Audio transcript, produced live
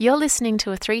You're listening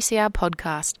to a 3CR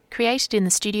podcast created in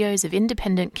the studios of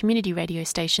independent community radio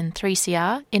station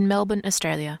 3CR in Melbourne,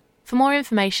 Australia. For more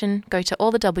information, go to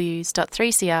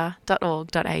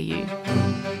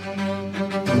allthews.3cr.org.au.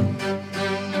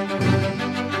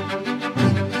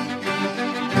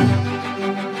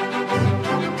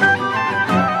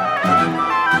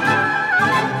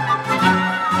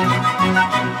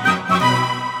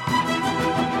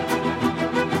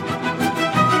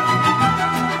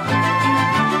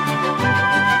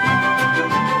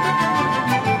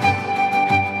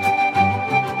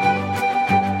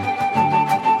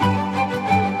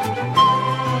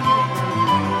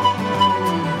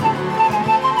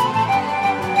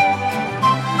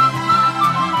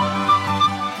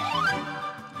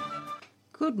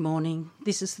 Good morning,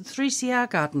 this is the 3CR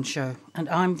Garden Show and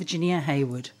I'm Virginia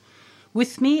Hayward.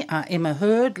 With me are Emma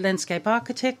Hurd, landscape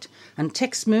architect, and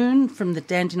Tex Moon from the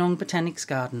Dandenong Botanics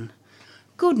Garden.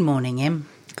 Good morning, Em.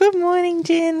 Good morning,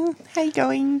 Jen. How you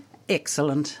going?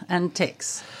 Excellent. And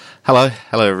Tex? Hello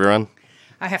everyone.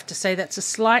 I have to say that's a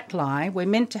slight lie. We're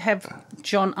meant to have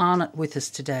John Arnott with us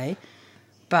today,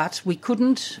 but we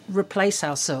couldn't replace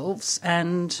ourselves,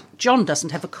 and John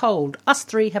doesn't have a cold. Us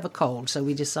three have a cold, so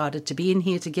we decided to be in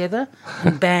here together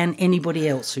and ban anybody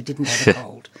else who didn't have a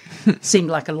cold. Seemed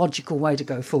like a logical way to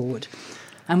go forward.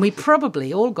 And we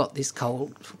probably all got this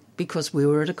cold because we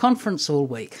were at a conference all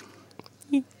week.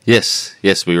 Yes,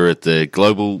 we were at the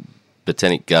Global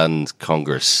Botanic Gardens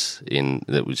Congress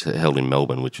that was held in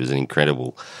Melbourne, which was an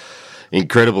incredible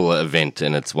event,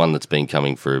 and it's one that's been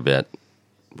coming for about,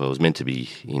 well, it was meant to be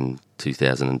in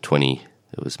 2020.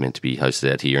 It was meant to be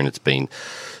hosted out here, and it's been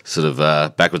sort of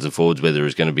backwards and forwards whether it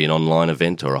was going to be an online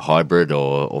event or a hybrid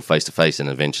or face-to-face, and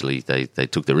eventually they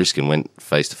took the risk and went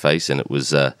face-to-face, and it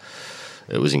was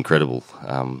incredible.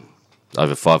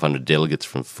 Over 500 delegates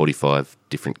from 45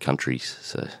 different countries,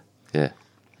 so, yeah.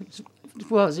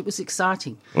 It was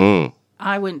exciting.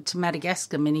 I went to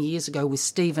Madagascar many years ago with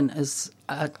Stephen as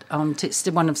on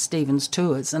one of Stephen's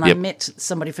tours, and I met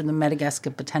somebody from the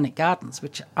Madagascar Botanic Gardens,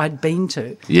 which I'd been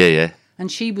to. Yeah.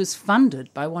 And she was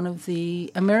funded by one of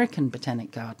the American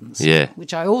Botanic Gardens,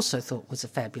 which I also thought was a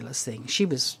fabulous thing. She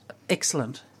was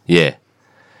excellent. Yeah,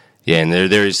 and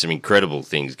there is some incredible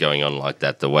things going on like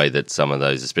that, the way that some of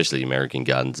those, especially American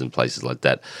gardens and places like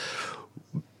that,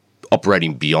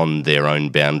 operating beyond their own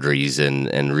boundaries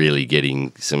and really getting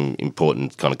some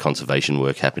important kind of conservation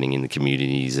work happening in the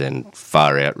communities and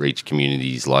far outreach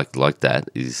communities like that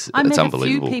it's unbelievable. I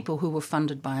met a few people who were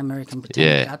funded by American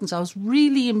Botanic Gardens. I was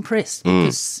really impressed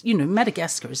because,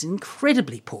 Madagascar is an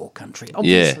incredibly poor country.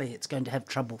 Obviously, it's going to have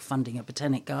trouble funding a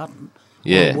botanic garden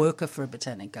or a worker for a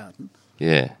botanic garden.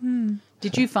 Yeah.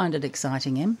 Did you find it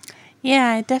exciting, Em?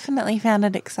 Yeah, I definitely found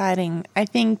it exciting. I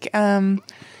think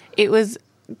it was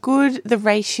good, the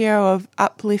ratio of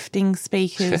uplifting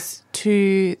speakers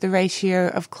to the ratio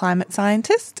of climate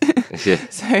scientists.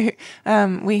 So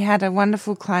we had a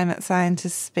wonderful climate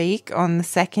scientist speak on the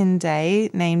second day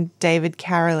named David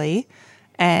Caroli,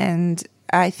 and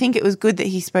I think it was good that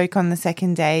he spoke on the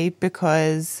second day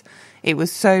because it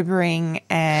was sobering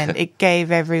and it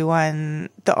gave everyone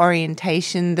the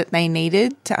orientation that they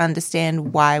needed to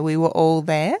understand why we were all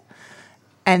there.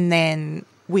 And then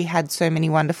we had so many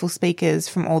wonderful speakers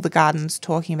from all the gardens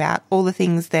talking about all the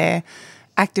things they're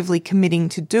actively committing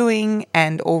to doing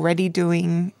and already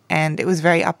doing, and it was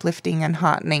very uplifting and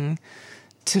heartening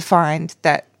to find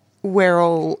that we're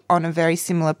all on a very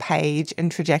similar page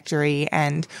and trajectory,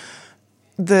 and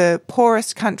the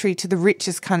poorest country to the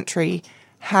richest country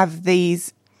have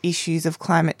these issues of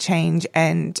climate change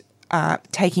and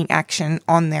taking action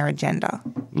on their agenda.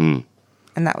 And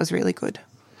that was really good.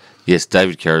 Yes,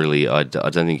 David Caroli, I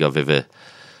don't think I've ever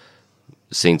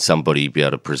seen somebody be able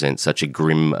to present such a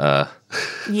grim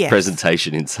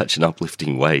presentation in such an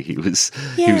uplifting way. He was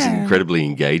incredibly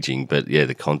engaging, but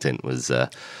the content was... The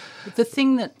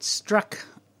thing that struck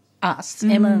us,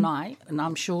 Emma and I, and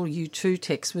I'm sure you too,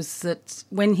 Tex, was that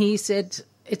when he said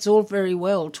it's all very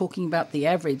well talking about the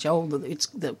average,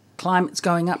 the climate's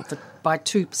going up by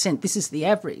 2%, this is the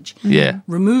average.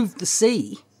 Remove the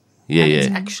sea, and it's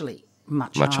actually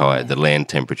much higher. The land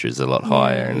temperature is a lot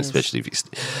higher, and especially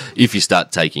if you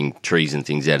start taking trees and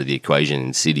things out of the equation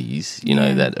in cities,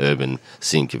 that urban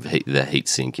sink of heat, the heat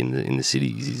sink in the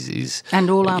cities is and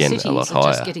all again, our cities a lot are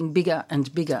higher. Just getting bigger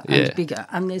and bigger and bigger,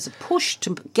 and there's a push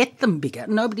to get them bigger.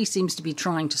 Nobody seems to be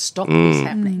trying to stop this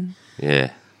happening.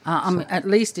 At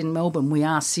least in Melbourne, we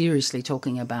are seriously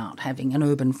talking about having an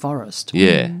urban forest.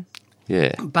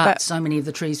 But so many of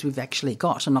the trees we've actually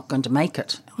got are not going to make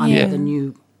it under the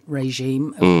new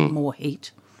regime of more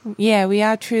heat. Yeah, we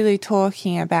are truly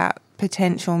talking about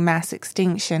potential mass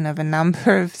extinction of a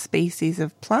number of species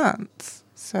of plants.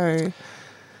 So,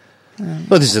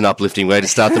 Well, this is an uplifting way to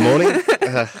start the morning.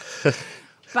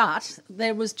 But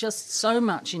there was just so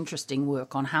much interesting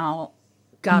work on how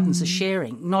gardens are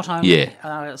sharing. Not only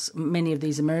are many of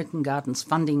these American gardens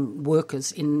funding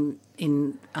workers in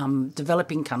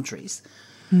developing countries,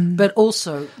 but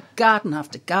also garden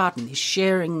after garden is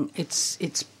sharing its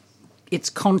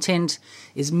content,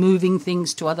 is moving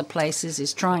things to other places,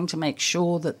 is trying to make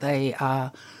sure that they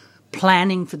are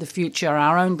planning for the future.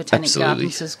 Our own Botanic Absolutely.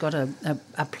 Gardens has got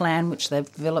a plan which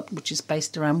they've developed, which is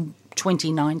based around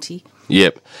 2090.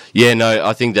 Yep. Yeah, no,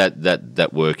 I think that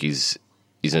work is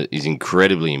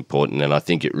incredibly important, and I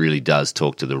think it really does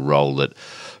talk to the role that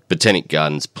botanic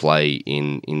gardens play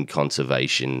in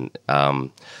conservation.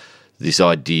 This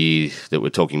idea that we're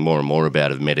talking more and more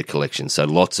about of meta collections, so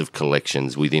lots of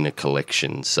collections within a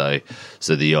collection. So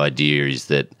the idea is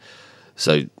that,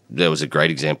 so there was a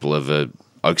great example of a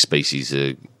oak species,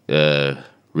 a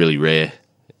really rare,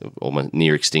 almost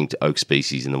near extinct oak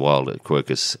species in the wild,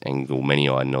 Quercus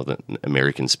anglemanni, Northern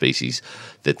American species,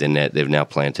 that they've now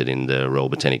planted in the Royal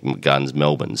Botanic Gardens,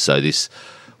 Melbourne. So this,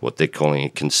 what they're calling a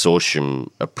consortium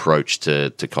approach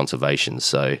to conservation.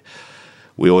 So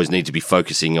we always need to be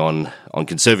focusing on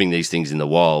conserving these things in the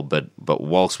wild, but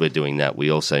whilst we're doing that, we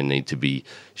also need to be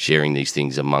sharing these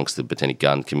things amongst the Botanic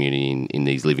Garden community in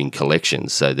these living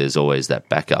collections. So there's always that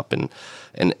backup, and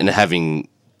having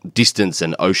distance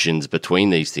and oceans between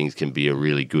these things can be a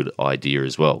really good idea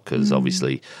as well, because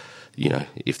obviously, you know,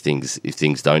 if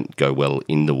things don't go well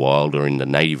in the wild or in the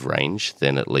native range,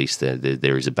 then at least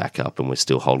there is a backup, and we're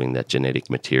still holding that genetic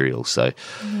material. So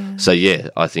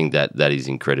I think that is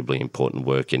incredibly important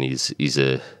work, and it's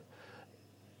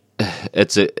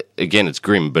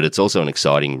grim, but it's also an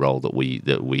exciting role that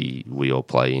we all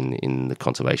play in the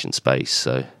conservation space.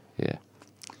 So yeah.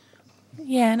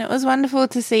 yeah, and it was wonderful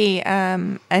to see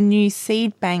a new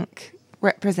seed bank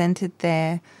represented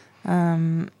there.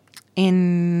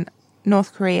 In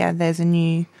North Korea, there's a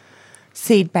new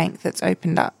seed bank that's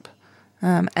opened up,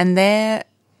 and they're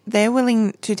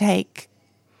willing to take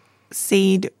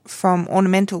seed from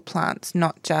ornamental plants,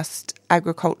 not just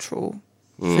agricultural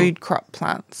food crop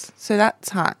plants. So that's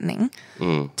heartening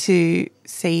to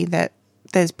see that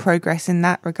there's progress in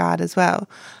that regard as well.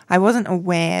 I wasn't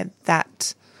aware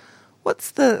that.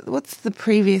 What's the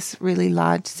previous really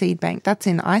large seed bank? That's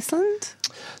in Iceland?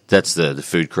 That's the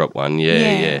food crop one,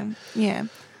 yeah.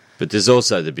 But there's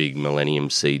also the big Millennium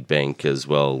Seed Bank as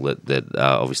well, that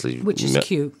obviously... Which is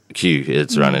Kew. Kew,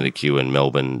 it's run at a Kew, and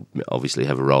Melbourne obviously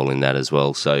have a role in that as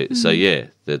well. So yeah,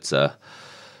 that's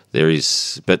there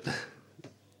is... But,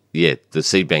 yeah, the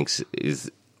seed banks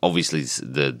is obviously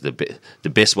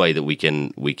the best way that we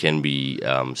can be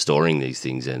storing these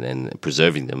things and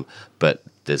preserving them, but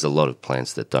there's a lot of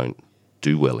plants that don't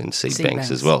do well in seed banks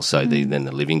as well. So then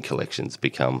the living collections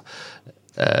become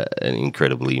an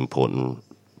incredibly important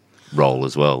role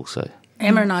as well. So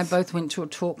Emma and I both went to a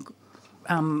talk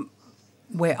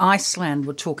where Iceland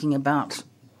were talking about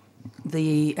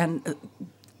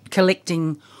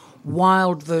collecting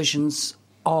wild versions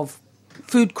of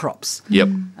food crops. Yep.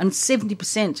 And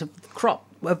 70% of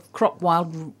crop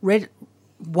wild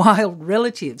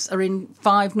relatives are in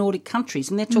 5 Nordic countries,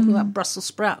 and they're talking about Brussels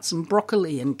sprouts and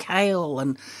broccoli and kale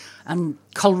and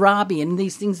kohlrabi and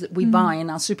these things that we buy in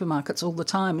our supermarkets all the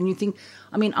time. And you think,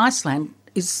 I mean, Iceland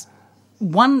is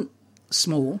 1,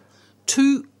 small,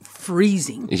 2,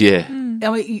 freezing. yeah, I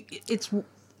mean,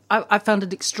 I found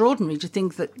it extraordinary to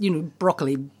think that, you know,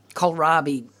 broccoli,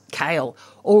 kohlrabi, kale,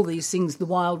 all these things, the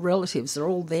wild relatives, are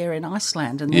all there in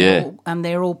Iceland, and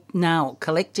they're all now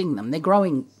collecting them. They're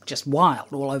growing just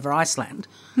wild all over Iceland,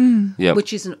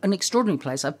 which is an extraordinary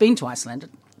place. I've been to Iceland.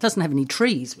 It doesn't have any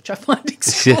trees, which I find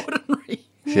extraordinary.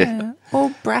 Yeah.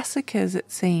 Or brassicas,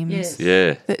 it seems. Yes.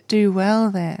 Yeah. That do well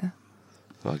there.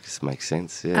 Well, I guess it makes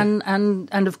sense, yeah.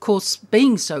 And of course,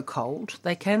 being so cold,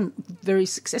 they can very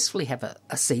successfully have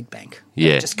a seed bank.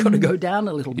 Yeah. They've just got to go down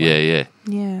a little bit. Yeah.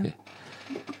 Yeah.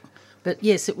 But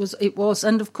yes, it was,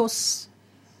 and of course,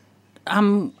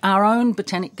 our own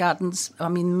Botanic Gardens. I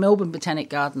mean, Melbourne Botanic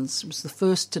Gardens was the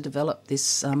first to develop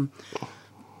this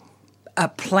a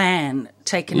plan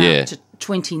taken out to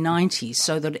 2090,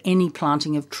 so that any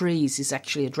planting of trees is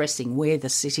actually addressing where the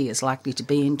city is likely to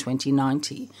be in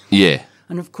 2090. Yeah.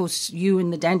 And of course, you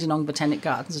in the Dandenong Botanic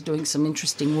Gardens are doing some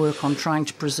interesting work on trying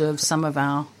to preserve some of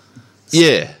our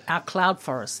cloud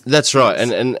forests. That's right,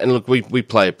 and look, we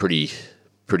play a pretty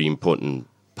important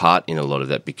part in a lot of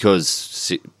that,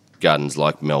 because gardens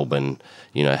like Melbourne,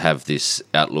 you know, have this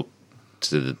outlook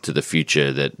to the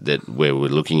future that where we're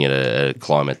looking at a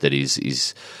climate that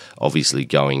is obviously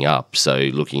going up. So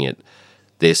looking at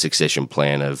their succession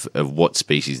plan of what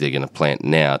species they're going to plant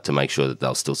now to make sure that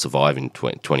they'll still survive in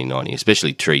 2090,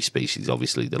 especially tree species,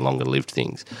 obviously the longer lived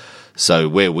things. So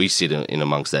where we sit in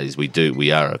amongst that is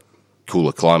we are a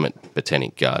cooler climate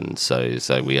botanic garden. So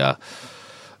we are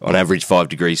on average 5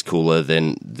 degrees cooler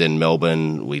than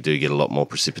Melbourne. We do get a lot more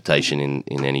precipitation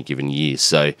in any given year.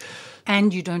 So.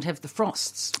 And you don't have the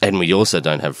frosts. And we also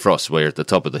don't have frost. We're at the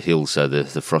top of the hill, so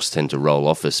the frosts tend to roll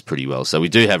off us pretty well. So we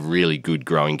do have really good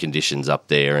growing conditions up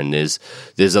there, and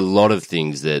there's a lot of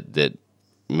things that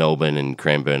Melbourne and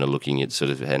Cranbourne are looking at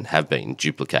and have been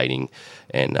duplicating,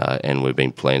 and we've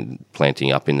been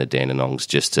planting up in the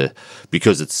Dandenongs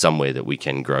because it's somewhere that we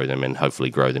can grow them and hopefully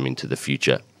grow them into the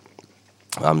future.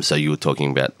 So you were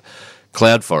talking about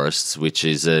cloud forests, which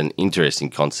is an interesting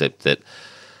concept that...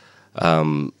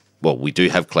 well, we do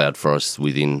have cloud forests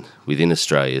within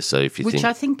Australia. So if you Which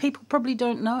I think people probably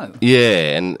don't know.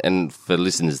 Yeah, and for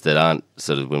listeners that aren't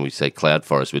when we say cloud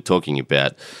forest, we're talking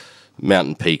about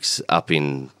mountain peaks up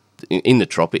in the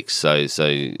tropics. So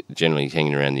generally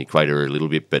hanging around the equator a little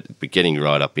bit, but getting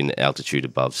right up in altitude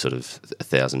above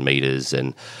 1,000 metres,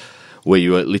 and where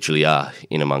you literally are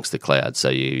in amongst the clouds. So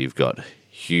you've got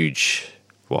huge...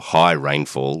 high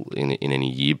rainfall in any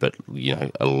year, but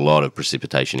a lot of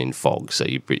precipitation in fog. So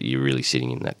you're really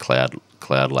sitting in that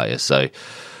cloud layer. So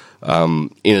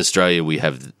in Australia we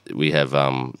have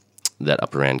that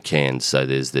up around Cairns. So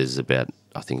there's about,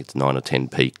 I think it's 9 or 10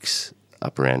 peaks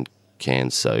up around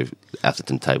Cairns. So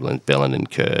Atherton, Tableland,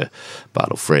 Bellenden, Kerr,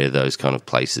 Bartle Frere, those kind of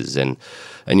places, and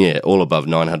all above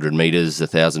 900 metres,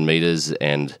 1,000 metres,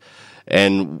 and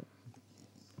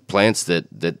plants that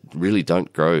really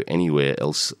don't grow anywhere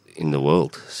else in the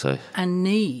world. And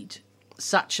need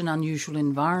such an unusual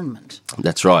environment.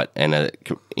 That's right, and are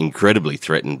incredibly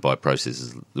threatened by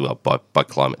processes, by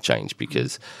climate change,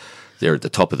 because they're at the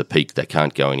top of the peak. They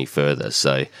can't go any further.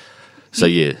 So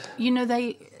yeah.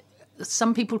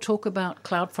 Some people talk about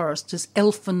cloud forest as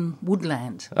elfin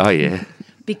woodland. Oh yeah.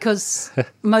 Because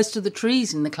most of the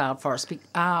trees in the cloud forest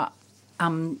are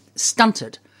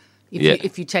stunted.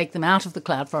 If you take them out of the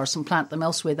cloud forest and plant them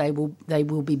elsewhere, they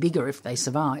will be bigger if they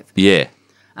survive. Yeah.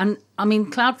 And, I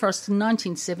mean, cloud forests in the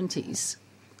 1970s,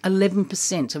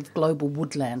 11% of global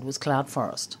woodland was cloud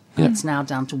forest. And it's now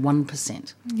down to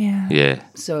 1%. Yeah. Yeah.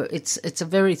 So it's a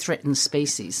very threatened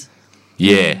species.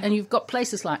 Yeah. And you've got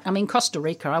places like, Costa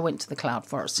Rica. I went to the cloud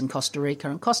forests in Costa Rica,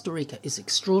 and Costa Rica is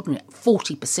extraordinary.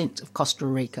 40% of Costa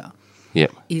Rica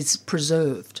is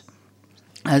preserved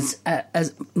as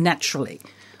naturally.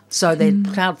 So their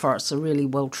cloud forests are really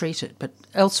well treated. But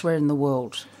elsewhere in the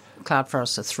world, cloud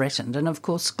forests are threatened. And, of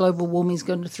course, global warming is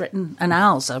going to threaten, and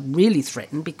owls are really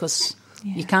threatened because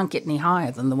you can't get any higher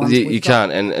than the ones we've got. You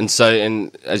can't. And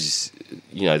as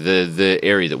you know, the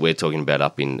area that we're talking about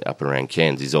up around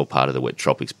Cairns is all part of the Wet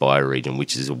Tropics bioregion,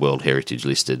 which is a World Heritage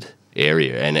listed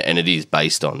area. And it is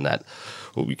based on that,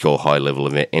 what we call high level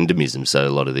of endemism. So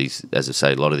a lot of these, as I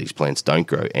say, a lot of these plants don't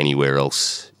grow anywhere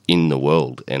else in the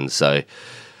world. And so...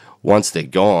 once they're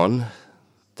gone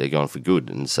for good.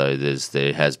 And so there's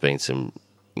a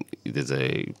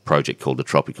project called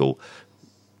the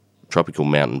Tropical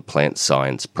Mountain Plant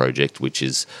Science Project, which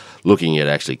is looking at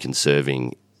actually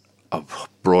conserving a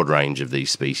broad range of these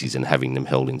species and having them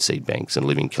held in seed banks and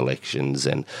living collections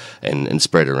and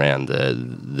spread around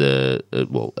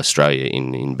Australia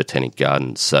in botanic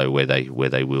gardens, so where they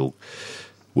will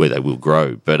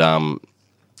grow.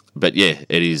 But yeah,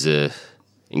 it is a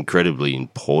incredibly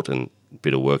important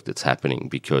bit of work that's happening,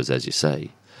 because, as you say,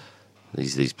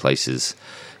 these places,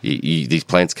 these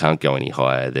plants can't go any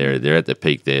higher. They're at the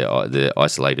peak. They're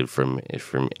isolated from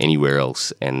anywhere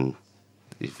else, and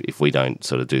if we don't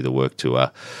sort of do the work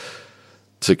to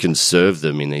conserve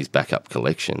them in these backup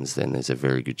collections, then there's a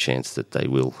very good chance that they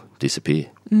will disappear.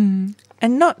 And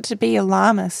not to be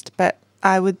alarmist, but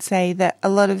I would say that a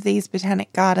lot of these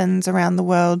botanic gardens around the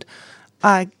world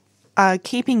are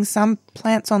keeping some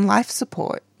plants on life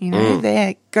support.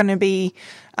 They're going to be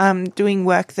doing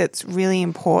work that's really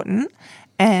important.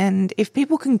 And if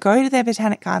people can go to their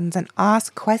botanic gardens and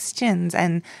ask questions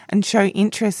and show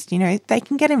interest, they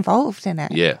can get involved in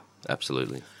it. Yeah,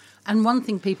 absolutely. And one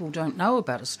thing people don't know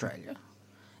about Australia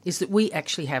is that we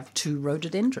actually have 2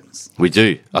 rhododendrons. We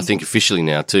do. I think officially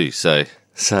now too. So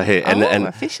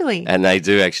officially. And they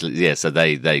do actually, so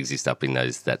they exist up in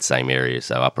that same area,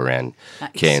 so up around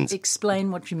Cairns. Explain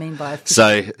what you mean by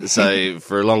officially. So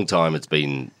for a long time it's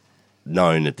been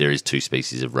known that there is 2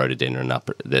 species of rhododendron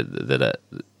that are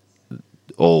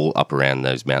all up around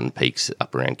those mountain peaks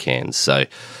up around Cairns. So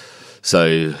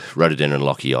Rhododendron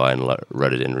lockii and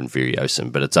Rhododendron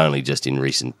viriosum, but it's only just in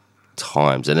recent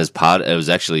times. And it was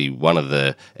actually one of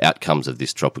the outcomes of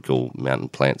this tropical mountain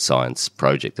plant science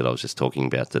project that I was just talking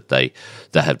about, that they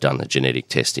have done the genetic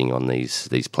testing on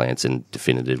these plants and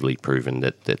definitively proven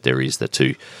that there is the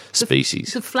two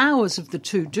species. The flowers of the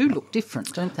two do look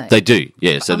different, don't they? They do,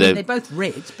 yeah. So they're both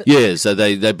red. But yeah, so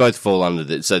they both fall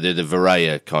under so they're the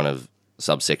Viraya kind of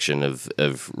subsection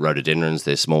of rhododendrons.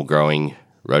 They're small growing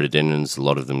rhododendrons. A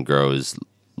lot of them grow as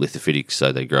lithophytic,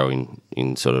 so they grow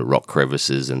in sort of rock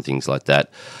crevices and things like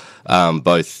that.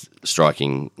 Both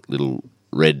striking little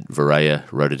red Viraya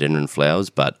rhododendron flowers,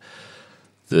 but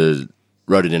the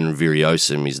rhododendron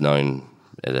viriosum is known,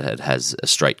 it has a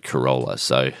straight corolla,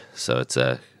 so it's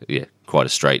quite a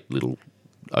straight little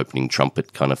opening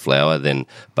trumpet kind of flower.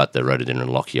 But the rhododendron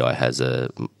lockii has a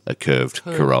curved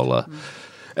corolla.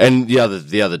 And the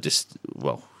other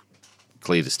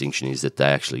clear distinction is that they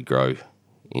actually grow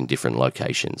in different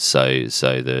locations. So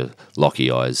the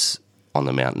lockii is on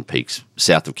the mountain peaks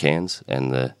south of Cairns,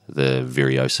 and the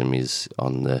viriosum is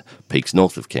on the peaks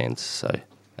north of Cairns. So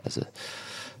as a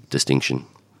distinction,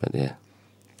 but yeah.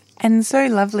 And so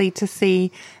lovely to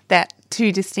see that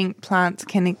two distinct plants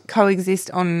can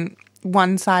coexist on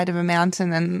one side of a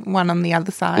mountain and one on the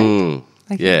other side.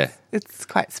 It's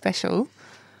quite special.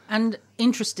 And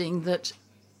interesting that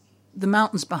the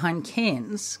mountains behind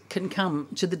Cairns can come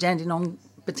to the Dandenong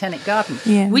Botanic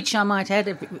Garden, which I might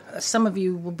add, some of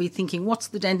you will be thinking, what's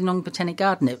the Dandenong Botanic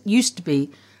Garden? It used to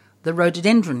be the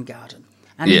Rhododendron Garden,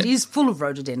 and it is full of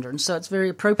rhododendrons, so it's very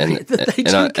appropriate that they do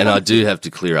come. And I do have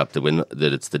to clear up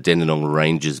that it's the Dandenong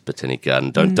Ranges Botanic Garden.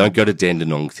 Don't go to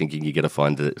Dandenong thinking you're going to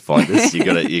find this.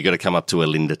 You got to come up to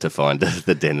Olinda to find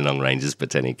the Dandenong Ranges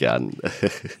Botanic Garden.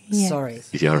 Sorry,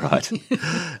 you're right.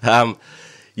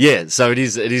 So it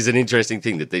is an interesting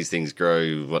thing that these things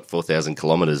grow 4,000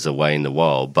 kilometres away in the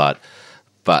wild, but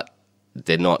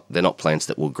they're not plants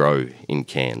that will grow in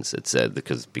Cairns. It's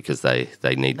because they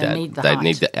need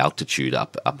the altitude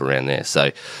up around there.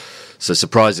 So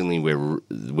surprisingly, we're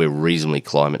reasonably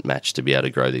climate matched to be able to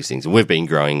grow these things, and we've been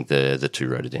growing the two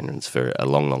rhododendrons for a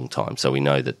long time. So we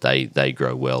know that they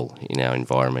grow well in our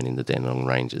environment in the Dandenong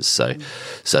Ranges. So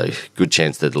good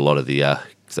chance that a lot of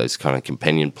those kind of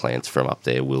companion plants from up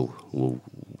there will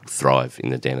thrive in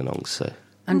the Dandenongs. So.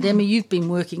 And Emma, you've been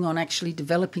working on actually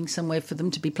developing somewhere for them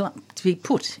to be put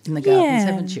in the gardens,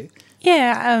 haven't you?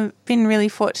 Yeah, I've been really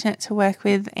fortunate to work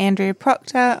with Andrea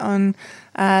Proctor on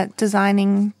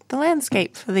designing the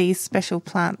landscape for these special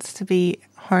plants to be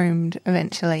homed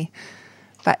eventually.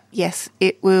 But yes,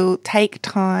 it will take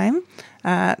time.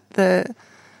 The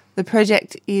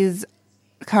project is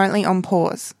currently on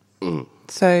pause.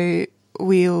 So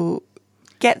we'll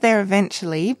get there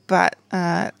eventually, but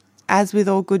as with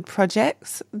all good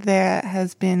projects, there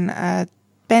has been a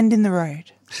bend in the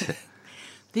road.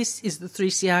 This is the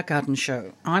 3CR Garden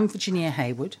Show. I'm Virginia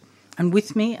Hayward, and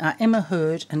with me are Emma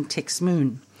Hurd and Tex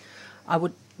Moon. I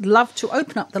would love to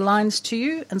open up the lines to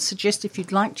you and suggest if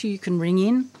you'd like to, you can ring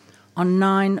in on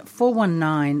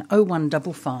 9419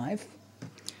 0155,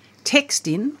 text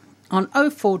in on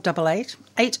 0488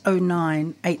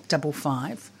 809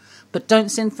 855. But don't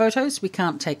send photos. We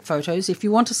can't take photos. If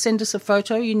you want to send us a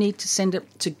photo, you need to send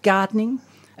it to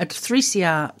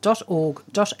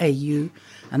gardening@3cr.org.au,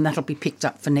 and that'll be picked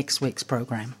up for next week's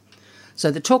program. So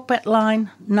the talkback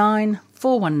line,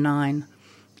 9419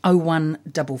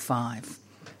 0155.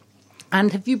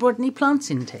 And have you brought any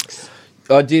plants in, Tex?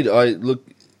 I did.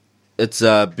 It's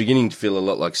beginning to feel a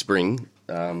lot like spring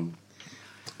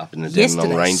up in the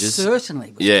Dandenong Ranges.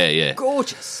 Certainly was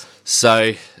gorgeous.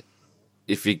 So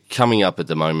if you're coming up at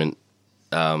the moment,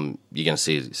 you're going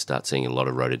to start seeing a lot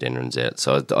of rhododendrons out.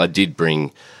 So I did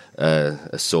bring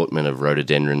assortment of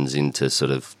rhododendrons in to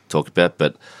sort of talk about,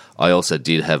 but I also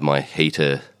did have my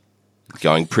heater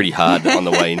going pretty hard on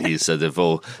the way in here, so they're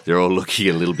all looking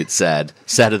a little bit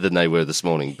sadder than they were this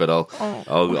morning. But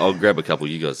I'll grab a couple.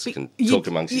 You guys can talk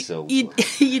amongst yourselves.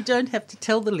 You don't have to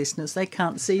tell the listeners; they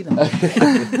can't see them.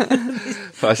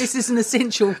 This is an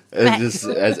essential fact.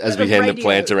 As we hand the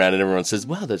plant around, and everyone says,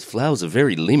 "Wow, those flowers are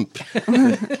very limp."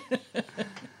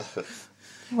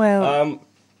 Well,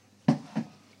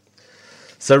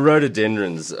 so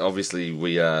rhododendrons. Obviously,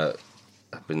 we are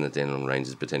up in the Dandenong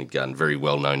Ranges Botanic Garden, very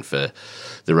well known for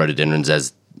the rhododendrons.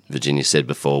 As Virginia said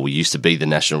before, we used to be the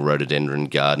National Rhododendron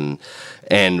Garden,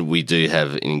 and we do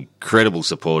have incredible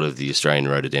support of the Australian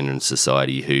Rhododendron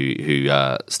Society, who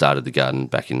started the garden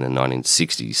back in the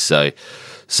 1960s.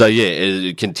 So yeah,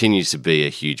 it continues to be a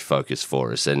huge focus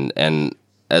for us. And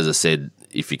as I said,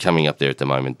 if you're coming up there at the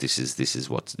moment, this is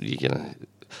what you're gonna.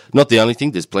 Not the only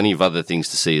thing. There's plenty of other things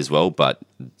to see as well, but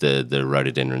the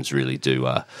rhododendrons really do.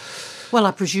 Well,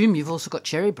 I presume you've also got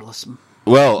cherry blossom.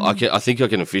 Well, I think I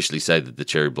can officially say that the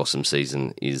cherry blossom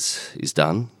season is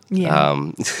done.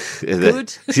 Yeah.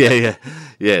 Good.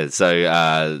 Yeah.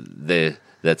 So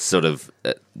that's sort of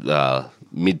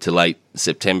mid to late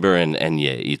September, and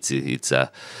we're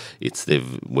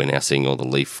now seeing all the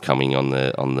leaf coming on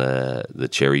the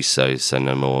cherries. So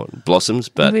no more blossoms,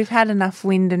 but We've had enough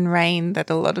wind and rain that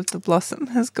a lot of the blossom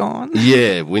has gone.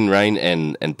 yeah, wind, rain,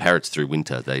 and parrots through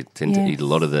winter. They tend to Yes. eat a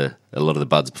lot of the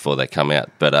buds before they come out.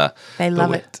 But They love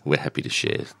we're, it. We're happy to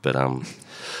share. But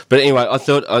anyway, I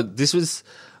thought I'd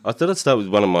start with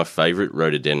one of my favourite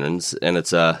rhododendrons, and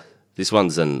it's this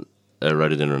one's a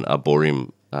rhododendron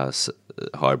arboreum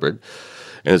hybrid,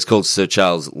 and it's called Sir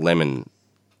Charles Lemon.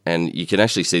 And you can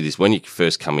actually see this when you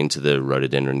first come into the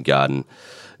rhododendron garden.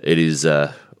 It is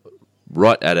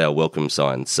right at our welcome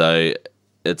sign. So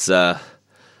it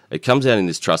comes out in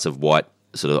this truss of white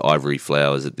sort of ivory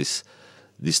flowers at this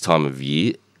time of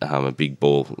year. A big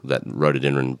ball, that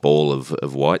rhododendron ball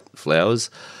of white flowers.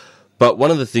 But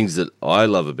one of the things that I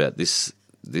love about this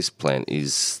plant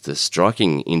is the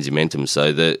striking ingumentum.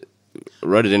 So the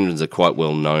rhododendrons are quite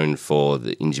well known for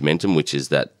the ingumentum, which is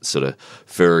that sort of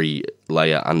furry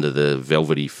layer under the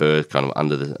velvety fur, kind of on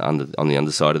the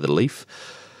underside of the leaf.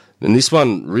 And this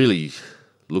one really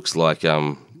looks like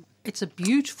It's a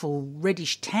beautiful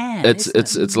reddish tan.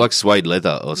 it's like suede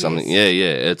leather or something. Yes.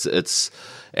 Yeah. It's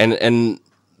and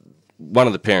one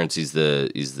of the parents is the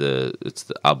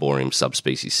arboreum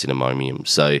subspecies Cinnamomum.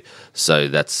 So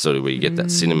that's sort of where you get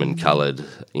that cinnamon coloured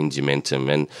ingumentum.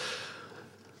 And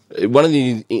one of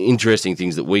the interesting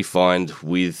things that we find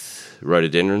with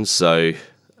rhododendrons, so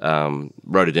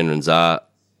rhododendrons are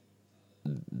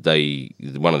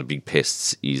one of the big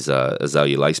pests is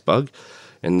azalea lacebug,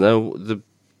 and the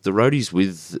rhodies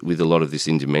with a lot of this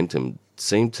ingumentum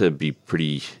seem to be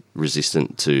pretty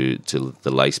resistant to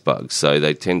the lacebug, so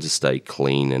they tend to stay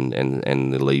clean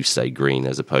and the leaves stay green,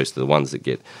 as opposed to the ones that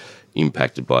get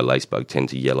impacted by lacebug tend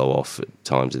to yellow off at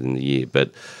times in the year.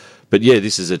 But yeah,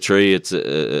 this is a tree. It's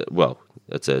a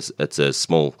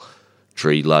small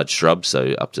tree, large shrub,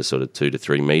 so up to sort of 2 to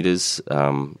 3 meters.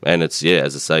 And it's,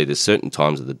 as I say, there's certain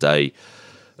times of the day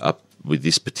up with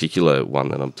this particular one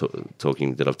that I'm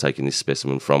talking that I've taken this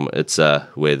specimen from. It's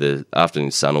where the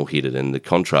afternoon sun will hit it, and the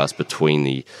contrast between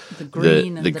the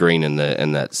green and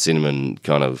that cinnamon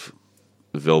kind of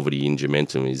velvety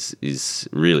ingumentum is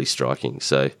really striking.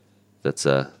 So that's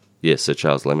Sir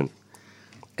Charles Lemon.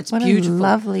 It's What beautiful. a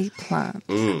lovely plant.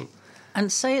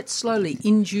 And say it slowly,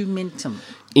 ingumentum.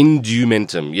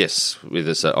 Indumentum, yes, with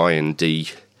us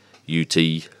INDUTAM,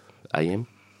 UM.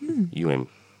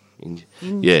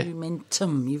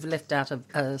 Indumentum. You've left out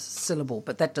a syllable,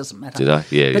 but that doesn't matter. Did I?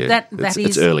 Yeah, but yeah.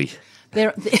 It's early.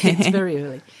 It's very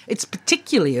early. It's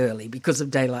particularly early because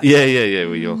of daylight. Yeah.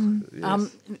 We all.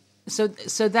 Yes.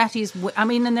 So that is, I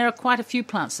mean, and there are quite a few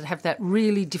plants that have that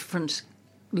really different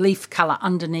leaf colour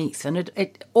underneath, and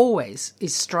it always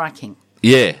is striking.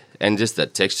 Yeah, and just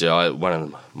that texture. One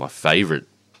of my favourite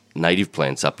native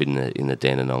plants up in the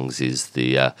Dandenongs is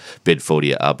the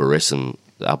Bedfordia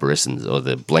arborescens, or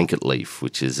the blanket leaf,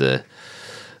 which is a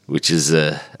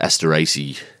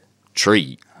Asteraceae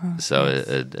tree,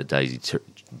 a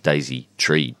daisy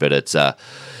tree. But it's the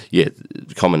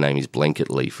common name is blanket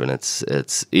leaf, and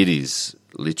it is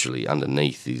literally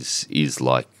underneath is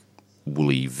like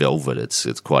woolly velvet.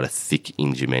 It's quite a thick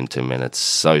ingumentum, and it's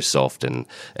so soft and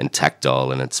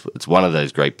tactile, and it's one of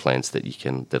those great plants that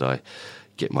I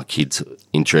get my kids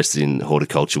interested in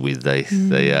horticulture with. They've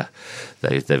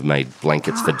made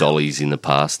blankets for dollies in the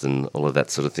past and all of that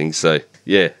sort of thing. So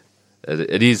yeah,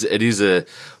 it is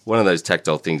one of those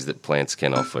tactile things that plants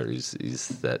can offer is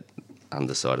that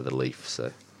underside of the leaf.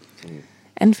 So.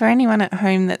 And for anyone at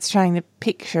home that's trying to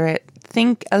picture it,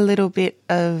 think a little bit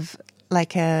of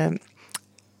like the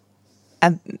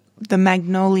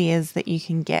magnolias that you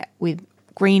can get with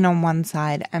green on one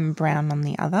side and brown on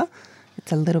the other.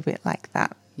 It's a little bit like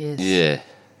that. Yes. Yeah.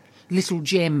 Little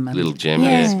gem. Little gem,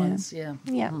 yeah. Those ones, yeah.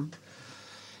 Yeah.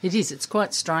 It is. It's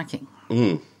quite striking.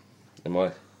 Am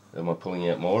I pulling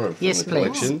out more from Yes, the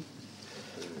please. collection?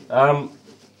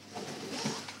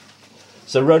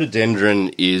 So rhododendron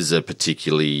is a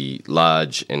particularly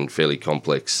large and fairly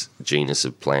complex genus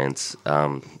of plants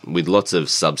with lots of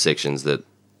subsections that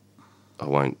I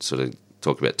won't sort of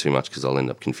talk about too much because I'll end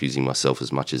up confusing myself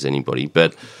as much as anybody.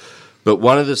 But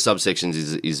one of the subsections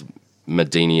is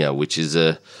Medenia, which is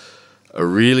a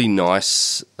really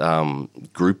nice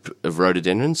group of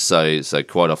rhododendrons. So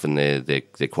quite often they're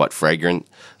quite fragrant,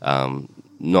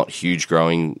 not huge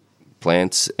growing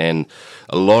plants, and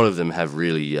a lot of them have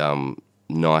really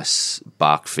nice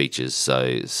bark features,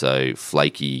 so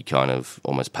flaky kind of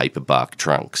almost paper bark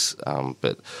trunks.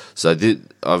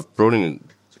 I've brought in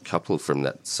a couple from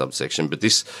that subsection, but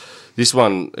this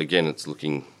one again, it's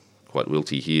looking quite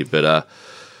wilty here, but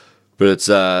it's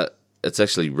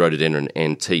actually Rhododendron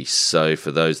Antice. So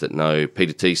for those that know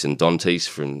Peter Teese and Don Teese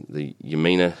from the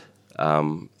Yamina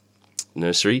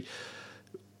nursery,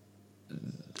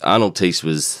 Arnold Teese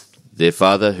was their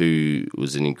father, who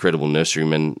was an incredible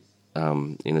nurseryman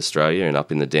in Australia and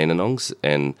up in the Dandenongs,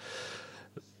 and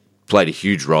played a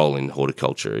huge role in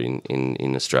horticulture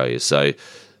in Australia. So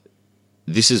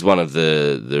this is one of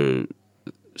the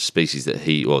species that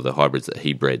the hybrids that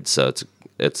he bred. So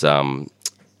it's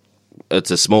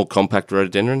a small compact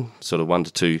rhododendron, sort of 1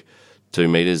 to 2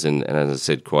 meters, and as I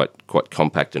said, quite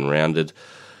compact and rounded.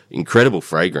 Incredible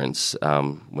fragrance.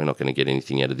 We're not going to get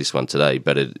anything out of this one today,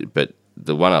 but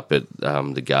the one up at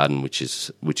the garden, which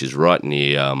is right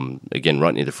near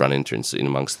right near the front entrance, in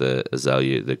amongst the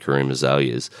Karoom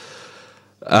azaleas,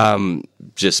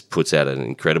 just puts out an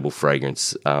incredible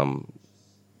fragrance. I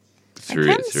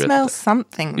can smell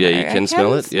something. Yeah, you can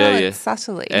smell it. Smell yeah,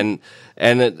 subtly. And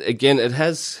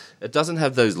it doesn't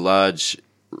have those large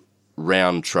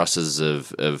round trusses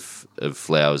of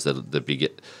flowers that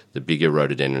the bigger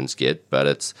rhododendrons get, but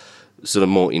it's sort of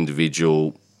more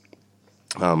individual,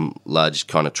 large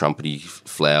kind of trumpety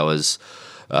flowers,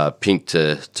 pink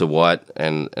to white,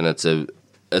 and it's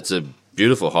a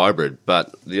beautiful hybrid.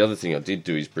 But the other thing I did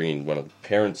do is bring in one of the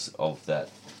parents of that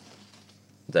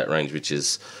range, which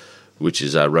is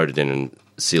Rhododendron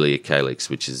Celia calyx,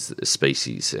 which is a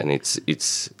species, and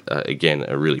it's again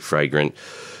a really fragrant,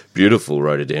 beautiful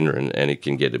rhododendron, and it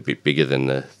can get a bit bigger than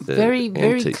the very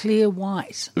antique. clear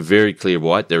white. Very clear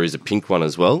white. There is a pink one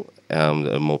as well,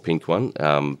 a more pink one.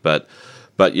 But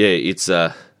yeah,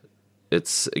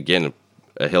 it's again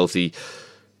a healthy,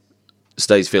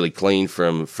 stays fairly clean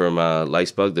from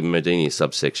lacebug. The Medenia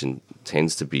subsection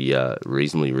tends to be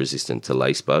reasonably resistant to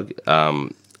lacebug.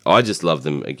 I just love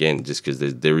them again, just because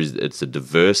it's a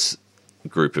diverse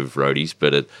group of rhodies,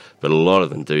 but a lot of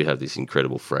them do have this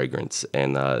incredible fragrance.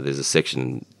 And there's a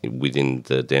section within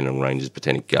the Dandenong Ranges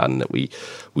Botanic Garden that we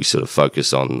sort of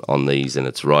focus on these, and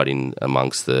it's right in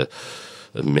amongst the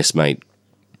messmate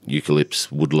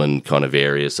eucalypts woodland kind of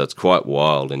area, so it's quite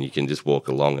wild, and you can just walk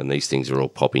along, and these things are all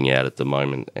popping out at the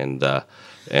moment, and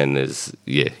there's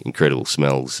incredible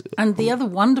smells. And the other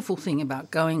wonderful thing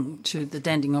about going to the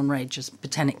Dandenong Ranges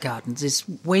Botanic Gardens is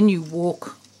when you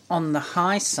walk on the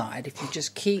high side, if you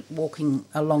just keep walking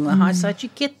along the high side, you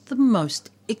get the most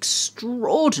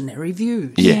extraordinary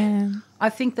views. Yeah.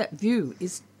 I think that view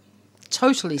is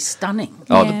totally stunning.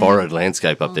 Oh, the borrowed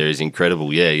landscape up there is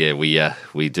incredible. Yeah,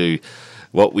 we do.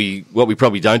 What we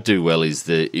probably don't do well is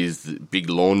the big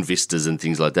lawn vistas and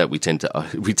things like that. We tend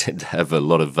to have a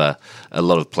lot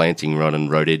of planting right on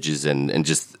road edges and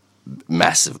just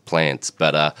massive plants.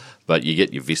 But you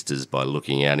get your vistas by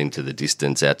looking out into the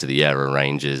distance, out to the Yarra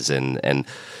Ranges, and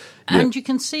you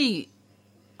can see,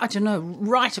 I don't know,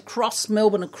 right across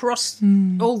Melbourne, across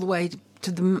all the way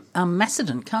to the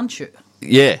Macedon, can't you?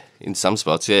 Yeah, in some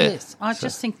spots, yeah. Yes, I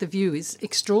just think the view is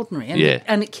extraordinary,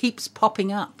 and it keeps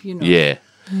popping up, you know. Yeah.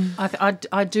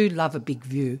 I do love a big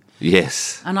view.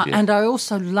 Yes. And I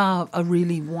also love a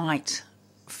really white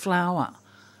flower.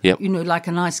 Yep. You know, like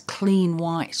a nice clean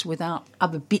white without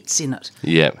other bits in it.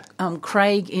 Yeah.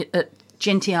 Craig at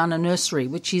Gentiana Nursery,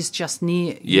 which is just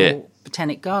near your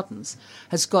Botanic Gardens,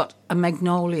 has got a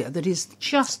magnolia that is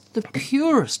just the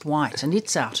purest white, and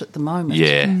it's out at the moment.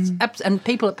 Yeah. And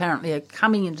people apparently are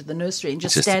coming into the nursery and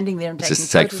just standing there and taking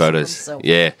photos of themselves.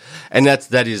 Yeah, and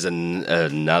that is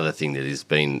another thing that has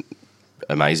been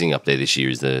amazing up there this year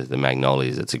is the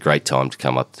magnolias. It's a great time to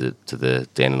come up to the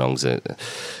Dandenongs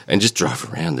and just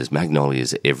drive around. There's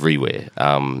magnolias everywhere.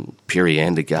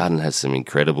 Periander Garden has some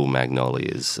incredible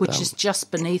magnolias. Which is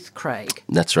just beneath Craig.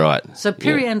 That's right. So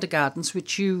Periander Gardens,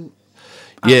 which you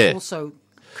also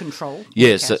control.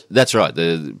 Yeah, so that's right.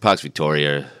 The Parks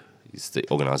Victoria is the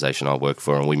organisation I work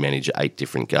for, and we manage 8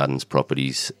 different gardens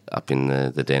properties up in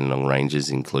the Dandenong Ranges,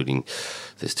 including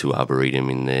there's 2 Arboretum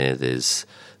in there. There's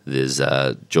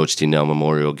George Tyndale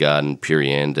Memorial Garden,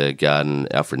 Periander Garden,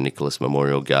 Alfred Nicholas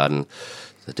Memorial Garden,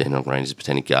 the Dandenong Ranges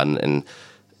Botanic Garden, and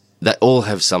they all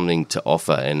have something to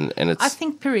offer. And it's, I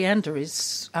think Periander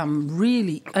is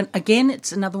really, and again,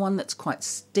 it's another one that's quite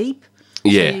steep.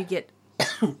 Yeah. So you get,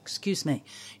 excuse me,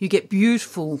 you get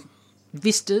beautiful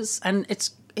vistas, and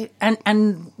it's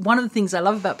and one of the things I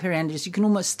love about Periander is you can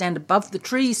almost stand above the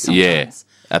trees sometimes.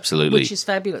 Yeah, absolutely. Which is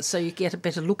fabulous, so you get a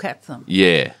better look at them.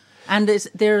 Yeah. And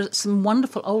there are some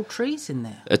wonderful old trees in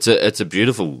there. It's a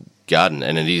beautiful garden,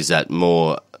 and it is that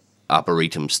more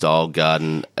arboretum style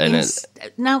garden, and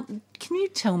Now, can you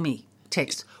tell me,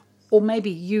 Tex, or maybe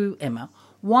you, Emma,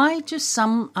 why do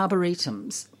some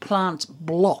arboretums plant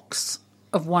blocks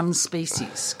of one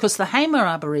species? Because the Hamer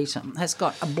Arboretum has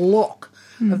got a block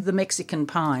of the Mexican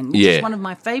pine, which is one of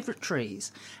my favourite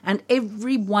trees, and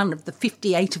every one of the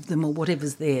 58 of them or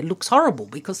whatever's there looks horrible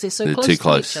because they're so close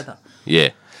to each other. Yeah.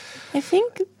 I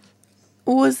think,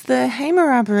 was the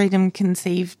Hamer Arboretum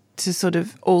conceived to sort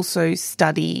of also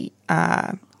study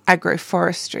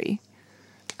agroforestry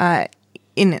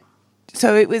in it?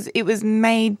 So it was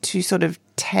made to sort of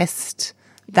test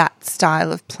that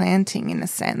style of planting in a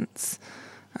sense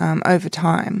over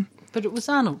time. But it was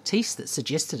Arnold Teese that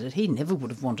suggested it. He never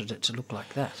would have wanted it to look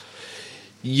like that.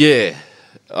 Yeah.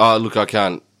 Look, I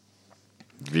can't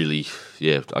really,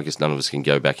 I guess none of us can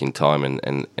go back in time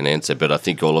and answer, but I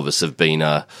think all of us have been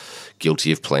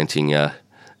guilty of planting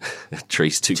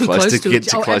trees too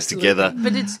close together.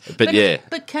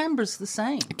 But Canberra's the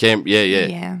same.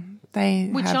 Yeah, they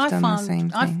Which have I done found, the same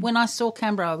thing. when I saw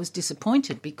Canberra, I was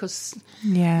disappointed because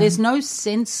there's no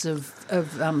sense of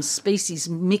species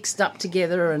mixed up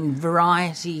together and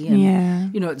variety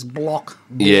and, it's block.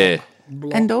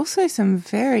 And also some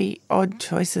very odd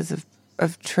choices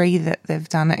of tree that they've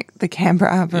done at the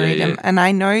Canberra Arboretum. Yeah. And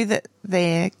I know that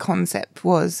their concept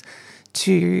was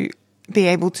to be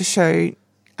able to show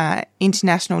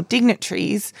international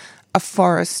dignitaries a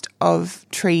forest of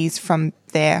trees from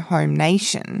their home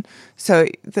nation. So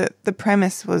the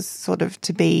premise was sort of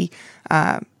to be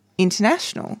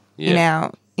international in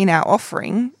our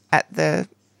offering at the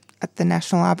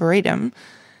National Arboretum.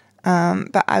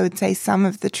 But I would say some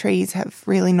of the trees have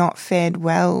really not fared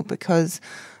well because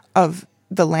of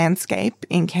the landscape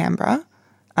in Canberra,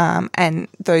 and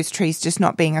those trees just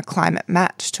not being a climate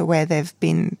match to where they've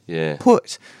been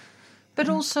put. But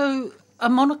also, a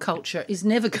monoculture is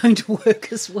never going to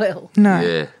work as well. No.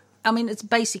 Yeah. I mean, it's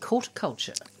basic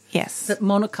horticulture. Yes. That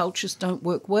monocultures don't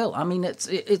work well. I mean, it's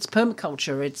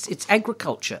permaculture, it's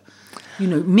agriculture,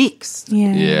 mixed.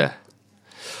 Yeah. Yeah.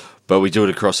 But we do it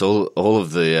across all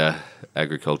of the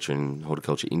agriculture and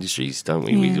horticulture industries, don't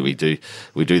we? Yeah.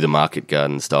 We do the market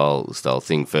garden style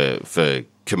thing for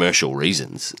commercial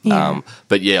reasons. Yeah.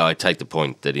 But I take the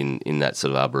point that in that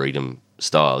sort of arboretum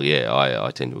style,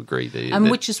 I tend to agree.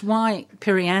 Which is why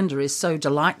Periander is so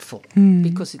delightful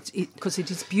because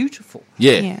it is beautiful.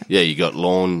 Yeah. You got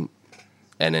lawn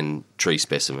and then tree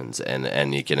specimens,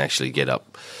 and you can actually get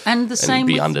up and the same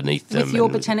be with, underneath them. With your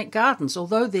botanic gardens,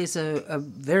 although there's a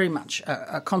very much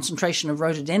a concentration of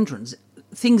rhododendrons,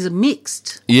 things are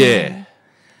mixed. Yeah.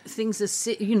 Things are,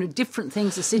 different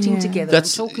things are sitting together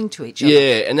and talking to each other.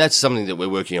 Yeah, and that's something that we're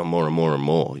working on more and more and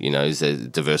more, is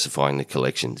diversifying the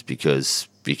collections because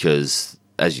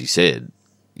as you said,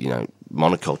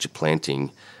 monoculture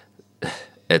planting,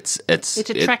 it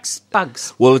attracts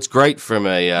bugs. Well, it's great from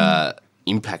a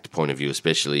impact point of view,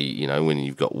 especially, when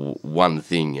you've got one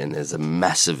thing and there's a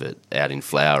mass of it out in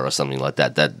flower or something like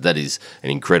that. That is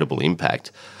an incredible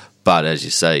impact. But as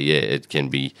you say, it can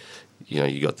be,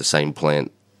 you got the same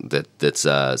plant that's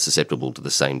susceptible to the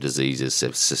same diseases,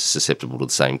 susceptible to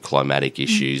the same climatic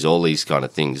issues. All these kind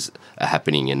of things are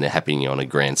happening, and they're happening on a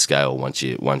grand scale once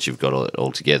you've got it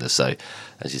all together. So,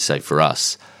 as you say, for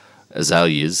us,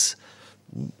 azalea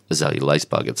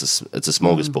lacebug, it's a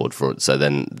smorgasbord for it. So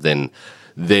then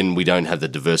we don't have the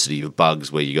diversity of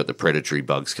bugs where you got the predatory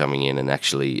bugs coming in and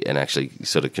actually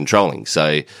sort of controlling.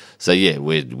 So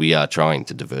we are trying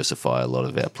to diversify a lot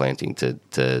of our planting to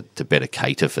better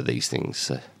cater for these things.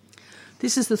 So.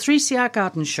 This is the 3CR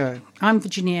Garden Show. I'm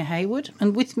Virginia Hayward,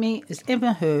 and with me is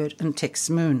Emma Hurd and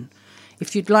Tex Moon.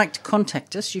 If you'd like to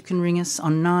contact us, you can ring us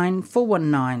on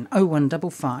 9419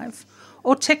 0155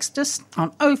 or text us on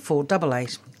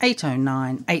 0488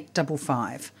 809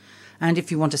 855. And if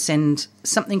you want to send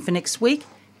something for next week,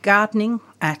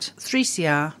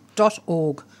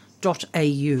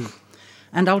 gardening@3cr.org.au.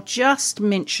 And I'll just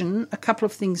mention a couple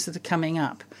of things that are coming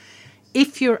up.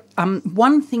 If you're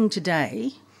one thing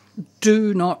today,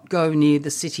 do not go near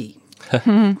the city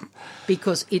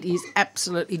because it is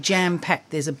absolutely jam-packed.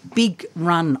 There's a big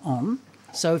run on.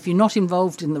 So if you're not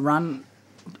involved in the run,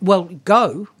 well,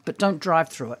 go, but don't drive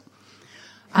through it.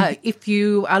 If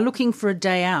you are looking for a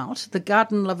day out, the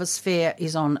Garden Lovers Fair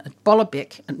is on at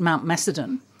Bollobeck at Mount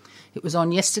Macedon. It was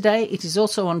on yesterday. It is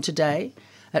also on today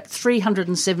at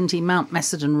 370 Mount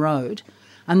Macedon Road.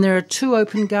 And there are 2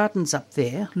 open gardens up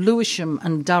there, Lewisham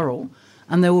and Durrell,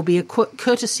 and there will be a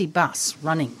courtesy bus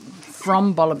running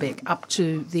from Bollobeck up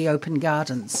to the open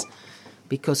gardens.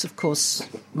 because, of course,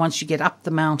 once you get up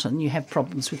the mountain, you have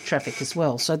problems with traffic as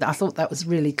well. So I thought that was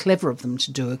really clever of them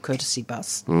to do a courtesy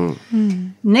bus.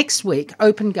 Next week,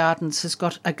 Open Gardens has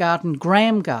got a garden,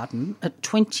 Graham Garden, at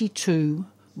 22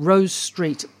 Rose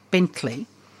Street, Bentley,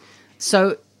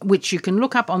 so which you can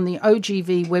look up on the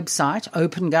OGV website,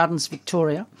 Open Gardens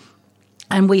Victoria,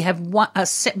 and we have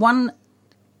one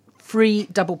free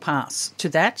double pass to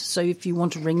that. So if you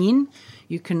want to ring in,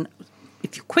 you can.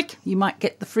 If you're quick, you might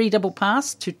get the free double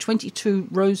pass to 22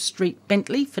 Rose Street,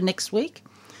 Bentley for next week.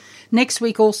 Next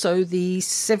week also the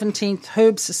 17th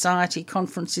Herb Society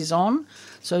conference is on.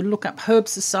 So look up Herb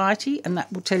Society and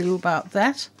that will tell you about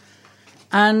that.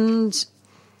 And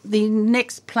the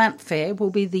next plant fair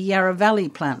will be the Yarra Valley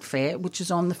Plant Fair, which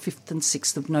is on the 5th and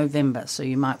 6th of November. So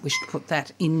you might wish to put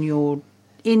that in your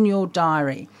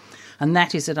diary. And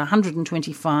that is at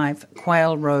 125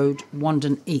 Quail Road,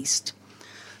 Wandon East.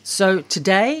 So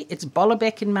today it's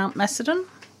Bollebeck in Mount Macedon,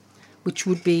 which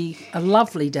would be a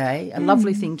lovely day, a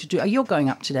lovely thing to do. Oh, you're going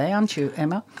up today, aren't you,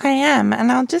 Emma? I am,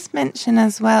 and I'll just mention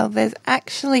as well, there's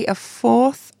actually a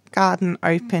fourth garden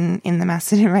open in the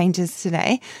Macedon Ranges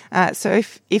today. So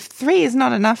if 3 is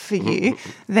not enough for you,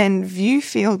 then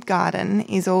Viewfield Garden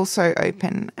is also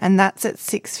open, and that's at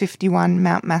 651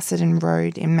 Mount Macedon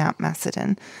Road in Mount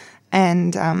Macedon.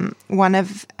 And one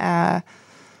of the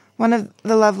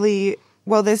lovely...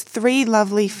 Well, there's 3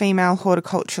 lovely female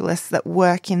horticulturalists that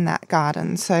work in that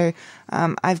garden. So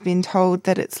I've been told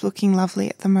that it's looking lovely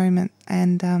at the moment.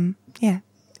 And,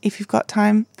 if you've got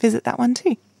time, visit that one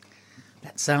too.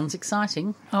 That sounds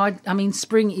exciting. I mean,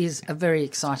 spring is a very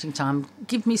exciting time.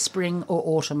 Give me spring or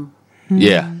autumn.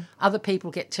 Yeah. Other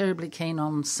people get terribly keen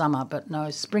on summer, but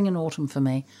no, spring and autumn for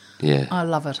me. Yeah. I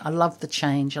love it. I love the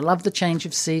change. I love the change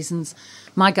of seasons.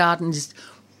 My garden is...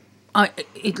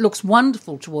 it looks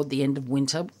wonderful toward the end of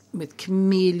winter with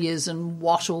camellias and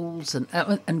wattles and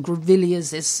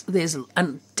grevilleas. There's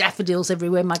and daffodils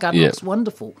everywhere. My garden looks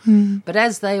wonderful. But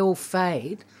as they all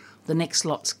fade, the next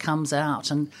lot comes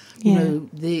out, and you know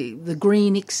the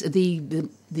green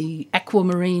the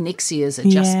aquamarine ixias are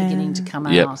just beginning to come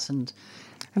out. And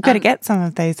I've got to get some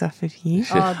of those off of you.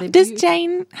 Does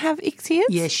Jane have ixias?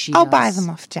 Yes, she I'll does. buy them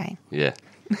off Jane. Yeah.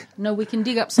 No, we can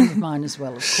dig up some of mine as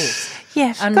well, of course.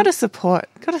 Yeah, got to support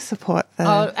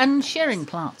the... and sharing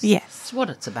plants. Yes. It's what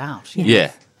it's about.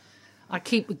 Yeah.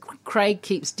 Craig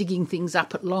keeps digging things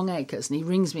up at Longacres, and he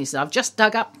rings me and says, I've just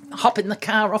dug up, hop in the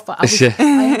car off. I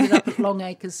ended up at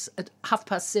Longacres at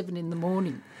 7:30 in the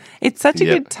morning. It's such a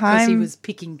good time. Because he was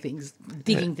picking things,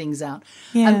 digging things out.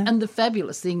 Yeah. And the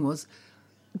fabulous thing was,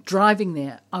 driving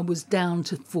there, I was down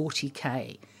to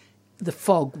 40k. The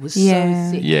fog was so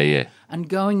thick. Yeah. And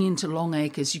going into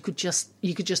Longacres, you could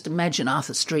just imagine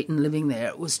Arthur Street and living there.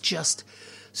 It was just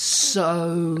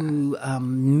so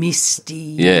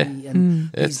misty.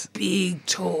 And these big,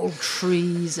 tall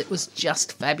trees. It was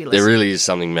just fabulous. There really is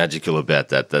something magical about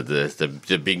that.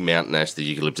 The big mountain ash, the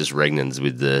Eucalyptus regnans,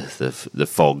 with the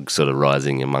fog sort of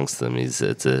rising amongst them we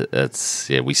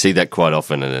see that quite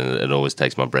often, and it always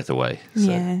takes my breath away.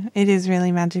 So. Yeah, it is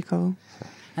really magical.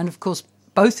 And of course,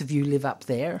 both of you live up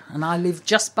there, and I live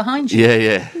just behind you.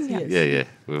 Yeah.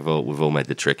 We've all made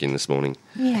the trek in this morning.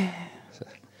 Yeah.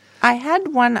 I had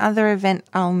one other event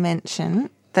I'll mention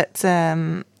that's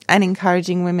an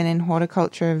Encouraging Women in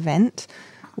Horticulture event.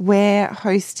 We're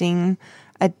hosting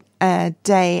a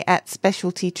day at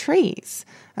Specialty Trees,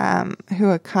 who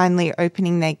are kindly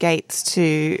opening their gates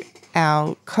to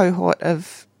our cohort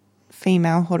of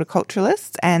female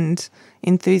horticulturalists and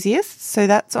enthusiasts. So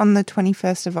that's on the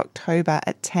 21st of October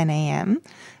at 10 a.m.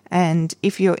 And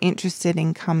if you're interested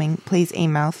in coming, please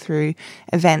email through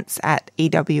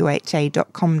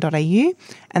events@ewha.com.au,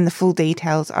 and the full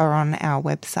details are on our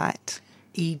website.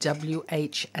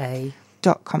 ewha.com.au.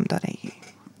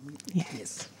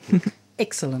 Yes.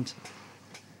 Excellent.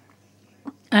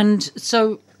 And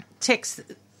so, Tex,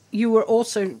 you were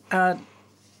also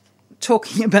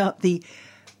talking about the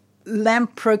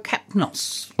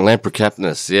Lamprocapnos.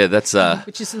 Lamprocapnos, yeah, that's...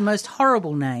 which is the most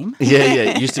horrible name. Yeah,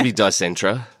 it used to be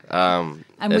Dicentra. And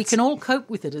we can all cope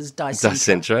with it as Dicentra.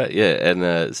 Dicentra, yeah, and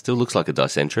it still looks like a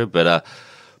Dicentra, but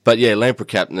yeah,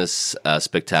 Lamprocapnos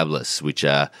spectabilis, which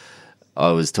I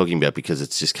was talking about because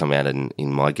it's just come out in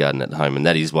my garden at home, and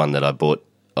that is one that I bought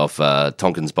off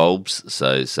Tonkin's Bulbs,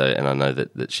 so and I know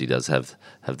that she does have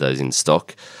those in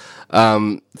stock.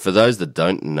 For those that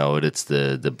don't know it, it's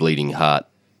the bleeding heart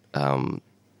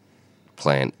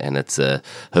plant, and it's a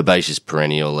herbaceous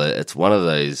perennial. It's one of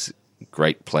those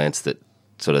great plants that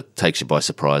sort of takes you by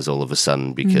surprise all of a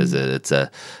sudden, because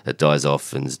it dies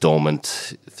off and is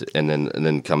dormant, and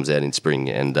then comes out in spring.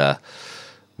 And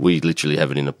we literally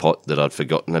have it in a pot that I'd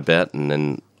forgotten about, and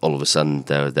then all of a sudden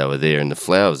they were there, and the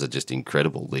flowers are just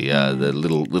incredible. The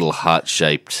little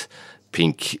heart-shaped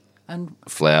pink And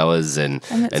flowers, and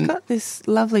it's got this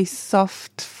lovely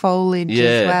soft foliage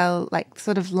as well, like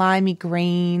sort of limey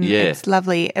green. Yeah. It's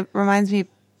lovely. It reminds me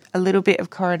a little bit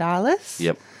of Corydalus.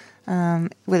 Yep.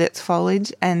 With its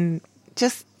foliage, and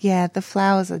just, the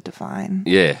flowers are divine.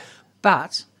 Yeah.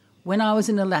 But when I was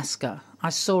in Alaska, I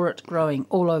saw it growing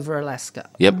all over Alaska.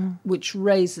 Yep. Which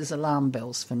raises alarm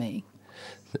bells for me.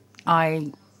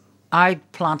 I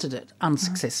planted it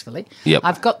unsuccessfully. Yep.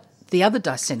 I've got the other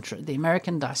Dicentra, the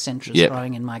American Dicentra, Yep.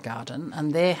 growing in my garden,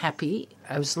 and they're happy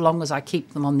as long as I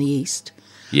keep them on the east.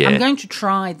 Yeah. I'm going to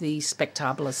try the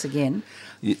Spectabilis again.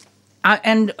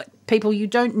 And people, you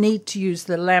don't need to use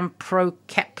the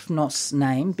Lamprocapnos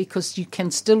name because you can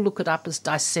still look it up as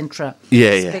Dicentra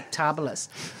Spectabilis.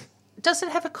 Does it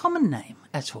have a common name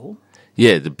at all?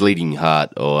 Yeah, the bleeding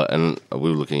heart, and we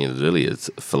were looking at it earlier. It's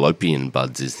fallopian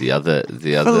buds is the other.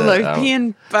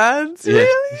 Fallopian buds, yeah,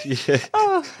 really? Yeah.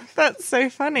 Oh, that's so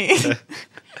funny.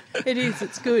 It is.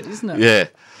 It's good, isn't it? Yeah.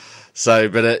 So,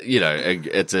 but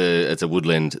it's a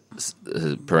woodland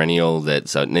perennial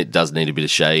so it does need a bit of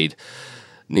shade,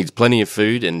 needs plenty of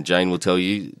food, and Jane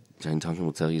Tonkin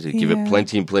will tell you to give it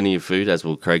plenty and plenty of food, as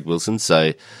will Craig Wilson.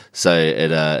 So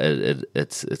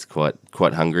it's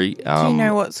quite hungry. Do you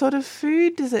know what sort of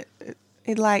food does it?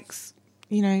 It likes,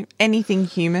 anything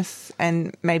humus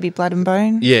and maybe blood and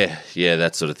bone. Yeah,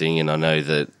 that sort of thing. And I know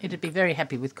that It'd be very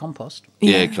happy with compost.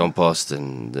 compost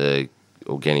and the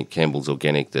organic Campbell's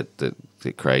organic that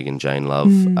Craig and Jane love.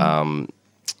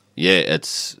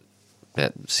 It's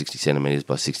about 60 centimetres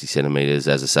by 60 centimetres.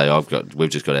 As I say, we've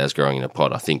just got ours growing in a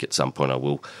pot. I think at some point I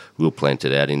will plant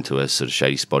it out into a sort of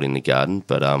shady spot in the garden.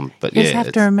 But you just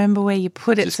have to remember where you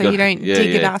put it so you don't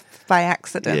dig it up by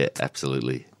accident. Yeah,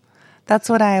 absolutely. That's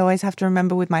what I always have to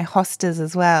remember with my hostas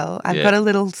as well. I've got a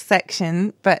little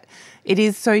section, but it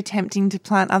is so tempting to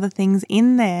plant other things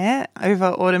in there over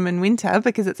autumn and winter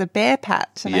because it's a bare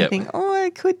patch. And I think,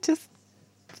 I could just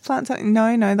plant something.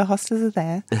 No, the hostas are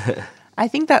there. I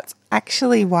think that's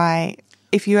actually why,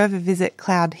 if you ever visit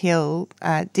Cloud Hill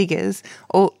diggers,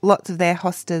 lots of their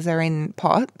hostas are in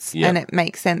pots, and it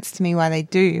makes sense to me why they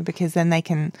do, because then they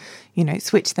can,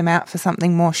 switch them out for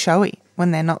something more showy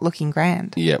when they're not looking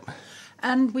grand. Yep.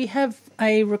 And we have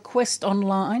a request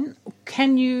online.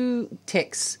 Can you,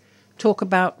 Tex, talk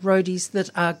about rhodies that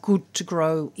are good to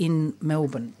grow in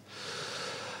Melbourne?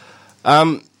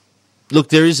 Look,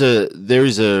 there is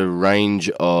a range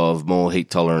of more heat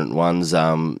tolerant ones.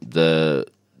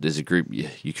 There's a group,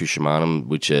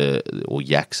 Eucushumanum, or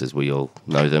yaks as we all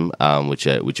know them, which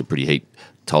are pretty heat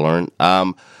tolerant.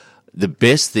 The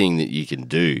best thing that you can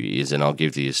do is, and I'll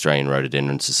give the Australian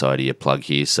Rhododendron Society a plug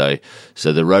here. So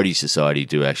the Rhodie Society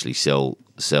do actually sell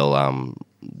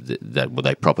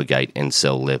they propagate and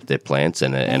sell their plants,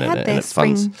 and They and had their it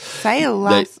spring funds.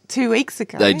 sale 2 weeks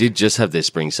ago. They did just have their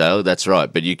spring sale, that's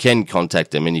right. But you can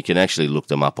contact them, and you can actually look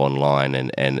them up online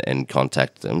and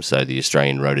contact them. So the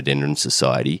Australian Rhododendron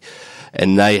Society,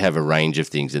 and they have a range of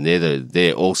things, and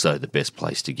they're also the best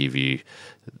place to give you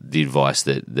the advice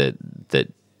that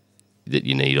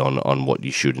you need on what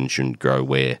you should and shouldn't grow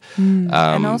where.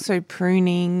 And also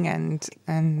pruning and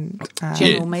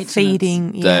General maintenance.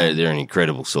 feeding. Yeah. They're an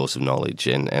incredible source of knowledge,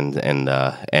 and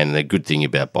the good thing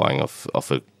about buying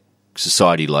off a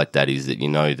society like that is that you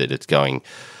know that it's going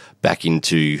back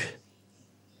into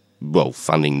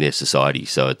funding their society.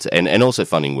 So it's and also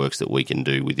funding works that we can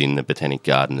do within the Botanic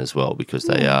Garden as well, because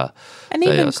they are And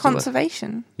they even are still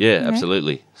conservation.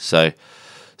 absolutely.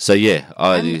 So yeah,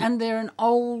 And they're an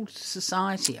old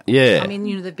society. Yeah. I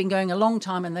mean, they've been going a long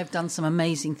time and they've done some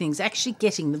amazing things. Actually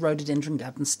getting the rhododendron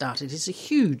garden started is a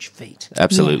huge feat.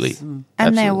 absolutely, Yes. And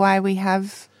Absolutely. they're why we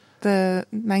have the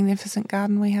magnificent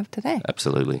garden we have today.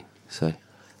 Absolutely. So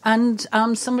And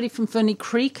somebody from Ferny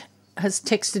Creek has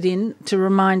texted in to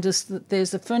remind us that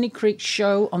there's a Ferny Creek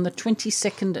show on the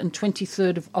 22nd and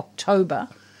 23rd of October.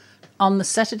 On the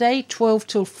Saturday, 12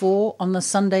 till 4. On the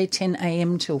Sunday, 10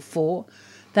 a.m. till 4.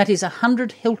 That is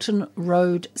 100 Hilton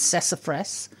Road,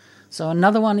 Sassafras. So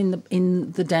another one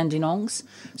in the Dandenongs.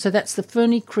 So that's the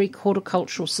Ferny Creek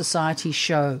Horticultural Society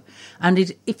show.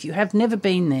 And if you have never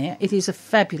been there, it is a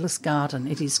fabulous garden.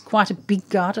 It is quite a big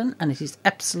garden, and it is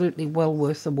absolutely well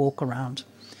worth the walk around.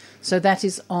 So that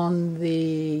is on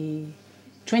the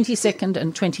 22nd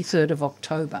and 23rd of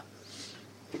October.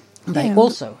 They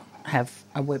also have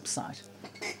a website.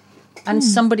 And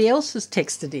somebody else has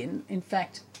texted in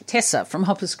fact, Tessa from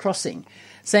Hoppers Crossing,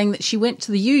 saying that she went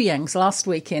to the Yuyangs last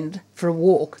weekend for a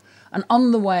walk, and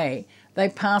on the way they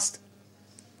passed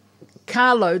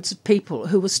carloads of people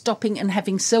who were stopping and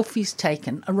having selfies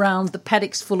taken around the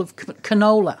paddocks full of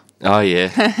canola. Oh, yeah.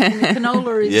 And the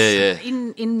canola is, Yeah.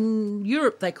 in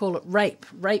Europe they call it rape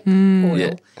oil.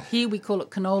 Yeah. Here we call it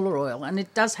canola oil, and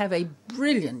it does have a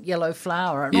brilliant yellow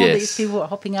flower, and all Yes. these people are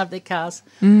hopping out of their cars.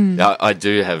 I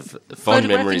do have fond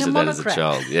photographing memories of that as a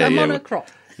child. A monocrop.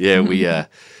 Yeah,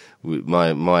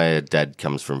 my dad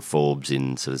comes from Forbes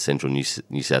in sort of central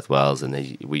New South Wales,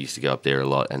 and we used to go up there a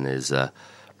lot. And there's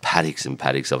paddocks and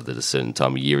paddocks of it at a certain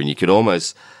time of year, and you could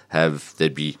almost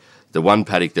there'd be the one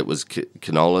paddock that was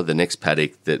canola, the next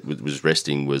paddock that was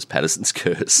resting was Patterson's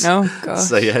curse. Oh, gosh.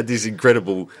 So you had this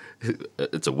incredible.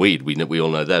 It's a weed, we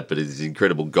all know that, but it's this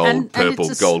incredible gold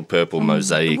purple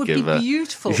mosaic. It would be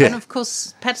beautiful, yeah. and of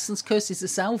course Patterson's curse is a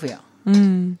salvia,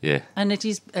 Yeah. and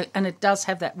it does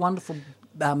have that wonderful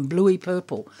bluey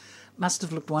purple. Must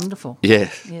have looked wonderful. Yeah.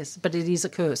 Yes, but it is a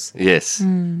curse. Yes.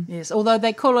 Yes, although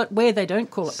they call it where they don't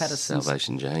call it Patterson's.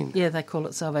 Salvation Jane. Yeah, they call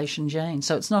it Salvation Jane.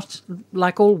 So it's not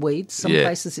like all weeds. Some Yeah.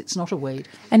 places it's not a weed.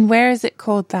 And where is it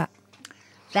called that?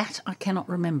 That I cannot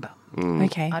remember.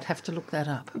 Okay. I'd have to look that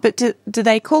up. But do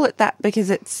they call it that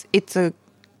because it's a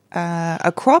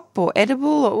crop or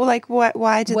edible, or like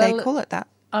why do they Well, call it that?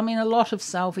 I mean, a lot of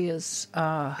salvias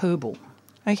are herbal,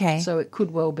 Okay. so it could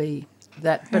well be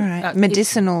that. But all right. it's-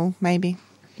 Medicinal, maybe.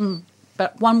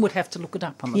 But one would have to look it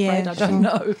up, I'm Yeah, afraid. I sure. don't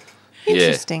know.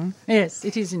 Interesting. Yes,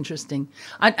 it is interesting.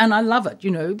 And I love it,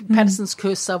 Patterson's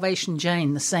curse, Salvation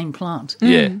Jane, the same plant.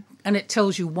 Yeah. And it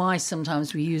tells you why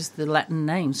sometimes we use the Latin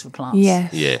names for plants.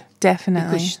 Yes. Yeah.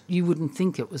 Definitely. Because you wouldn't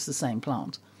think it was the same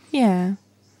plant. Yeah.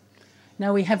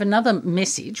 Now we have another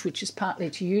message, which is partly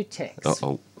to you, Tex,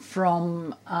 Uh-oh.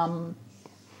 from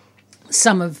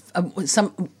some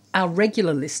our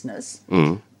regular listeners.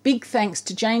 Big thanks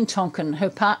to Jane Tonkin, her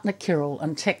partner Kirill,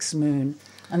 and Tex Moon,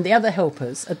 and the other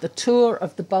helpers at the tour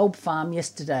of the bulb farm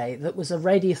yesterday. That was a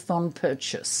radiothon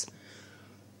purchase.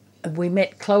 We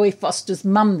met Chloe Foster's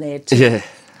mum there too. Yeah.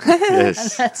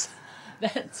 Yes.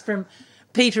 That's from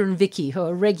Peter and Vicky, who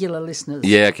are regular listeners.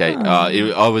 Yeah, okay.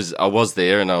 I was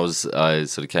there, and I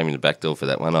sort of came in the back door for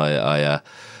that one.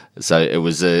 So it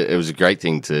was a great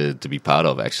thing to be part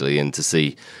of, actually, and to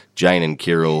see Jane and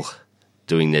Kirill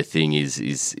doing their thing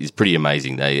is pretty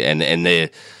amazing. Their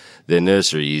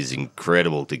nursery is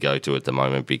incredible to go to at the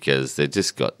moment, because they've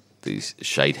just got these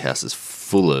shade houses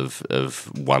full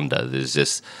of wonder. There's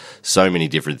just so many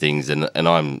different things, and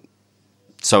I'm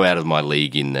so out of my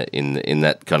league in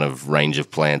that kind of range of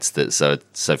plants that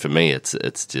so for me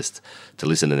it's just to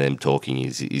listen to them talking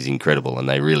is incredible, and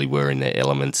they really were in their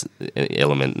element,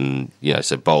 and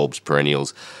so bulbs,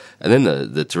 perennials, and then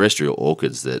the terrestrial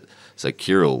orchids so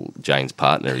Kirill, Jane's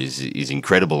partner, is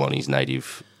incredible on his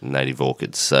native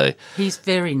orchids. So He's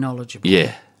very knowledgeable.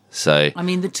 yeah, so I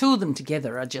mean, the two of them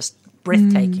together are just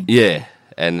breathtaking. yeah,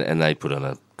 and they put on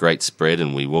a great spread,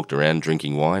 and we walked around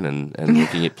drinking wine and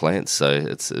looking at plants. So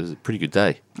it was a pretty good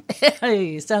day.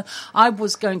 So I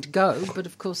was going to go, but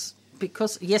of course,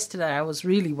 because yesterday I was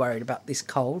really worried about this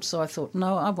cold, so I thought,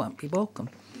 no, I won't be welcome.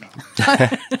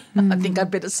 I think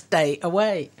I'd better stay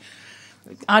away.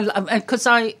 Because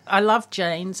I love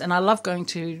Jane's, and I love going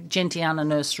to Gentiana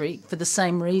Nursery for the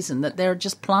same reason, that there are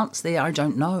just plants there I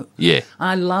don't know. Yeah.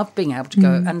 I love being able to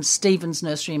go, and Stephen's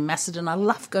Nursery in Macedon, I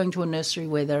love going to a nursery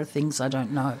where there are things I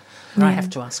don't know, and I have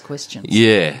to ask questions.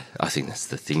 Yeah, I think that's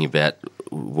the thing about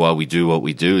why we do what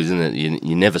we do, isn't it?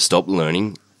 You never stop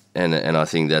learning, and I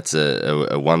think that's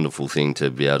a wonderful thing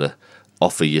to be able to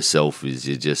offer yourself. Is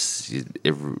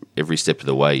every step of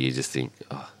the way you just think,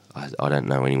 oh, I don't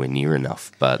know anywhere near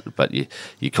enough, but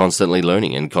you're constantly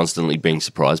learning and constantly being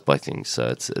surprised by things. So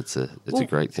it's a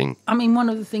great thing. I mean, one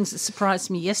of the things that surprised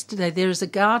me yesterday, there is a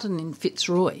garden in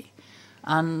Fitzroy,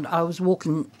 and I was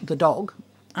walking the dog,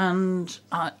 and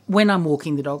when I'm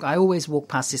walking the dog, I always walk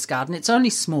past this garden. It's only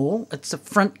small. It's a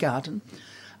front garden.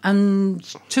 And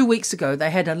 2 weeks ago,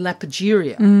 they had a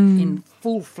Lapageria in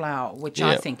full flower, which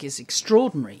I think is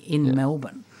extraordinary in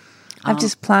Melbourne. I've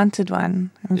just planted one.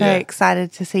 I'm very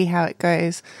excited to see how it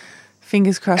goes.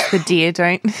 Fingers crossed the deer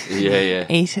don't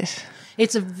eat it.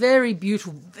 It's a very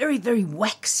beautiful, very, very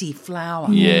waxy flower.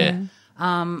 Yeah.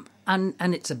 And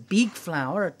it's a big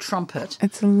flower, a trumpet.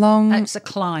 It's a long It's a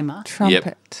climber.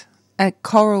 trumpet, a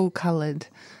coral-coloured,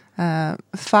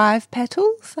 5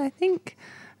 petals, I think,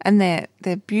 and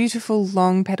they're beautiful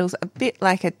long petals, a bit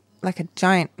like a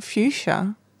giant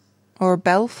fuchsia or a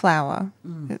bellflower.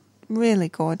 Really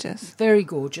gorgeous. Very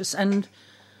gorgeous. And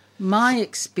my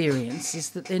experience is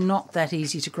that they're not that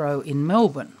easy to grow in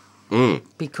Melbourne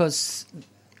because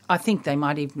I think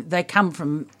they come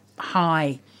from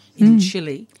high in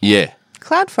Chile. Yeah.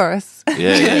 Cloud forests.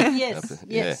 Yeah.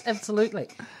 Yes, absolutely.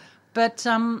 But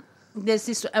there's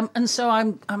this, and so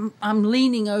I'm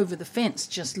leaning over the fence,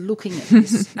 just looking at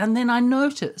this, and then I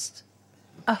noticed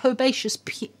a herbaceous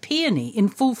peony in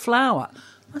full flower.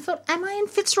 I thought, am I in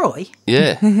Fitzroy?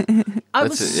 Yeah. I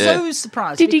was so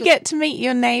surprised. Did you get to meet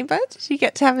your neighbour? Did you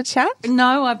get to have a chat?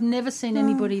 No, I've never seen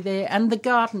anybody there. And the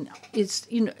garden is,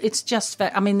 it's just,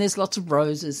 I mean, there's lots of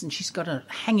roses, and she's got a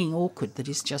hanging orchid that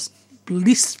is just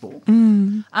blissful.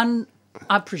 And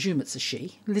I presume it's a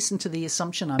she. Listen to the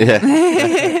assumption I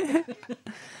made.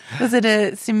 Was it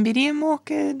a cymbidium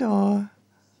orchid or?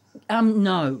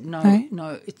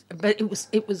 No. But it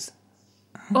was.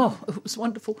 Oh, it was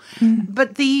wonderful.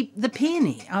 But the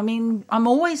peony, I mean, I'm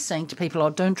always saying to people,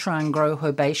 don't try and grow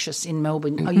herbaceous in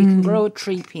Melbourne. You can grow a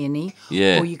tree peony,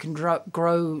 or you can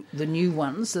grow the new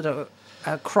ones that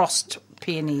are crossed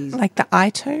peonies. Like the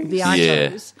Ito? The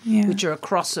Itos, Yeah. which are a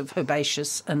cross of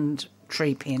herbaceous and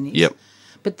tree peonies. Yep.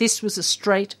 But this was a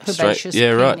straight herbaceous yeah,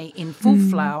 right. peony in full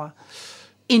flower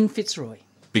in Fitzroy.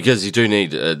 Because you do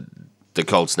need the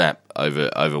cold snap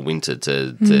over winter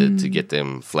to get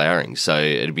them flowering. So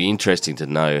it'd be interesting to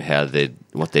know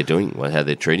what they're doing, how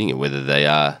they're treating it, whether they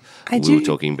are. We were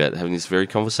talking about having this very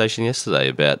conversation yesterday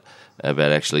about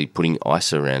actually putting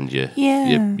ice around your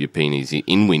peonies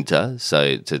in winter,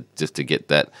 so to get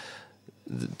that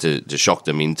to shock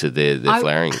them into their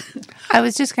flowering. I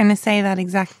was just going to say that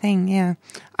exact thing. Yeah,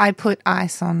 I put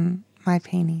ice on my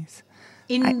peonies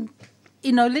in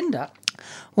Olinda.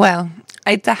 Well,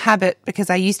 it's a habit because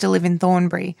I used to live in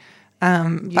Thornbury.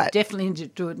 You definitely need to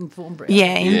do it in Thornbury.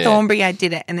 Yeah, in Thornbury I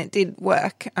did it and it did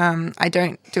work. I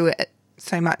don't do it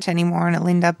so much anymore in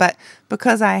Olinda, but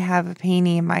because I have a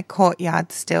peony in my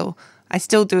courtyard still, I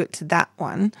still do it to that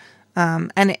one.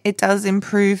 And it does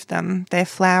improve them, their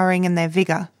flowering and their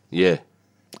vigour. Yeah.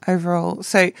 Overall.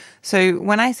 So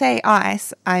when I say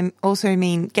ice, I also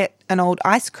mean get an old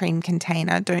ice cream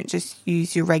container. Don't just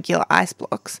use your regular ice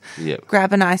blocks. Yep.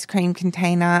 Grab an ice cream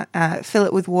container, fill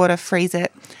it with water, freeze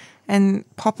it, and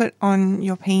pop it on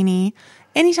your peony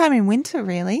anytime in winter,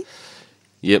 really.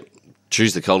 Yep.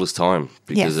 Choose the coldest time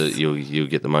because Yes. you'll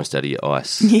get the most out of your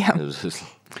ice. Yeah.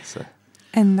 So.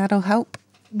 And that'll help.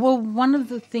 Well, one of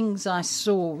the things I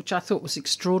saw, which I thought was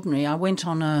extraordinary, I went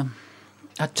on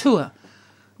a tour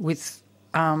with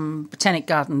Botanic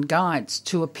Garden guides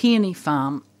to a peony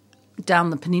farm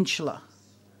down the peninsula,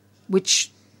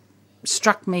 which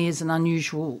struck me as an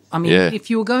unusual. I mean, if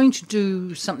you were going to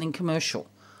do something commercial,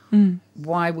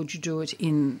 why would you do it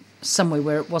in somewhere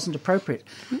where it wasn't appropriate?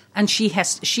 And she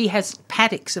has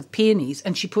paddocks of peonies,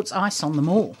 and she puts ice on them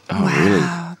all. Oh,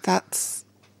 Wow,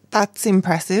 that's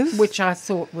impressive. Which I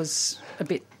thought was a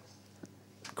bit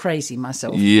crazy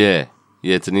myself. Yeah.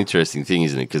 Yeah, it's an interesting thing,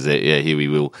 isn't it? Because here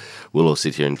we'll all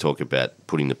sit here and talk about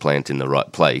putting the plant in the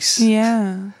right place.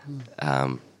 Yeah.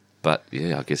 But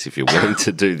yeah, I guess if you're willing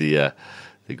to do the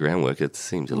groundwork, it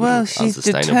seems a little Well, she's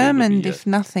unsustainable. determined, if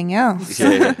nothing else.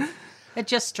 Yeah. It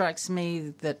just strikes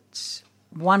me that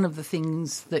one of the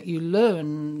things that you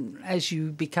learn as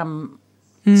you become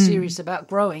serious about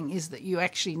growing is that you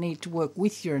actually need to work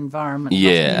with your environment.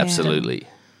 Yeah, absolutely.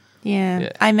 Yeah.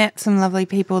 I met some lovely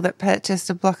people that purchased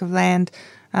a block of land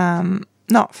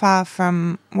not far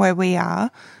from where we are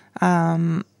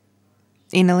in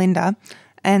Olinda,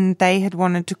 and they had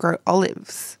wanted to grow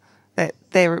olives. That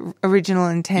their original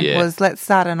intent was, let's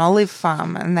start an olive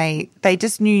farm, and they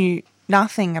just knew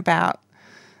nothing about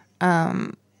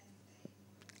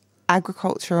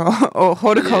agriculture or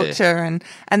horticulture,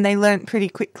 and they learnt pretty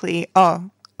quickly,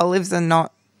 olives are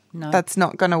not, that's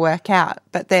not going to work out.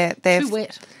 But they're Too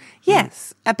wet.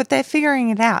 Yes, but they're figuring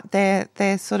it out.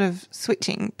 They're sort of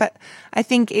switching. But I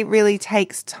think it really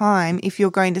takes time if you're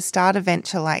going to start a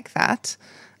venture like that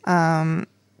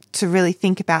to really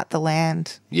think about the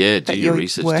land. Yeah, do that your you're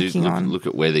research. working on. Look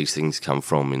at where these things come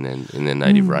from in their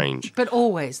native range. But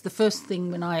always, the first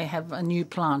thing when I have a new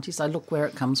plant is I look where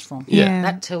it comes from. Yeah.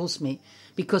 That tells me.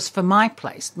 Because for my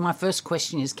place, my first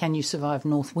question is, can you survive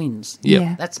north winds? Yep.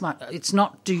 Yeah. It's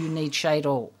not, do you need shade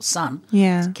or sun?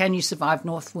 Yeah. It's, can you survive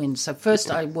north winds? So first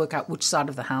I work out which side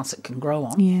of the house it can grow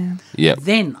on. Yeah. Yep.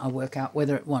 Then I work out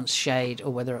whether it wants shade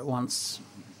or whether it wants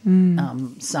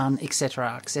sun,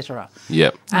 etc., etc.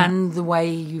 Yep. And the way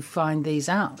you find these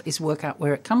out is work out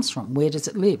where it comes from. Where does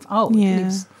it live? Oh, Yeah. it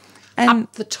lives And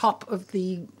up the top of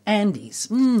the Andes.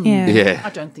 Yeah. I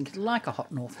don't think it'll like a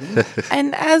hot north wind.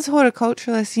 And as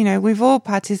horticulturalists, we've all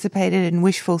participated in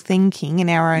wishful thinking in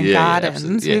our own gardens.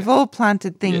 absolutely, yeah. We've all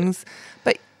planted things,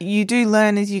 but you do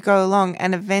learn as you go along,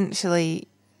 and eventually,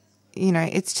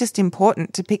 it's just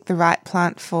important to pick the right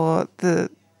plant for the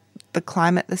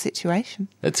climate, the situation.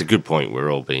 That's a good point.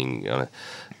 We're all being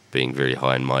being very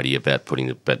high and mighty about putting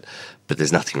it, but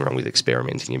there's nothing wrong with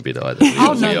experimenting a bit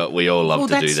either. We all love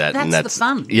to do that, and that's the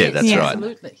fun. Yeah, that's right.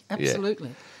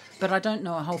 Absolutely. But I don't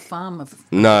know a whole farm of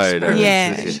No.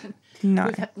 Yeah.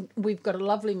 No. We've got a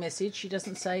lovely message. She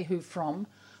doesn't say who from.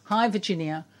 Hi,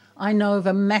 Virginia. I know of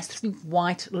a massive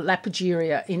white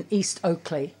Lapageria in East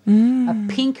Oakley, a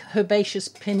pink herbaceous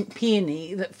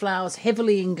peony that flowers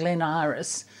heavily in Glen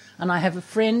Iris, and I have a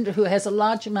friend who has a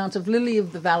large amount of lily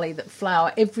of the valley that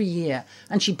flower every year,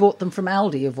 and she bought them from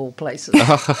Aldi, of all places.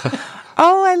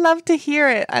 Oh, I love to hear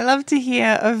it. I love to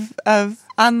hear of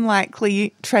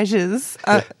unlikely treasures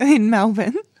in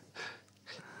Melbourne.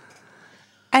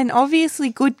 And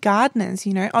obviously good gardeners,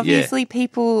 obviously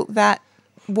people that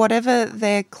whatever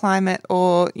their climate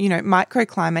or,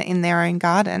 microclimate in their own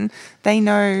garden, they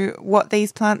know what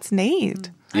these plants need.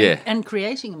 And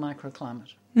creating a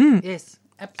microclimate. Yes,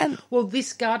 absolutely. Well,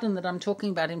 this garden that I'm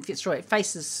talking about in Fitzroy, it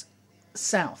faces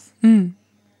south,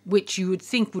 which you would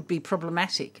think would be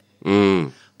problematic.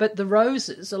 But the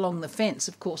roses along the fence,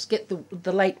 of course, get the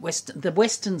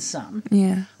western sun.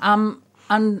 Yeah. And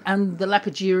the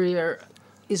Lapageria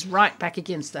is right back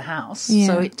against the house,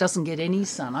 so it doesn't get any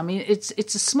sun. I mean,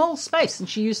 it's a small space, and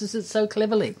she uses it so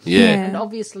cleverly. Yeah. And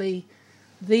obviously,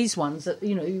 these ones that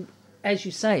as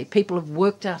you say, people have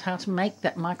worked out how to make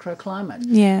that microclimate.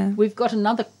 Yeah. We've got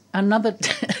another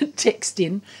text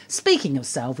in. Speaking of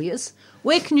salvias,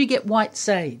 where can you get white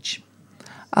sage?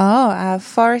 Oh,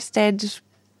 Forest Edge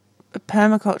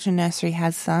Permaculture Nursery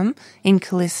has some in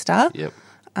Callista. Yep.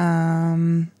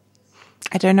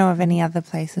 I don't know of any other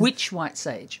places. Which white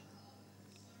sage?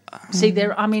 See,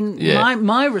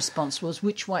 my response was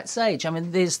which white sage? I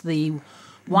mean, there's the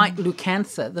white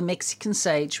leucantha, the Mexican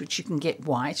sage, which you can get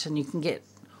white, and you can get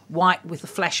white with a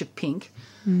flash of pink.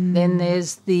 Then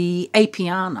there's the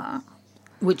Apiana,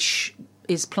 which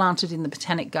is planted in the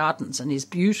Botanic Gardens and is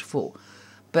beautiful,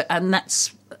 and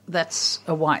that's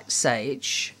a white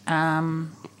sage.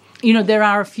 There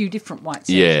are a few different white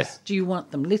sages. Yeah. Do you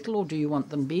want them little or do you want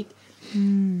them big?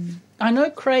 I know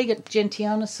Craig at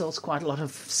Gentiana sells quite a lot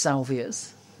of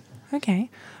salvias. Okay.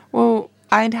 Well,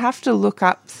 I'd have to look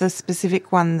up the specific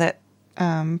one that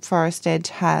Forest Edge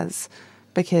has,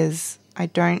 because I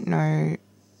don't know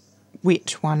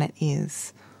which one it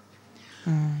is.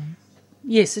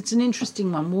 Yes, it's an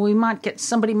interesting one. Well,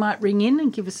 somebody might ring in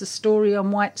and give us a story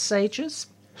on white sages,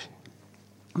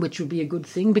 which would be a good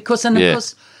thing. Of course,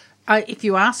 if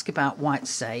you ask about white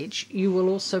sage, you will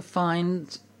also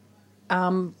find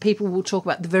people will talk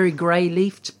about the very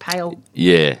grey-leafed, pale.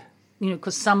 Yeah.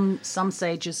 Because some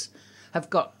sages have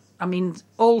got. I mean,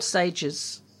 all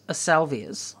sages are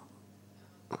salvias,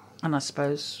 and I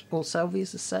suppose all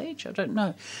salvias are sage. I don't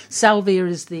know. Salvia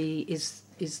is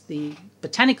the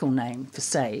botanical name for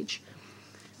sage,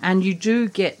 and you do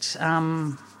get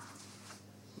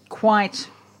quite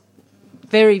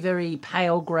very, very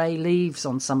pale grey leaves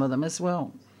on some of them as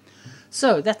well.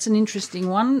 So that's an interesting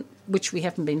one, which we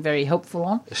haven't been very helpful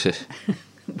on.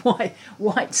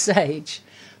 White sage.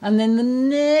 And then the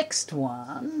next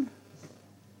one,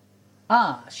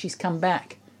 she's come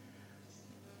back.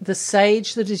 The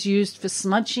sage that is used for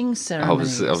smudging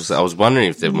ceremonies. I was wondering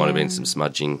if there might have been some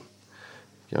smudging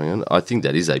going on. I think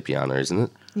that is Apiana, isn't it?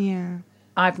 Yeah.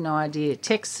 I've no idea.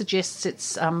 Text suggests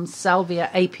it's Salvia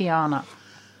apiana,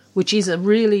 which is a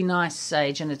really nice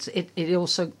sage, and it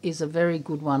also is a very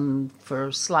good one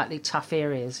for slightly tough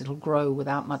areas. It'll grow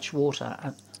without much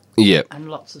water and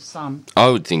lots of sun. I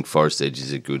would think Forest Edge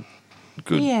is a good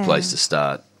place to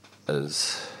start. And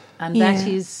that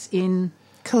is in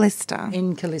Callista.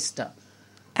 In Callista.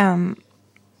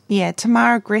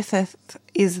 Tamara Griffith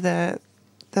is the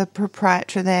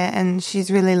proprietor there, and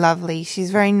she's really lovely.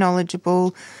 She's very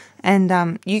knowledgeable,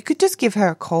 and you could just give her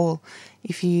a call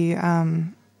if you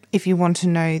want to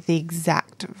know the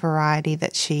exact variety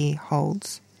that she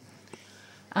holds.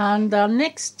 And our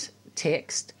next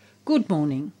text, good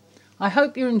morning. I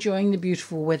hope you're enjoying the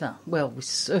beautiful weather. Well, we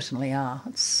certainly are.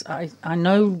 I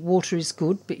know water is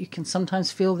good, but you can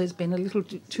sometimes feel there's been a little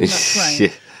too much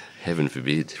rain. Heaven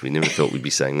forbid. We never thought we'd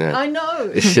be saying that. I know.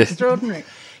 It's extraordinary.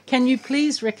 Can you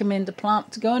please recommend a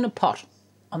plant to go in a pot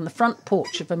on the front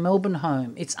porch of a Melbourne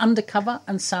home? It's undercover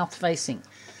and south-facing.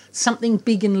 Something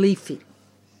big and leafy.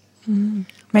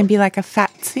 Maybe like a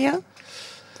Fatsia?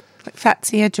 Like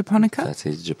Fatsia japonica?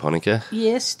 Fatsia japonica.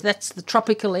 Yes, that's the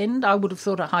tropical end. I would have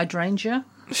thought a hydrangea.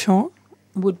 Sure.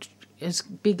 Is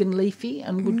big and leafy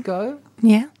and would go.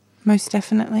 Yeah, most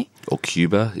definitely. Or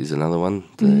Cuba is another one,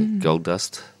 the gold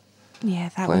dust. Yeah,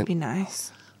 that plant. Would be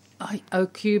nice.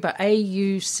 Cuba,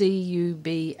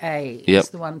 Aucuba Yep. is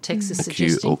the one Texas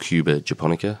suggesting. Or Cuba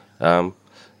japonica.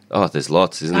 Oh, there's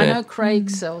lots, isn't I there? know Craig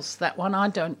sells that one. I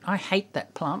don't. I hate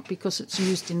that plant because it's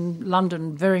used in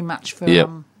London very much Yep.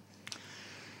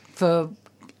 For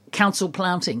council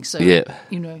planting. So Yeah.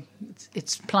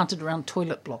 it's planted around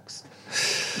toilet blocks.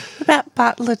 What about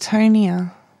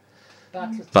Butletonia?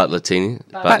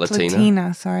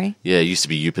 Butlatina. Sorry. Yeah, it used to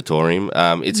be Eupatorium.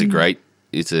 It's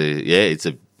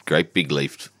a great big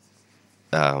leafed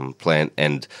plant,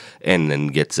 and then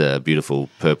gets beautiful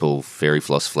purple fairy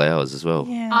floss flowers as well.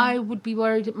 Yeah. I would be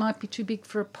worried it might be too big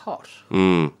for a pot.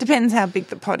 Depends how big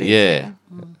the pot is. Yeah,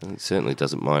 it certainly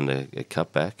doesn't mind a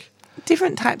cutback.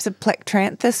 Different types of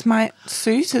Plectranthus might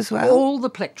suit as well. All the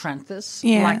Plectranthus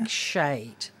Yeah. like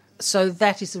shade. So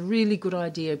that is a really good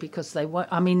idea because they won't.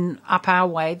 I mean, up our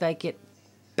way they get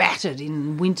battered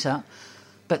in winter,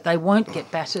 but they won't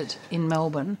get battered in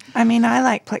Melbourne, I mean, I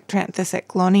like Plectranthus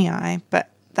eklonii, but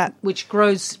that which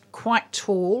grows quite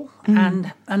tall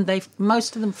and they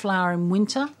most of them flower in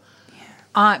winter.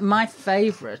 My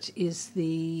favourite is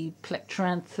the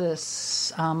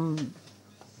Plectranthus.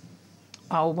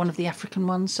 One of the African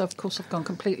ones. So of course I've gone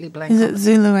completely blank. is on it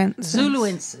Zuluensis?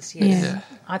 Zuluensis, yes. Yeah.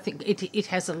 I think it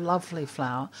has a lovely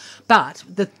flower. But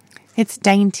the It's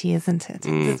dainty, isn't it?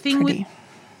 the It's thing pretty. with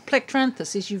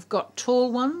Plectranthus is you've got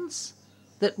tall ones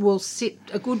that will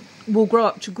will grow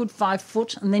up to a good 5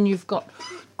 foot, and then you've got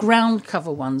ground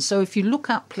cover ones. So if you look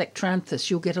up Plectranthus,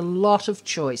 you'll get a lot of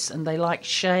choice, and they like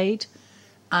shade,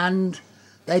 and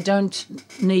they don't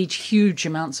need huge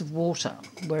amounts of water.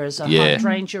 Whereas a Yeah.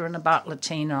 hydrangea and a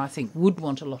Butletonia, I think, would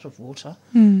want a lot of water.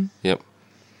 Yep.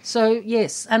 So,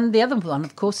 yes, and the other one,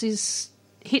 of course, is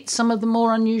hit some of the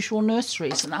more unusual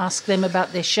nurseries and ask them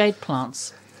about their shade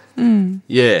plants.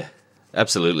 Yeah,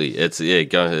 absolutely. It's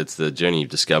the journey of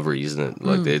discovery, isn't it?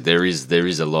 Like there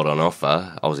is a lot on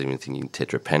offer. I was even thinking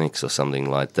tetrapanics or something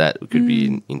like that. It could be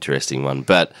an interesting one,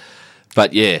 but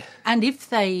yeah,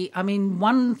 And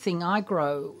one thing I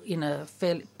grow in a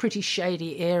fairly pretty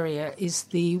shady area is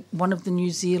one of the New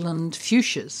Zealand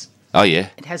fuchsias. oh yeah,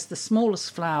 It has the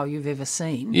smallest flower you've ever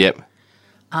seen, yep,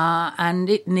 and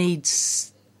it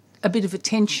needs a bit of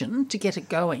attention to get it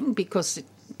going because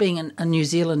being a New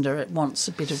Zealander, it wants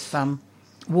a bit of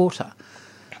water.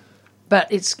 But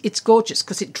it's gorgeous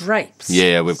because it drapes.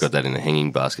 yeah. We've got that in a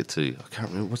hanging basket too. I can't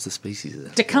remember what's the species of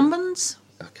that. Decumbens?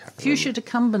 I can't remember. Fuchsia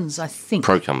decumbens, I think.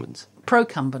 Procumbens.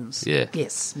 Procumbens. Yeah.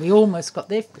 Yes, we almost got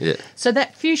there. Yeah. So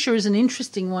that fuchsia is an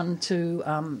interesting one to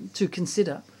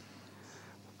consider.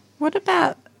 What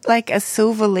about like a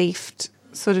silver-leafed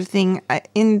sort of thing?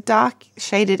 In dark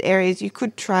shaded areas, you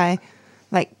could try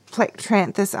like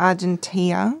Plectranthus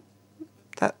argentea.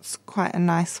 That's quite a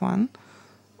nice one.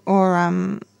 Or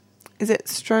is it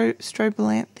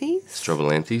Strobilanthes?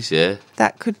 Strobilanthes, yeah.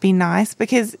 That could be nice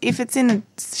because if it's in a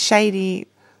shady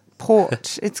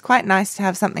porch, it's quite nice to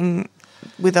have something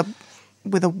with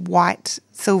a white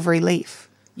silvery leaf.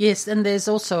 Yes, and there's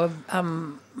also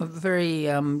a very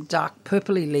dark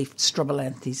purpley leafed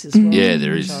Strobilanthes as well. Yeah,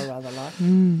 there is. Which I rather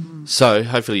like. So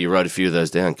hopefully you wrote a few of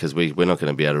those down because we're not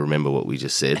going to be able to remember what we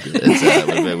just said.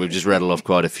 We've just rattled off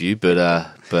quite a few, but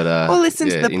Or listen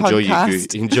to the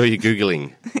podcast. Enjoy your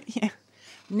googling. Yeah.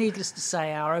 Needless to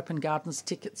say, our Open Gardens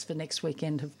tickets for next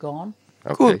weekend have gone.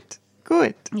 Okay.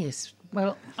 Good. Yes,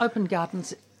 well, Open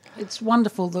Gardens, it's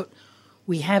wonderful that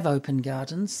we have open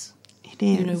gardens. It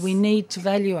is. You know, we need to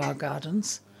value our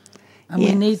gardens, and we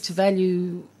Yes. need to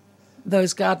value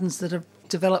those gardens that have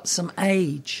developed some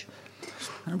age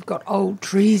and have got old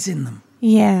trees in them.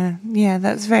 Yeah,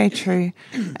 that's very true.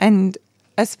 And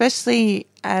especially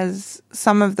as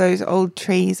some of those old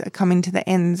trees are coming to the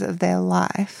ends of their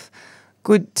life,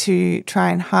 good to try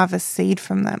and harvest seed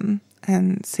from them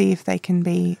and see if they can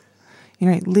be,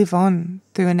 live on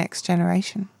through a next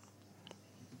generation.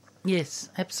 Yes,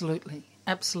 absolutely,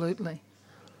 absolutely.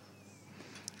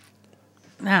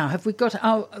 Now, have we got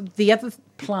the other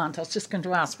plant? I was just going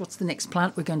to ask, what's the next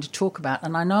plant we're going to talk about?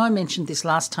 And I know I mentioned this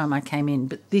last time I came in,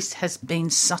 but this has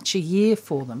been such a year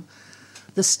for them,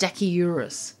 the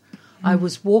Stachyurus. I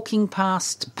was walking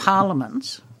past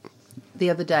Parliament the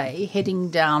other day,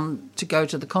 heading down to go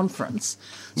to the conference.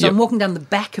 So Yep. I'm walking down the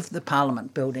back of the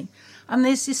Parliament building, and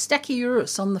there's this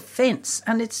Stachyurus on the fence,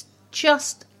 and it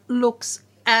just looks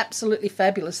absolutely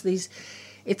fabulous.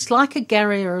 It's like a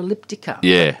Garrya elliptica.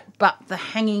 Yeah. But the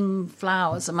hanging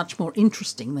flowers are much more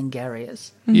interesting than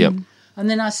Garryas. Yep. And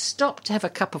then I stopped to have a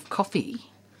cup of coffee,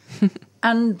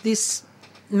 and this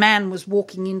man was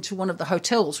walking into one of the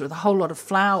hotels with a whole lot of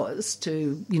flowers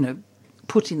to,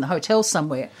 put in the hotel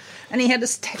somewhere. And he had a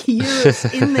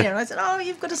Stachyurus in there. And I said, "Oh,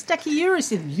 you've got a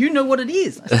Stachyurus. You know what it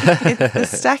is." I said, The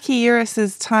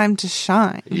Stachyurus's time to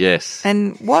shine. Yes.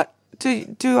 And what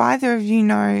do either of you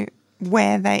know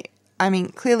where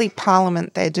clearly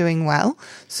Parliament, they're doing well.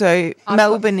 So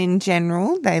Melbourne in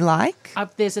general, they like.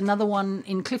 There's another one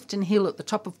in Clifton Hill at the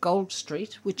top of Gold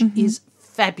Street, which is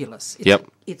fabulous.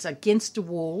 It's against a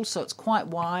wall, so it's quite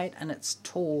wide and it's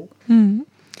tall.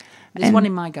 There's one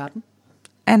in my garden.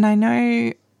 And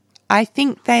I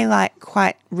think they like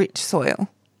quite rich soil,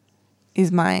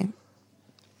 is my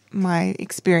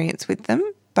experience with them,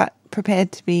 but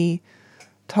prepared to be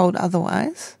told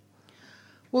otherwise.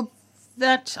 Well,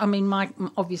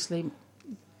 obviously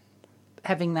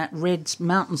having that red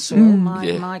mountain soil,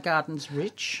 my garden's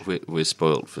rich. We're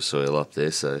spoilt for soil up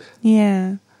there, so...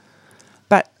 Yeah.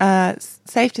 But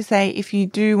safe to say, if you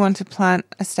do want to plant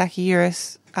a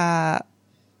Stachyurus,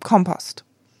 compost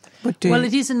would do. Well,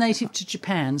 it is a native to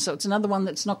Japan, so it's another one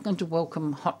that's not going to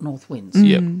welcome hot north winds.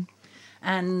 Yep.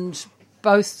 And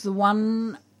both the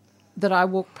one that I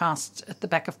walked past at the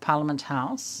back of Parliament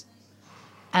House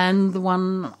and the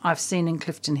one I've seen in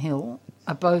Clifton Hill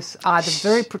are both either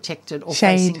very protected or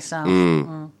facing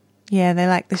south. Yeah, they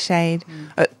like the shade,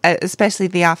 especially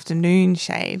the afternoon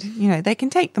shade. They can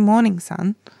take the morning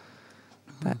sun.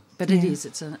 But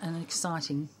it's an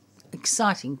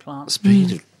exciting plant.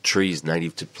 Speaking of trees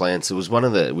native to plants, it was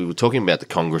we were talking about the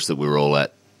Congress that we were all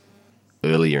at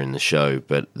earlier in the show,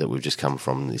 but that we've just come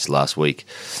from this last week.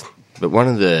 But one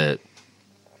of the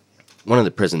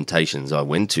presentations I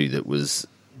went to it was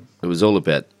all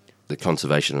about the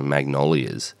conservation of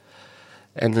magnolias,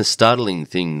 and the startling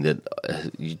thing that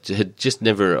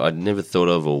I'd never thought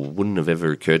of or wouldn't have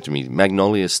ever occurred to me,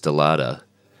 Magnolia stellata,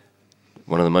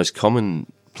 one of the most common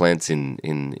plants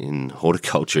in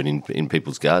horticulture and in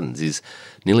people's gardens, is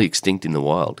nearly extinct in the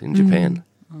wild in Japan.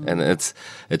 And it's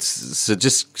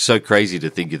just so crazy to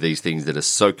think of these things that are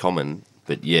so common,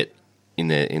 but yet in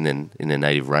their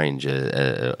native range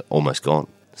are almost gone.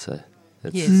 So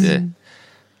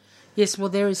yes. Well,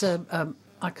 there is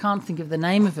I can't think of the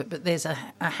name of it, but there's a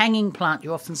hanging plant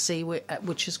you often see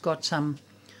which has got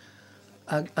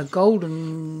a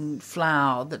golden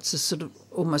flower that's a sort of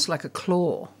almost like a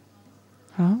claw.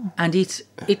 Oh. And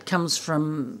it comes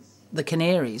from the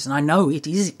Canaries, and I know it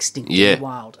is extinct in the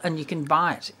wild, and you can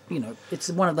buy it. It's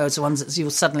one of those ones that you'll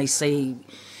suddenly see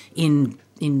in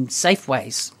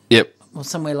Safeways, or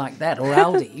somewhere like that, or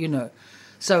Aldi.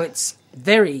 So it's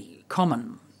very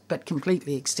common, but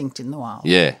completely extinct in the wild.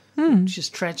 Yeah, which is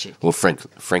tragic. Well,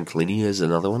 Franklinia is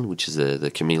another one, which is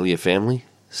the camellia family.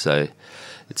 So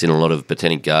it's in a lot of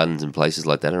botanic gardens and places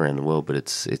like that around the world, but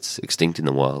it's extinct in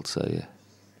the wild. So yeah.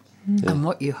 And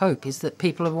what you hope is that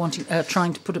people are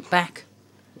trying to put it back.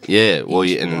 Yeah, well,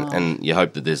 and you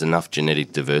hope that there's enough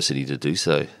genetic diversity to do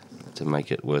so, to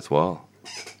make it worthwhile.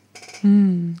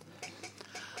 And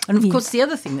of course, the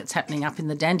other thing that's happening up in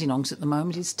the Dandenongs at the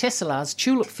moment is Tesselaar's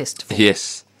Tulip Festival.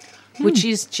 Yes. Which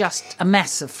is just a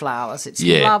mass of flowers. It's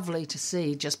lovely to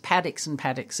see, just paddocks and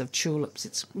paddocks of tulips.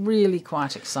 It's really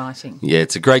quite exciting. Yeah,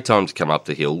 it's a great time to come up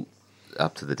the hill,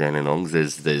 up to the Dandenongs.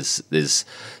 There's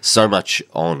so much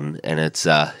on, and it's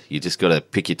you just got to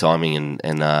pick your timing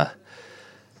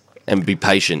and be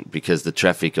patient, because the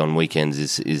traffic on weekends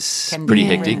is pretty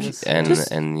hectic.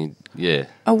 And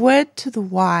a word to the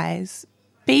wise: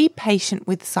 be patient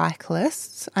with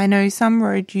cyclists. I know some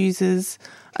road users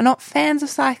are not fans of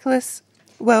cyclists.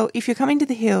 Well, if you're coming to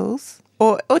the hills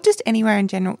or just anywhere in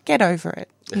general, get over it.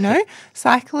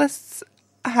 Cyclists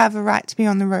have a right to be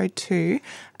on the road too,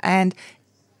 and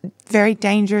very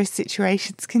dangerous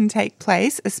situations can take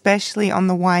place, especially on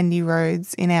the windy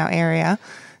roads in our area.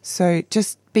 So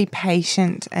just be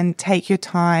patient and take your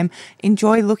time.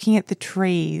 Enjoy looking at the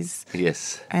trees.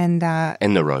 Yes. And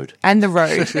the road. And the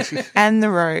road. And the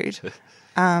road.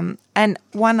 And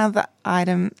one other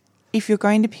item, if you're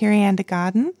going to Periander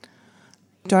Garden,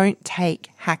 don't take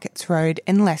Hackett's Road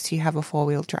unless you have a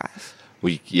four-wheel drive.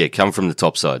 Come from the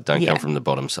top side. Don't come from the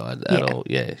bottom side at all.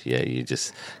 Yeah. You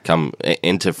just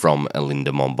enter from Alinda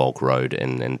Monbulk Road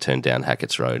and turn down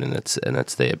Hackett's Road, and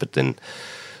it's there. But then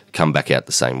come back out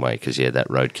the same way, because that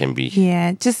road can be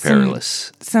just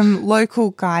perilous. Some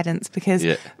local guidance, because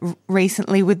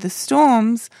recently with the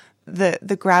storms,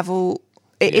 the gravel.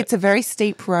 It's a very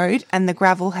steep road, and the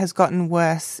gravel has gotten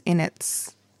worse in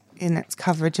its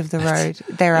coverage of the road.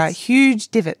 There are huge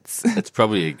divots. It's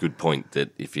probably a good point that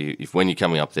if when you're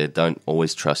coming up there, don't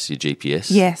always trust your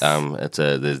GPS. Yes.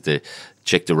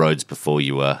 Check the roads before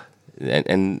you are,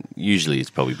 and usually it's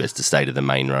probably best to stay to the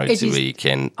main roads where you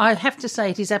can. I have to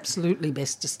say, it is absolutely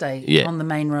best to stay on the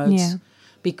main roads,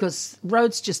 because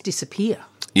roads just disappear.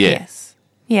 Yeah. Yes.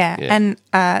 Yeah.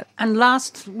 And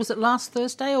last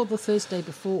Thursday or the Thursday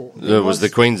before? It was the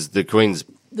Queen's the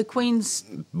Queen's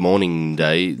morning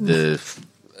day.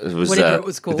 It was, whatever it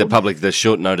was called. the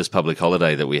short notice public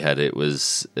holiday that we had. It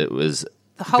was The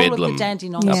whole bedlam of the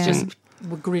Dandenongs Yeah. just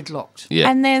were gridlocked. Yeah.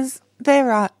 And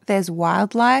there's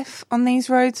wildlife on these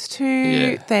roads too.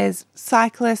 Yeah. There's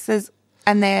cyclists,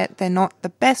 and they're not the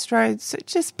best roads. So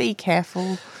just be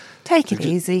careful. Take it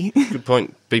easy. Good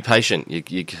point. Be patient.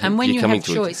 And when you're you coming have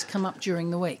to choice, come up during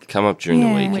the week. come up during Yeah.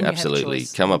 the When week. you have Absolutely.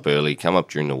 choice. Come up early. Come up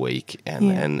during the week, and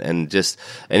Yeah. and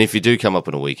if you do come up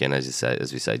on a weekend, as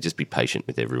we say, just be patient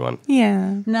with everyone.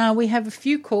 Yeah. Now we have a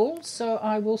few calls, so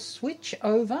I will switch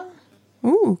over.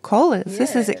 Ooh, callers.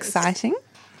 This is Yes. exciting.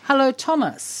 Hello,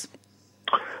 Thomas.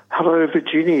 Hello,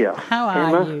 Virginia. How are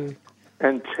Emma you?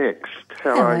 And Text.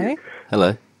 How are Hello. you?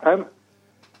 Hello.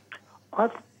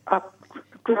 I've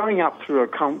growing up through a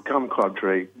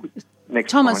kumquat next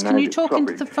to Thomas, my can you neighbour's talk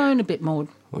into property. the phone a bit more?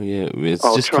 Well, yeah, it's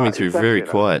I'll just try. coming through Is that very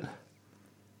better? quiet.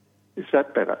 Is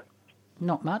that better?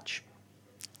 Not much.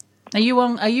 Are you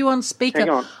on speaker? Hang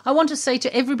on. I want to say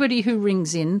to everybody who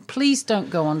rings in, please don't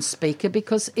go on speaker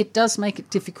because it does make it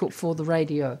difficult for the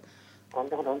radio. I'm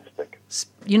not on speaker.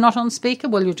 You're not on speaker?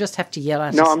 Well, you'll just have to yell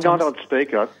at No, us. I'm not Thomas. on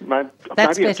speaker.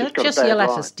 That's Maybe I've better. got a Just bad yell at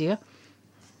line. us, dear.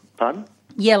 Pardon?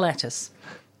 Yell at us.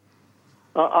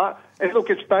 And look,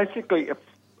 it's basically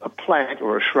a plant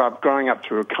or a shrub growing up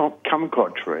through a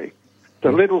kumquat tree.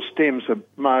 The little stems are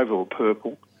mauve or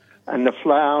purple, and the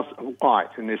flowers are white,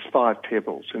 and there's 5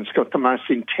 petals, and it's got the most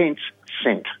intense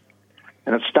scent.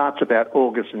 And it starts about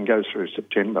August and goes through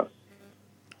September.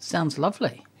 Sounds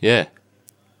lovely. Yeah.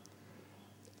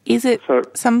 Is it So-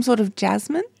 some sort of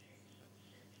jasmine?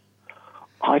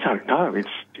 I don't know. It's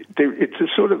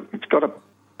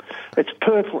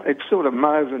purple. It's sort of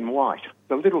mauve and white.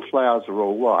 The little flowers are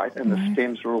all white, and the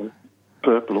stems are all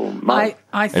purple or mauve.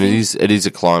 I And think it is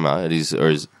a climber.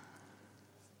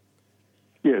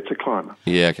 Yeah, it's a climber.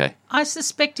 Yeah, okay. I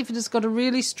suspect if it has got a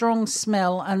really strong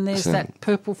smell and there's that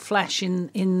purple flash in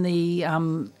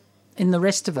the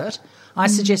rest of it, I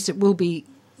suggest it will be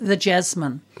the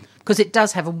jasmine because it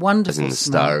does have a wonderful As in the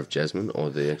smell. star of jasmine or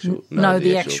the actual? No,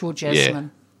 the actual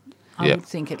jasmine. I Yeah. would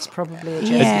think it's probably a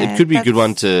Yeah. jasmine. It could be a good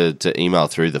that's- one to email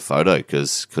through the photo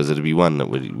because it'd be one that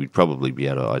we'd probably be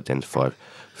able to identify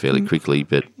fairly quickly.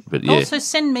 But yeah, Also,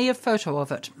 send me a photo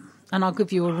of it and I'll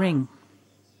give you a ring.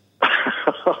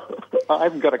 I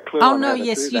haven't got a clue. Oh on no, how to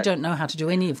yes, do you that. don't know how to do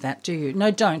any of that, do you?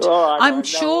 No, don't. Oh, I I'm don't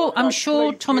sure. know. I'm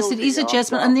sure, Please Thomas. kill It is a me.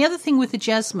 jasmine, I'm and the other thing with the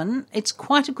jasmine, it's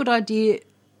quite a good idea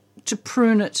to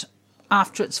prune it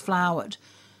after it's flowered,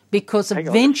 because Hang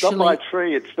on, eventually. it's not my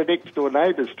tree. It's the next door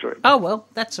neighbour's tree. Oh well,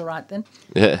 that's all right then.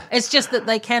 yeah, It's just that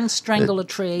they can strangle a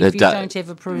tree it if you do- don't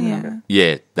ever prune them.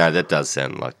 yeah. No, that does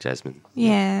sound like jasmine.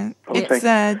 Yeah. Okay. It's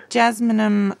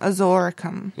Jasminum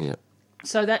azoricum. Yeah.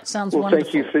 So that sounds Well,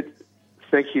 wonderful.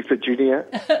 thank you, Virginia,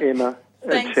 Emma,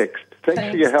 and Thanks. Text. Thanks for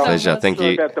Thanks, your help. Pleasure. Thank Sorry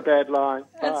you. about the bad line.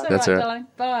 That's Bye. all That's right, all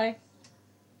right. darling. Bye.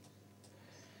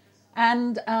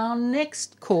 And our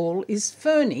next call is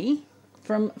Fernie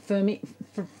from Fernie.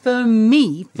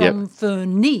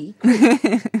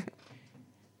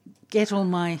 Get all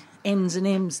my N's and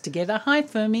M's together. Hi,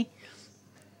 Fermi.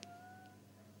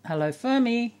 Hello,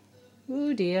 Fermi.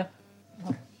 Oh dear.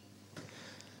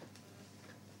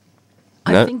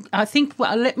 No. I think.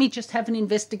 Well, let me just have an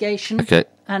investigation. Okay.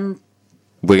 And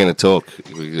We're going to talk.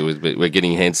 We're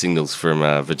getting hand signals from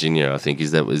Virginia. I think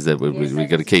is that we've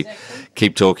got to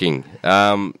keep talking.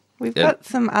 We've Yeah. got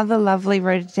some other lovely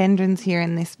rhododendrons here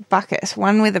in this bucket.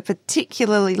 One with a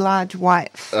particularly large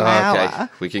white flower.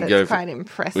 We can that's go for, quite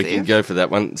impressive. We can go for that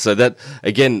one. So that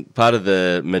again, part of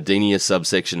the Medenia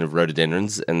subsection of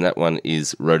rhododendrons, and that one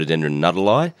is Rhododendron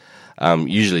nuttallii.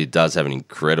 Usually, it does have an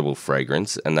incredible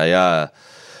fragrance, and they are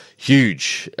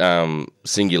huge,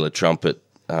 singular trumpet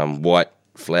white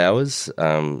flowers.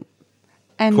 and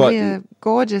quite- with a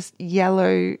gorgeous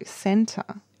yellow centre.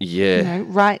 Yeah, You know,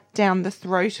 right down the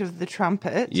throat of the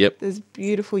trumpet. Yep. There's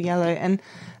beautiful yellow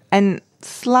and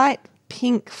slight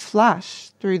pink flush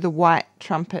through the white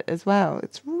trumpet as well.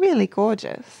 It's really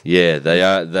gorgeous. yeah, they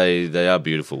are. They are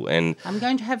beautiful, and I'm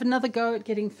going to have another go at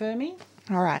getting Fermi.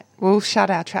 All right, we'll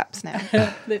shut our traps now.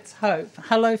 Let's hope.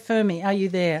 Hello, Fermi. Are you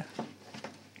there?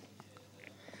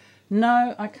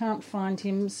 No, I can't find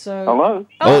him. So Hello?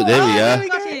 oh, there we are.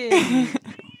 got him.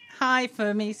 Hi,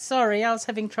 Fermi. Sorry, I was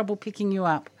having trouble picking you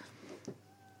up.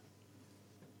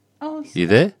 Oh, You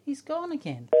there? he's gone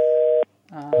again.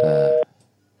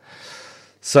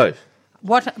 So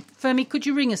What, Fermi? Could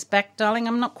you ring us back, darling?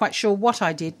 I'm not quite sure what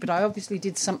I did, but I obviously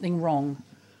did something wrong.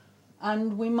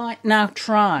 And we might now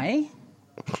try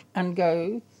and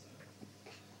go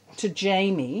to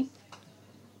Jamie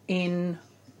in.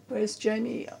 Where's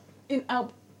Jamie? In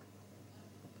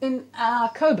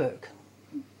Coburg.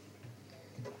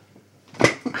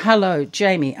 Hello,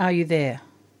 Jamie, are you there?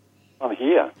 I'm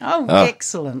here. Oh, Oh.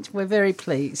 excellent. We're very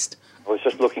pleased. I was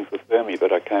just looking for Fermi,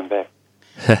 but I came back.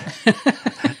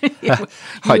 You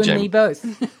Hi, and Jamie. me both.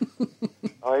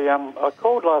 I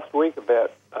called last week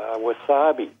about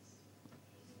wasabi,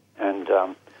 and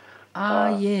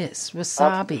Yes, after the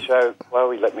wasabi. show,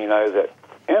 Chloe let me know that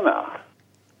Emma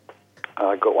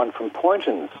got one from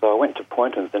Poynton's. So I went to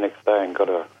Poynton's the next day and got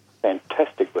a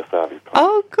fantastic wasabi plant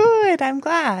Oh, good. I'm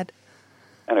glad.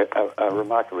 and a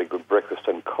remarkably good breakfast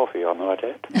and coffee, I might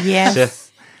add.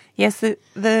 Yes. Yes,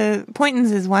 the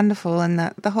Poyntons is wonderful, and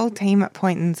the whole team at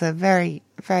Poyntons are a very,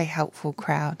 very helpful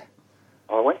crowd.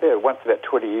 I went there once about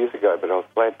 20 years ago, but I was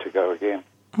glad to go again.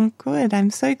 Oh, good. I'm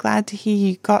so glad to hear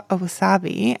you got a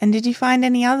wasabi. And did you find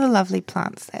any other lovely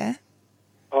plants there?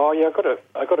 Oh yeah,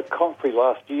 I got a comfrey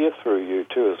last year through you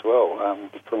too as well,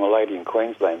 from a lady in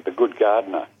Queensland, the good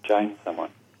gardener, Jane someone.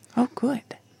 Oh, good.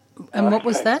 And what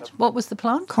was that? What was the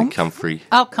plant? Comfrey.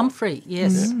 Oh, comfrey,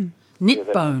 yes.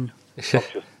 Knit bone.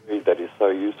 Noxious weed that is so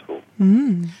useful.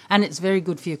 And it's very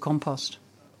good for your compost.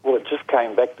 Well, it just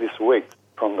came back this week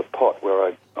from the pot where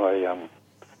I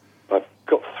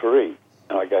got 3,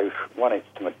 and I gave one each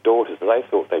to my daughters. They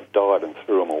thought they died and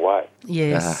threw them away.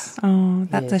 Yes. Oh,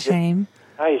 that's a shame.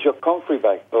 Hey, is your comfrey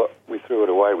back? Oh, we threw it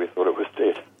away. We thought it was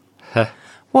dead.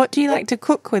 What do you like to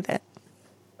cook with it?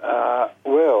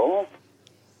 Well,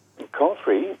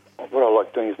 comfrey, what I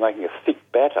like doing is making a thick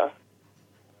batter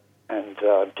and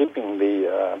dipping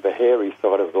the hairy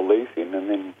side of the leaf in and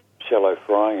then shallow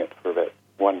frying it for about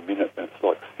 1 minute, and it's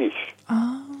like fish.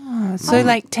 Oh, so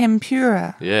like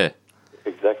tempura. Yeah.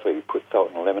 Exactly. You put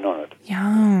salt and lemon on it.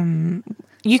 Yum.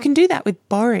 You can do that with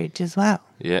borage as well.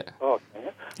 Yeah. Oh, can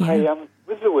you? Yeah. Hey,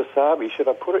 with the wasabi, should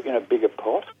I put it in a bigger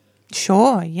pot?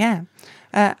 Sure, yeah.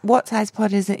 What size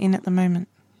pot is it in at the moment?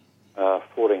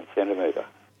 14 centimetre.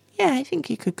 Yeah, I think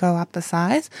you could go up a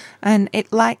size. And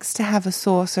it likes to have a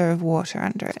saucer of water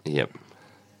under it. Yep.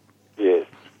 Yes,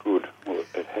 good. Well,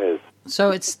 it has.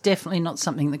 So it's definitely not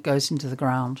something that goes into the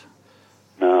ground.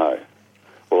 No.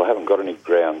 Well, I haven't got any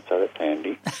ground, so that's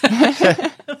handy.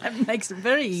 That makes it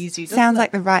very easy, doesn't Sounds it?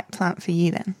 like the right plant for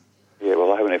you then. Yeah,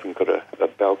 well, I haven't even got a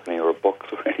balcony or a box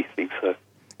or anything, so...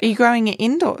 Are you growing it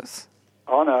indoors?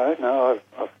 Oh, no,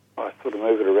 I sort of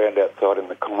move it around outside in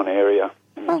the common area.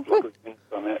 And Oh, there's lots good. of things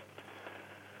on that.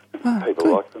 Oh, People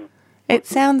good. like them. It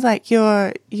sounds like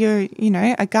you're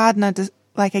a gardener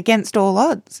like against all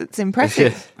odds. It's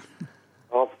impressive.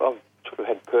 I've sort of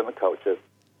had permaculture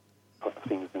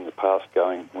things in the past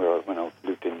going when I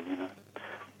lived in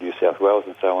New South Wales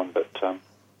and so on. But can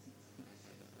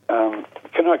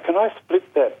I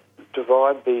split that,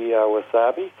 divide the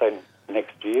wasabi, say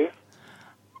next year?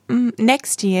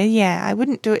 Next year, yeah. I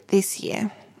wouldn't do it this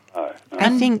year. No.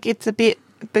 I think it's a bit,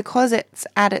 because it's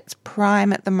at its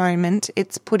prime at the moment,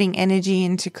 it's putting energy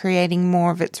into creating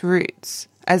more of its roots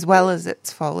as well as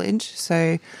its foliage.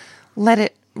 So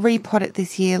repot it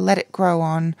this year, let it grow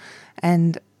on,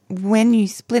 and when you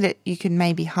split it, you can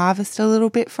maybe harvest a little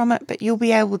bit from it, but you'll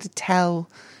be able to tell,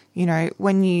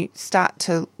 when you start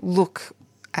to look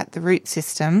at the root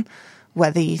system,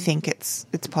 whether you think it's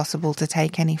possible to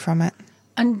take any from it.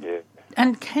 And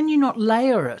can you not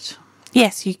layer it?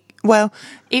 Yes, it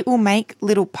will make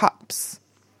little pups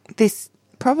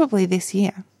probably this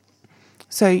year.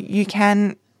 So you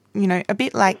can, a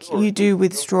bit like you do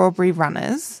with strawberry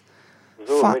runners. There's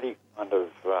already kind of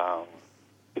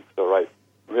 6 or 8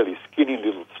 really skinny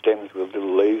little stems with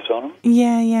little leaves on them.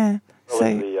 Yeah. Well, So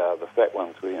the fat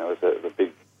ones, with the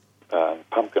big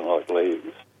pumpkin-like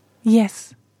leaves.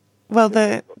 yes. Well,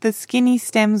 the skinny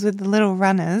stems with the little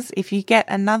runners, if you get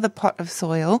another pot of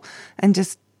soil and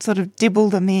just sort of dibble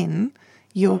them in,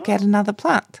 you'll get another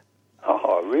plant.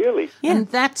 Oh, really? Yeah. And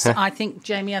that's, I think,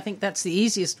 Jamie, that's the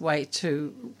easiest way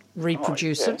to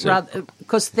reproduce it.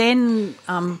 Because then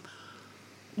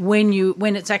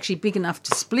when it's actually big enough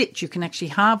to split, you can actually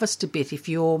harvest a bit if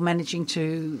you're managing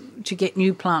to get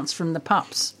new plants from the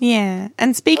pups. Yeah.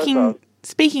 And speaking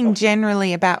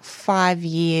generally, about 5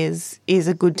 years is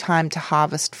a good time to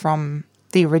harvest from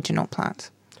the original plant.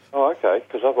 Oh, okay,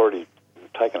 because I've already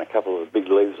taken a couple of the big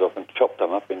leaves off and chopped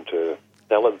them up into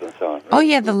salads and so on. Oh,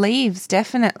 yeah, the leaves,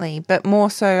 definitely. But more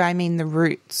so, the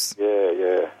roots.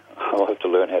 Yeah. I'll have to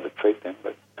learn how to treat them.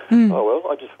 But oh,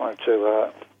 well, I just wanted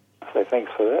to say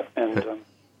thanks for that. And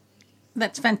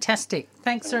That's fantastic.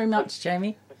 Thanks very much,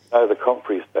 Jamie. the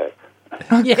comfrey's back.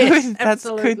 Oh, Yes, good. That's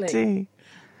absolutely. good too.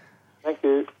 Thank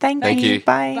you. Thank Thank you. you.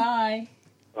 Bye. Bye.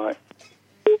 Bye.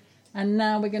 And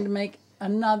now we're going to make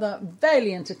another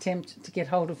valiant attempt to get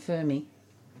hold of Fermi.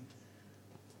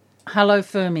 Hello,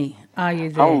 Fermi. Are you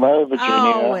there? Hello, Virginia.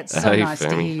 Oh, it's so Hey, nice to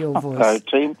Fermi. hear your Hello, voice.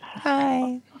 team.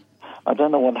 Hi. I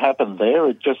don't know what happened there.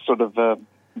 It just sort of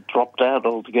dropped out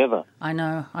altogether. I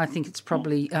know. I think it's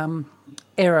probably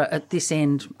error at this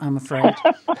end, I'm afraid.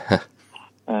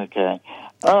 Okay.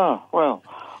 Oh, well,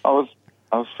 I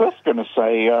was first going to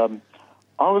say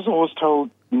I was always told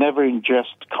never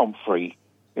ingest comfrey.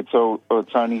 It's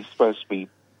only supposed to be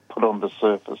put on the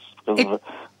surface because of it.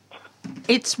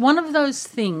 It's one of those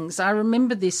things. I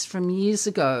remember this from years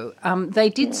ago. They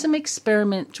did some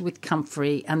experiment with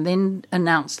comfrey and then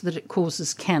announced that it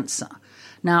causes cancer.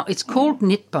 Now, it's called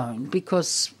knit bone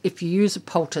because if you use a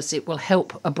poultice, it will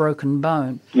help a broken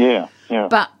bone. Yeah.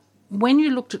 But when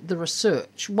you looked at the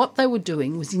research, what they were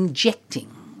doing was injecting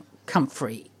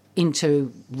comfrey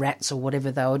into rats or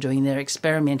whatever they were doing their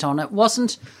experiment on. It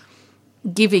wasn't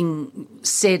giving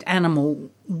said animal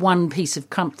one piece of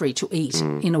comfrey to eat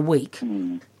in a week.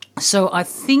 So I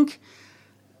think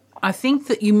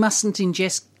that you mustn't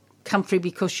ingest comfrey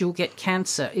because you'll get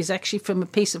cancer is actually from a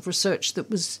piece of research that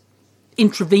was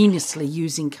intravenously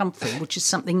using comfrey, which is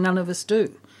something none of us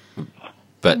do.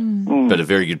 But a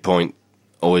very good point.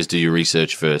 Always do your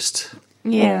research first.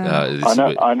 Yeah.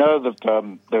 I know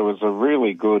that there was a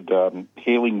really good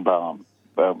healing balm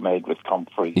made with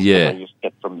comfrey. Yeah. That I used to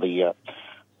get from the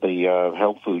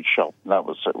health food shop. That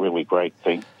was a really great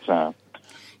thing. So,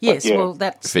 Yes, yeah. well,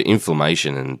 that's... For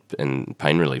inflammation and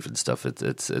pain relief and stuff,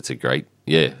 it's a great,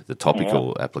 the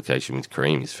topical application with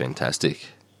cream is fantastic.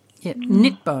 Yeah,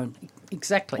 knit bone,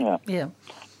 exactly. Yeah. Yeah.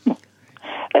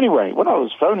 Anyway, what I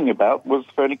was phoning about was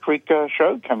the Ferny Creek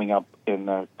show coming up in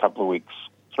a couple of weeks,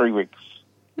 3 weeks.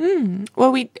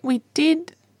 Well, we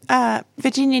did.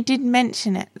 Virginia did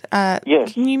mention it.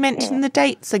 Yes. Can you mention the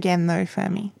dates again, though,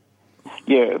 Fermi?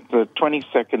 Yeah, the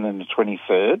 22nd and the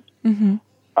 23rd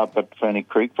up at Ferny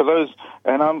Creek. For those,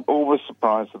 and I'm always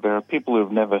surprised that there are people who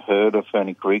have never heard of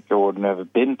Ferny Creek or never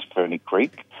been to Ferny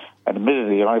Creek. And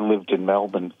admittedly, I lived in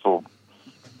Melbourne for,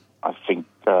 I think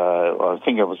I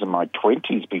was in my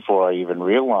 20s before I even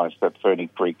realised that Ferny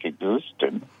Creek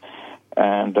existed.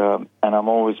 And I'm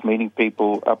always meeting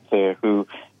people up there who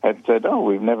had said, "Oh,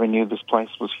 we never knew this place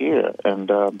was here."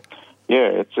 And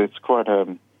it's quite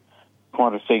a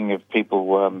thing if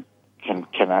people can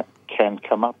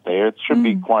come up there. It should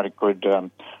be quite a good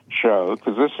show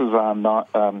because this is our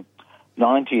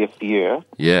 90th year.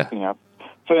 Yeah. You know,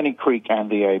 Ferny Creek and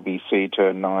the ABC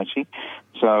turned 90.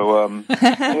 So,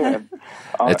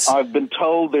 I've been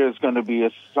told there's going to be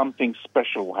something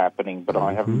special happening, but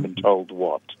I haven't been told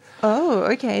what. Oh,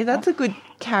 okay. That's a good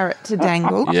carrot to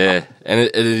dangle. Yeah, and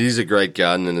it is a great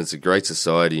garden and it's a great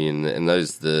society, and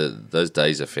those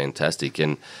days are fantastic.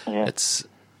 And it's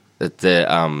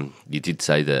you did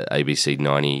say the ABC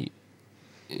 90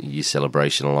 year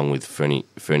celebration along with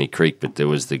Ferny Creek, but there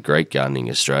was the Great Gardening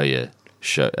Australia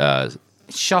show.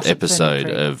 Shot at episode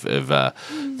Ferny Creek. of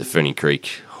the Ferny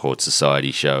Creek Hort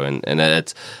Society show, and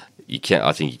it's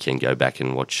I think you can go back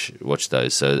and watch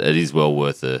those. So it is well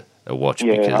worth a watch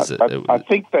because I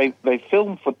think they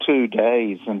filmed for 2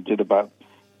 days and did about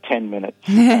 10 minutes.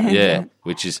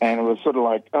 Which is, and it was sort of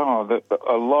like a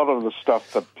lot of the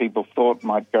stuff that people thought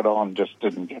might get on just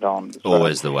didn't get on. So,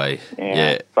 always the way.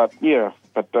 But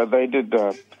they did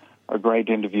a great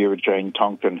interview with Jane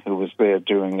Tonkin, who was there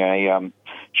doing a.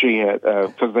 She had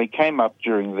because they came up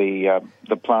during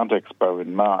the Plant Expo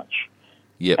in March.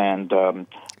 Yep. And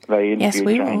they interviewed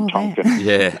we were Jane all Tonkin.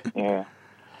 Yeah. Yeah.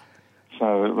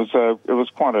 So it was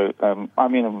quite a.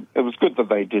 It was good that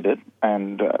they did it,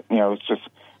 and it's just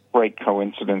great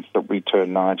coincidence that we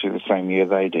turned 90 the same year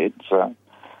they did. So,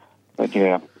 but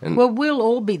yeah. Well, we'll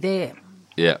all be there.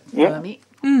 Yeah. Fermi.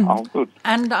 Oh, good.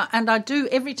 And I do,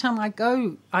 every time I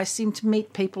go, I seem to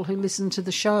meet people who listen to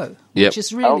the show, Yep. which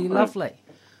is really good. lovely.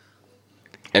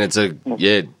 And it's a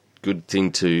good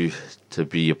thing to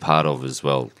be a part of as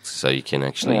well. So you can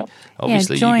actually,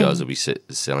 obviously, join. you guys will be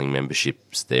selling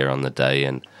memberships there on the day,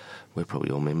 and we're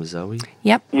probably all members, are we?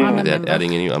 Yep. I'm a Without member.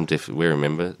 adding any, we're a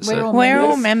member. So. We're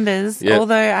all members, Yep.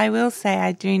 although I will say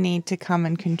I do need to come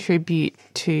and contribute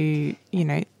to,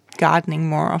 gardening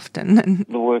more often. And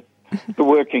The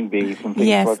working bees and things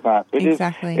Yes, like that.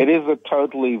 exactly. It is a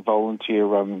totally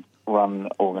volunteer-run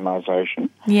organisation.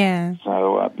 yeah.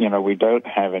 So, we don't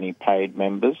have any paid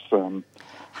members.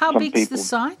 How Some big's the people-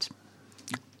 site?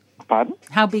 Pardon?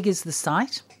 How big is the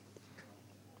site?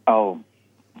 Oh,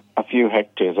 a few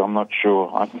hectares. I'm not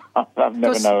sure. I've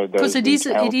never known those Because it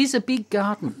details. is a big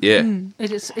garden. Yeah.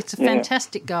 It's a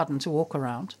fantastic garden to walk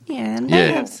around. Yeah, and they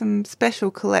Yeah. have some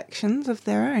special collections of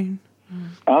their own.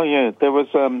 Oh yeah, there was.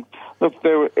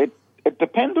 It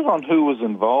depended on who was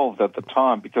involved at the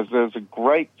time because there's a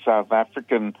great South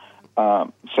African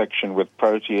section with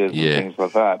proteas Yeah. and things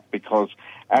like that. Because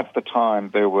at the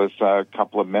time there was a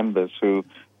couple of members who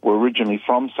were originally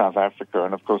from South Africa,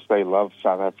 and of course they love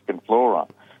South African flora,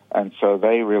 and so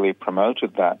they really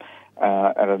promoted that.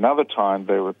 At another time,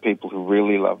 there were people who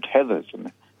really loved heathers,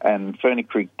 and Ferny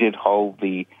Creek did hold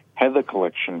the heather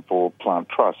collection for Plant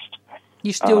Trust.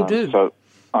 You still do? So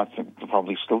I think they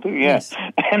probably still do, yes.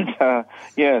 And, so,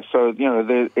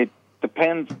 it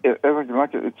depends.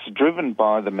 It's driven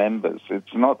by the members.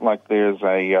 It's not like there's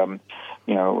a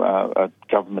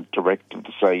government directive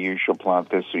to say you shall plant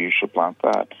this or you shall plant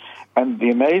that. And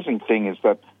the amazing thing is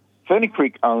that Ferny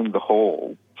Creek owned the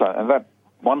hall, and that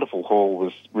wonderful hall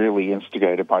was really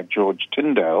instigated by George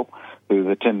Tyndale, who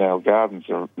the Tyndale Gardens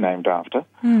are named after.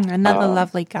 Another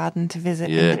lovely garden to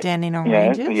visit in the Dandenong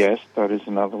Ranges. Yes, that is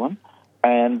another one.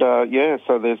 And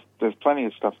so there's plenty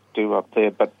of stuff to do up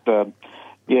there. But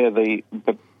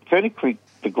but Ferny Creek,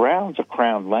 the grounds are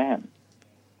Crown land.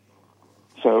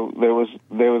 So there was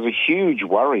a huge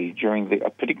worry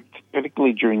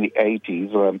particularly during the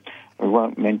 80s. We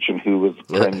won't mention who was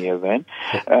the premier then,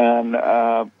 and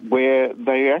where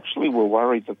they actually were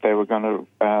worried that they were going to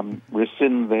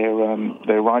rescind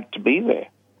their right to be there.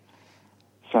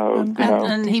 So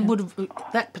and he would have,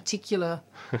 that particular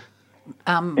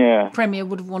premier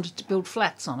would have wanted to build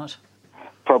flats on it.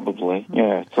 Probably,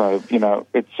 yeah. So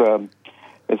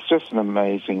it's just an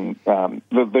amazing.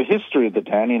 The history of the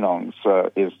Dandenongs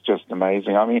is just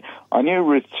amazing. I mean, I knew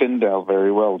Ruth Tyndale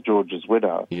very well, George's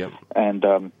widow,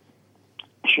 and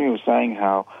she was saying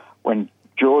how when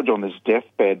George on his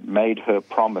deathbed made her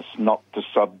promise not to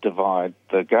subdivide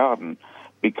the garden,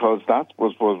 because that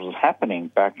was what was happening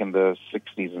back in the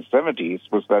 60s and 70s,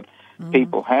 was that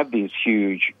people had these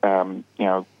huge,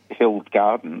 hilled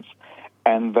gardens,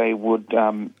 and they would,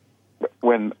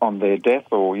 when on their death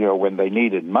or, when they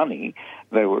needed money,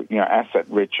 they were, asset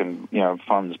rich and,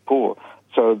 funds poor.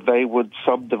 So they would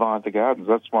subdivide the gardens.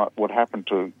 That's what happened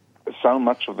to so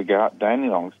much of the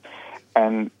Dandenongs.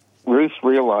 And Ruth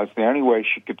realised the only way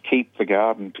she could keep the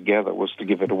garden together was to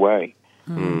give it away.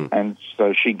 And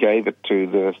so she gave it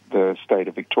to the state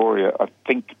of Victoria,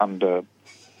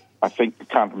 I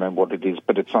can't remember what it is,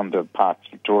 but it's under Parks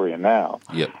Victoria now.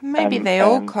 Yep. Maybe they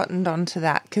all cottoned onto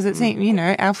that, because it seemed,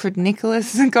 Alfred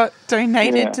Nicholas got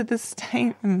donated to the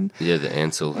state. And, the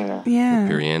Ansell,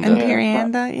 Periander. And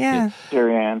Periander,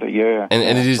 Periander, yeah.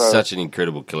 And it is such an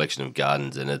incredible collection of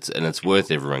gardens, and it's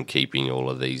worth everyone keeping all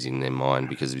of these in their mind,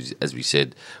 because, as we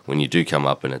said, when you do come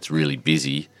up and it's really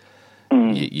busy,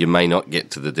 you may not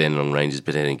get to the Dandenong Ranges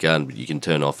Botanic Garden, but you can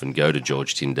turn off and go to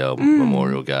George Tyndale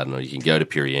Memorial Garden, or you can go to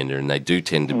Periander, and they do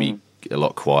tend to be a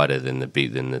lot quieter than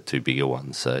the two bigger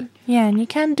ones. So and you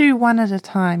can do one at a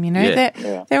time.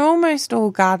 They're almost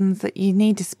all gardens that you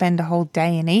need to spend a whole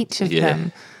day in each of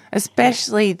them.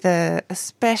 Especially the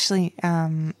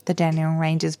Dandenong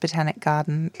Ranges Botanic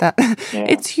Garden.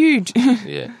 It's huge.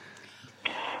 It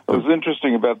was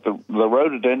interesting about the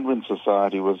Rhododendron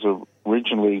Society was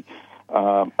originally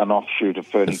an offshoot of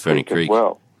Ferny Creek as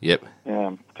well. Yep.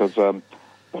 Yeah, because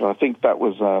but I think that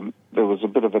was there was a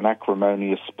bit of an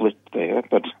acrimonious split there.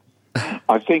 But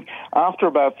I think after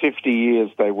about 50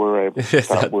 years, they were able to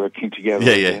start working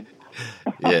together again.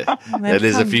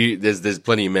 There's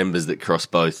plenty of members that cross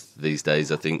both these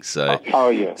days, I think. So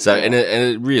So and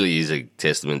it really is a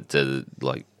testament to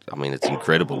it's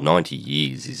incredible. 90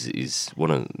 years is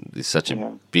such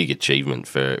a big achievement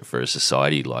for a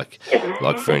society like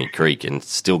Ferny Creek, and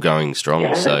still going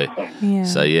strong. So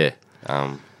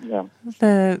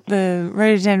The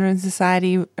Rhododendron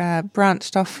Society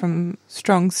branched off from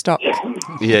Strong Stock.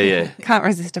 Can't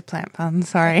resist a plant pun.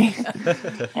 Sorry.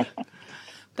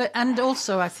 And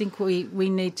also, I think we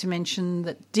need to mention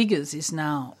that Diggers is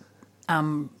now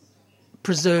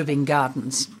preserving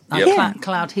gardens.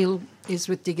 Cloud Hill is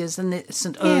with Diggers, and the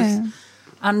St Earth.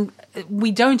 And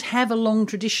we don't have a long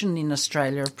tradition in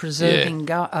Australia of preserving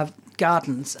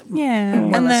gardens,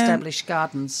 well-established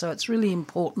gardens, so it's really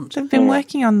important. They've been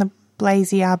working on the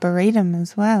Blazy Arboretum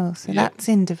as well, so that's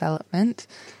in development.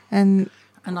 And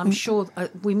I'm sure,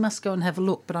 we must go and have a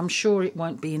look, but I'm sure it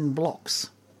won't be in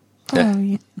blocks.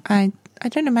 I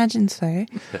don't imagine so.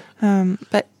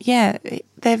 But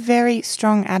they're very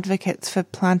strong advocates for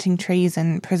planting trees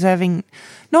and preserving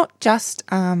not just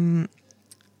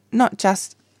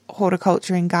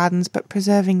horticulture in gardens, but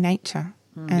preserving nature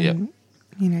and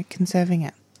conserving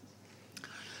it.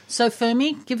 So,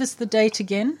 Fermi, give us the date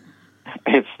again.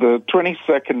 It's the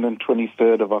 22nd and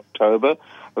 23rd of October.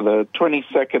 The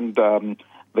 22nd,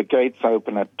 the gates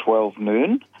open at 12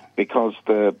 noon. Because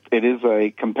it is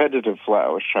a competitive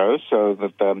flower show, so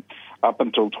that up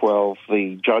until 12,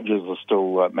 the judges are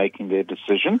still making their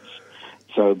decisions.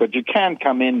 So, but you can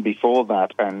come in before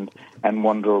that and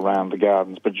wander around the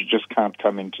gardens, but you just can't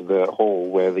come into the hall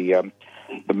where the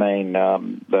main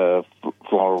the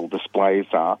floral displays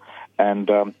are. And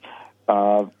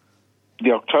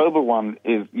the October one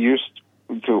used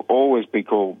to always be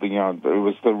called, it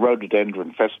was the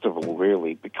Rhododendron Festival,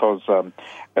 really, because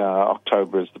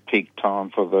October is the peak time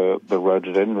for the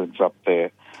rhododendrons up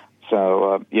there.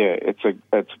 So, it's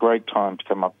a great time to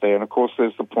come up there. And, of course,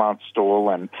 there's the plant stall,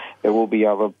 and there will be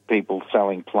other people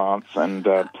selling plants and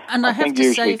I have think to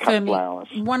usually say, cut Fermi, flowers.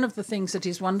 one of the things that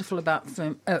is wonderful about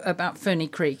Ferny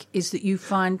Creek is that you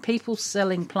find people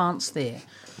selling plants there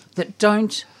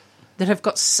that have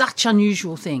got such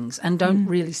unusual things and don't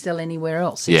really sell anywhere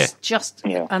else. It's just,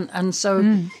 and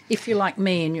so if you're like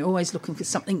me and you're always looking for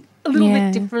something a little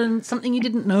bit different, something you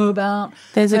didn't know about,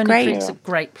 Creek's a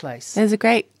great place. There's a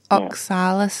great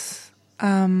oxalis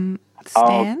stand.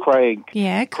 Oh, Craig.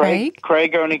 Yeah, Craig.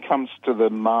 Craig only comes to the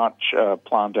March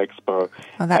Plant Expo.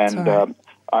 Oh, that's and, all right.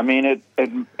 I mean, it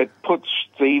puts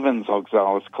Stephen's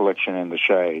oxalis collection in the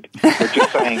shade, which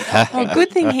is saying... Well, good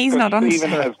thing he's not on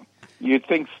Stephen you'd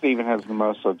think Stephen has the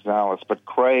most oxalis, but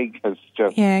Craig has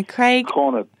just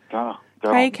cornered...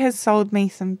 Craig has sold me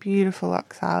some beautiful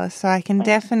oxalis, so I can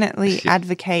definitely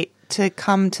advocate to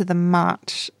come to the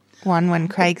March one when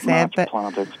Craig's there. But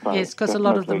Plant Expo, yes, because a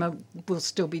lot of them will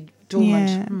still be dormant.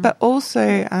 Yeah, but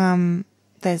also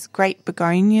there's great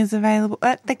begonias available.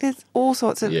 There's all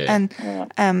sorts of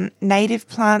and native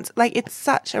plants. Like, it's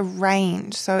such a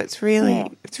range, so it's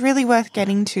really worth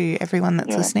getting to. Everyone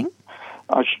that's listening.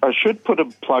 I should put a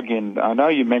plug in. I know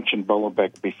you mentioned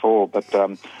Bollebeck before, but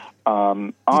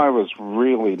I was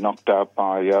really knocked out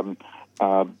by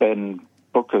Ben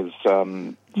Booker's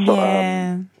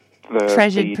the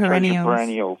treasured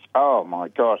perennials. Oh my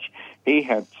gosh, he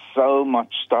had so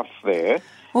much stuff there.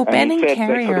 Well, Ben and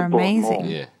Kerry are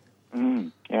amazing.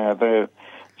 They're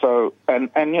so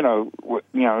and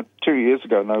 2 years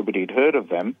ago nobody'd heard of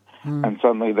them, and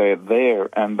suddenly they're there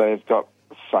and they've got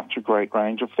such a great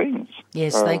range of things.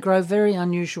 Yes, they grow very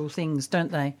unusual things,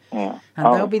 don't they? Yeah,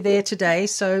 and they'll be there today.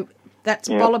 So that's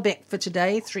Bollebeck for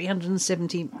today,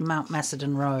 370 Mount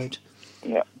Macedon Road.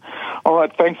 Yeah. All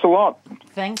right, thanks a lot.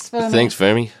 Thanks, Fermi. Thanks,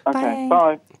 Fermi. Okay,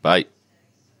 bye. Bye.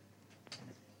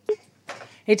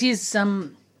 It is,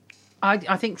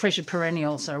 I think treasured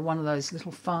perennials are one of those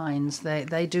little finds.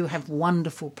 They do have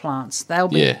wonderful plants. They'll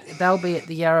be at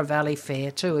the Yarra Valley Fair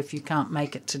too if you can't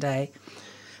make it today.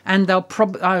 And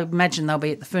I imagine they'll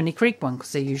be at the Ferny Creek one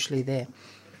because they're usually there.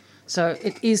 So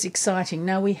it is exciting.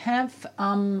 Now we have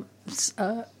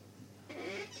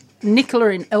Nicola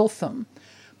in Eltham.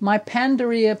 My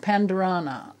Pandaria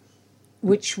pandarana,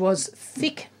 which was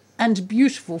thick and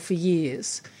beautiful for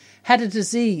years, had a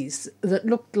disease that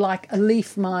looked like a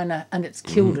leaf miner and it's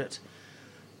killed it.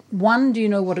 One, do you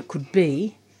know what it could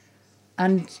be?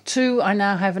 And two, I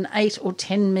now have an 8 or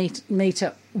 10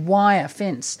 metre wire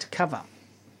fence to cover.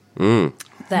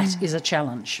 That is a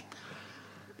challenge.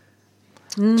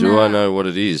 Do I know what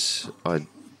it is? I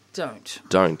don't.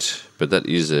 But that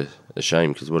is a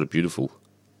shame because what a beautiful...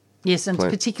 Yes, and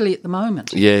particularly at the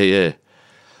moment. Yeah.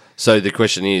 So the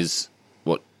question is,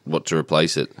 what to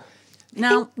replace it?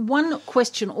 Now, one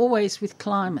question always with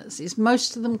climbers is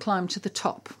most of them climb to the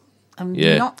top, and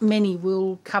not many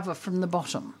will cover from the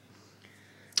bottom.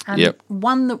 And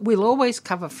one that will always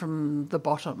cover from the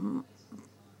bottom,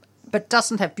 but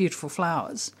doesn't have beautiful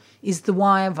flowers, is the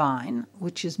wire vine,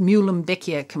 which is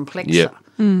Muehlenbeckia complexa,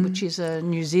 which is a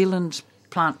New Zealand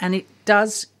plant, and it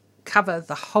does cover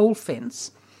the whole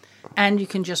fence. And you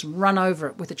can just run over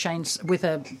it with a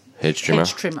hedge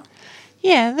trimmer.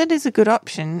 Yeah, that is a good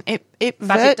option. But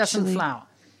it doesn't flower.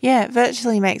 Yeah, it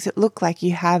virtually makes it look like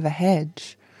you have a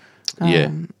hedge.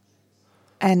 And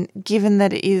given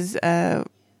that it is a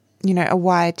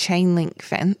wire chain link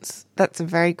fence, that's a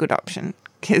very good option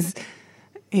because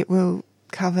it will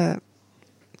cover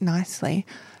nicely.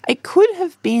 It could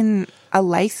have been a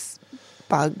lace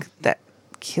bug that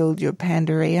killed your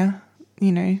Pandaria,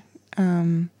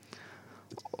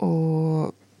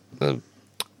 or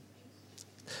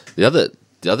the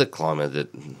other climber that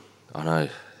I know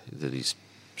that is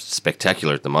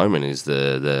spectacular at the moment is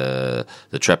the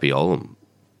Trapeolum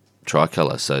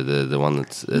tricolour. So the one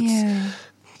that's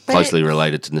closely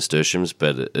related to nasturtiums,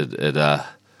 but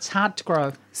it's hard to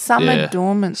grow. Summer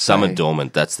dormant. Summer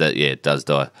dormant. That's that. Yeah, it does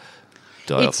die.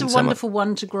 It's a wonderful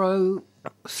one to grow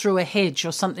through a hedge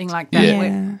or something like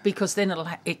that, because then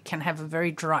it can have a very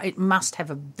dry. It must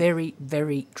have a very,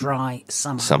 very dry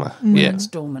summer. It's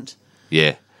dormant.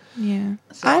 Yeah.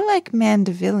 So. I like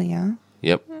Mandevilla.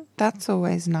 Yep. That's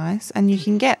always nice, and you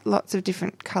can get lots of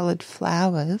different coloured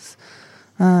flowers.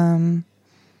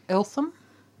 Eltham,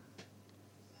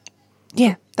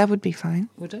 Yeah, that would be fine.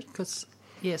 would it? Because,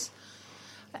 yes.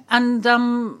 And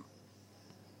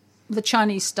the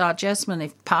Chinese star jasmine,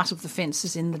 if part of the fence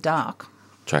is in the dark.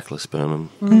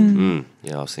 Trachlospermum.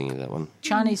 Yeah, I was thinking of that one.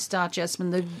 Chinese star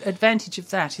jasmine, the advantage of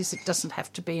that is it doesn't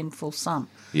have to be in full sun.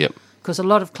 Yep. Because a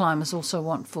lot of climbers also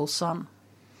want full sun.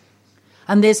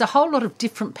 And there's a whole lot of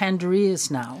different panderias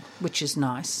now, which is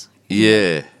nice.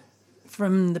 Yeah.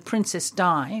 From the Princess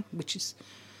Di, which is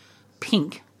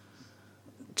pink,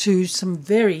 to some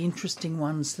very interesting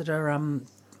ones that are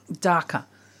darker.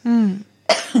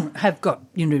 Have got,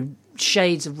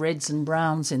 shades of reds and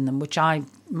browns in them, which I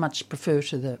much prefer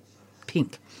to the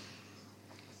pink.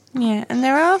 Yeah, and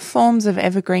there are forms of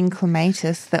evergreen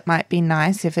clematis that might be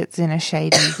nice if it's in a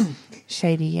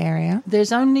shady area.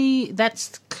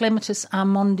 That's Clematis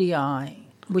armondii,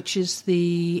 which is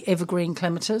the evergreen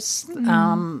clematis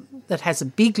that has a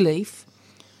big leaf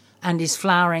and is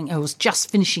flowering. It was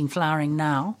just finishing flowering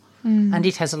now, and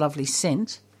it has a lovely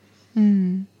scent.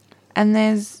 And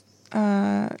there's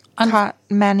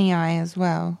Cartmanii as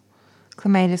well.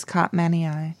 Clematis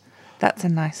Cartmanii. That's a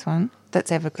nice one.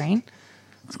 That's evergreen.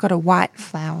 It's got a white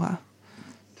flower.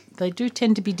 They do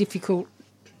tend to be difficult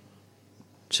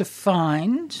to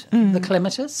find, the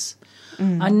clematis.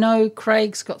 I know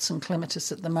Craig's got some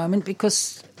clematis at the moment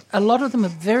because a lot of them are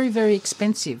very, very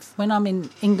expensive. When I'm in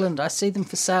England, I see them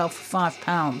for sale for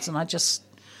 £5 and I just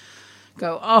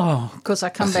go, because I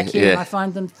come back here and I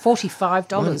find them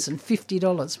 $45 and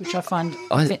 $50, which I find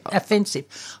offensive.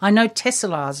 I know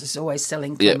Tesselaars is always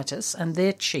selling clematis and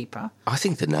they're cheaper. I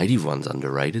think the native one's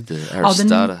underrated, the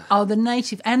Aristata. The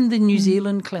native and the New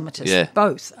Zealand clematis,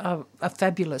 both are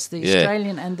fabulous, the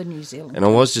Australian and the New Zealand. And I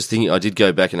was just thinking, I did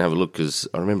go back and have a look because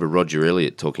I remember Roger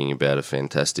Elliott talking about a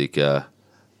fantastic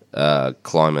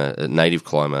climber, a native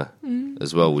climber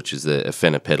as well, which is the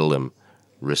Aphenopedilum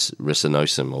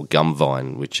resinosum or gum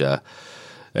vine, which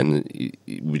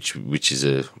is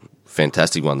a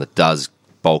fantastic one that does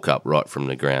bulk up right from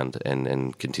the ground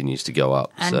and continues to go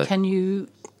up. And can you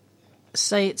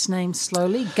say its name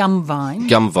slowly? Gum vine.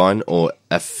 Gum vine or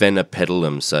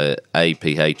Aphenopedilum, so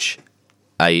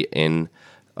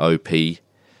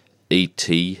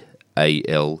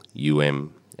APHANOPETALUM,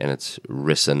 and it's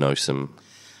resinosum.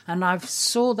 And I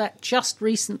saw that just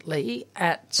recently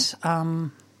at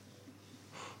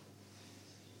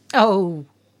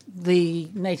the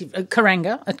native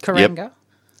Karanga at Karanga.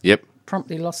 Yep.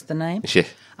 Promptly lost the name. Yeah.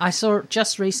 I saw it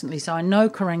just recently, so I know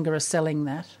Karanga are selling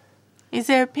that. Is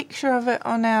there a picture of it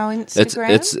on our Instagram?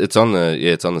 It's on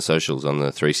the socials, on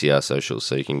the 3CR socials,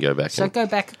 so you can go back. So go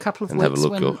back a couple of weeks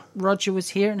when Roger was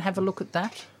here and have a look at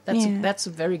that. That's a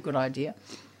very good idea.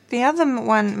 The other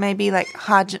one may be like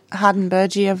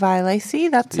Hardenbergia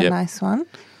violacea. That's a nice one.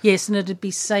 Yes, and it'd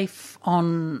be safe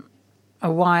on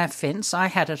a wire fence. I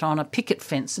had it on a picket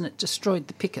fence, and it destroyed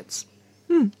the pickets.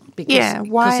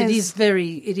 Because it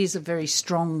is a very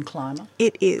strong climber.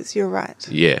 It is. You're right.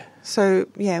 Yeah. So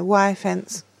wire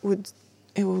fence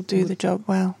will do the job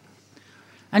well.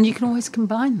 And you can always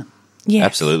combine them. Yes.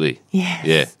 Absolutely.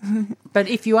 Yes. Yeah. But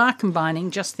if you are combining,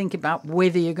 just think about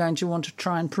whether you're going to want to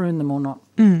try and prune them or not.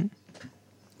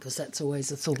 Because that's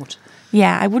always a thought.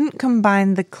 Yeah, I wouldn't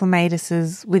combine the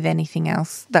clematises with anything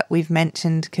else that we've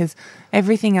mentioned because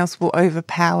everything else will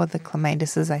overpower the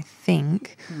clematises, I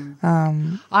think.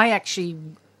 I actually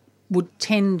would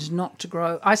tend not to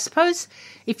grow. I suppose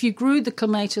if you grew the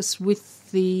clematis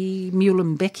with the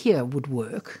Muehlenbeckia would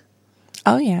work.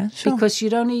 Oh, yeah, sure. Because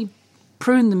you'd only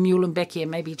prune the Muehlenbeckia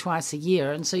maybe twice a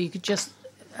year, and so you could just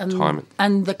time it.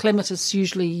 And the clematis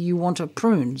usually you want to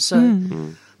prune, so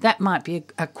that might be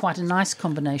quite a nice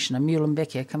combination, a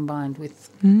Muehlenbeckia combined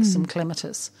with some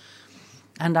clematis.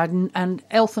 And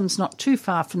Eltham's not too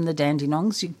far from the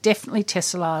Dandenongs. You definitely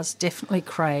Tesselaars, definitely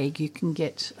Craig. You can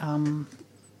get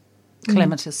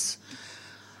clematis.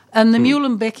 And the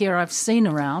Muehlenbeckia I've seen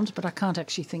around, but I can't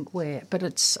actually think where.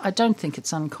 But I don't think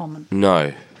it's uncommon.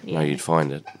 No, you'd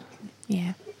find it.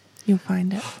 Yeah, you'll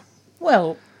find it.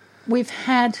 Well, we've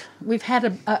had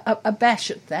a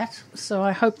bash at that, so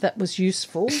I hope that was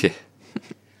useful. Yeah.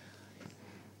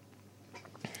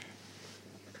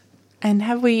 And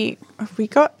have we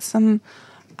got some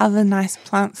other nice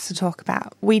plants to talk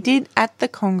about? We did at the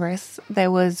Congress.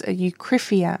 There was a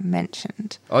Eucryphia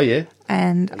mentioned. Oh yeah.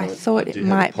 And I thought it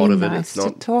might be nice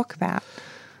to talk about.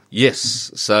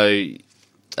 Yes. So we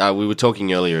were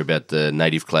talking earlier about the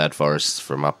native cloud forests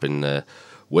from up in the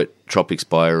wet tropics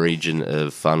bioregion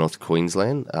of far north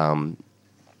Queensland.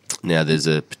 Now there's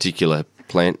a particular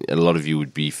plant a lot of you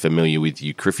would be familiar with,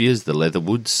 Eucryphias, the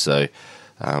leatherwoods. So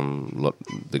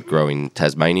that grow in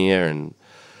Tasmania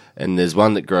And there's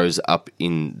one that grows up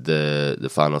in the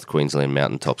far north Queensland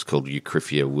mountaintops called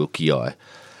Eucryphia wilkii.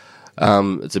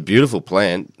 It's a beautiful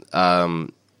plant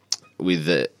and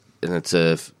it's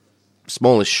a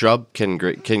smallish shrub, can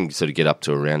sort of get up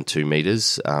to around 2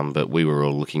 metres, but we were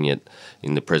all looking at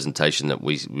in the presentation that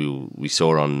we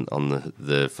saw on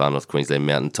the far north Queensland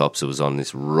mountaintops. It was on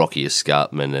this rocky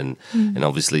escarpment and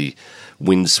obviously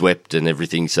windswept and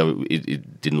everything, so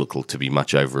it didn't look to be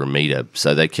much over a metre.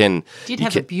 So they can...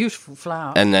 a beautiful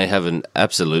flower. And they have an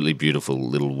absolutely beautiful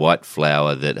little white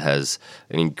flower that has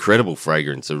an incredible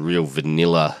fragrance, a real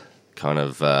vanilla kind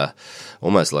of,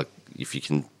 almost like if you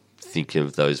can think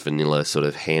of those vanilla sort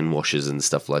of hand washes and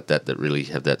stuff like that really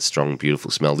have that strong,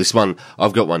 beautiful smell. This one,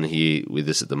 I've got one here with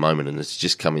us at the moment, and it's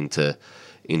just come into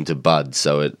bud,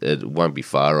 so it won't be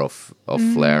far off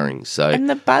flowering. So and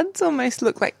the buds almost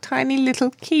look like tiny little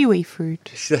kiwi fruit.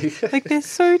 Like they're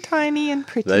so tiny and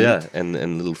pretty. They are, and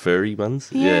little furry ones.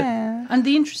 Yeah. And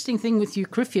the interesting thing with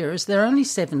Eucryphia is there are only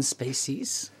 7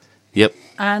 species. Yep.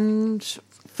 And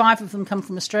 5 of them come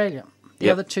from Australia. The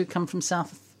Yep. other 2 come from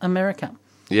South America.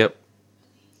 Yep.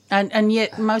 And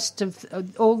yet most of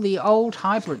all the old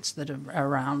hybrids that are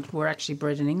around were actually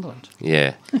bred in England.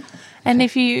 Yeah. And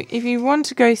if you want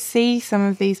to go see some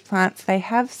of these plants, they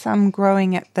have some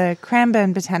growing at the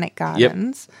Cranbourne Botanic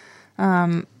Gardens,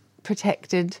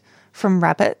 protected from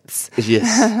rabbits. Yes.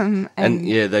 and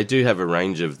they do have a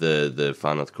range of the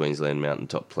far north Queensland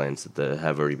mountaintop plants that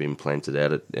have already been planted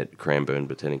out at Cranbourne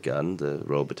Botanic Garden, the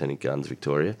Royal Botanic Gardens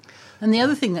Victoria. And the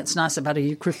other thing that's nice about a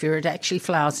Eucryphia, it actually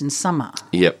flowers in summer.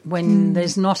 Yep. When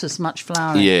there's not as much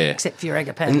flowering, except for your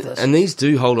agapanthus. And these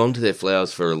do hold on to their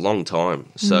flowers for a long time.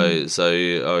 So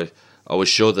I was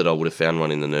sure that I would have found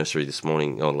one in the nursery this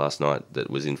morning or last night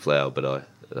that was in flower, but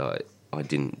I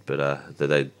didn't. But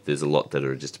there's a lot that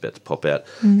are just about to pop out.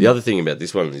 The other thing about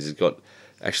this one is it's got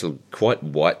actually quite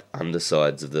white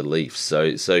undersides of the leaves.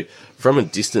 So from a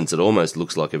distance, it almost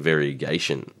looks like a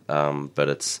variegation, but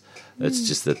it's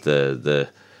just that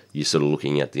you're sort of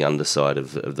looking at the underside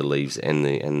of the leaves and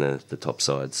the top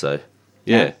side. So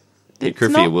Eucryphia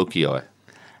wilkii.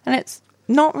 And it's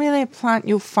not really a plant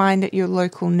you'll find at your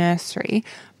local nursery,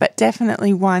 but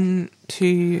definitely one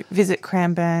to visit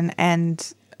Cranbourne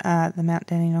and the Mount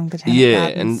Dandenong Botanic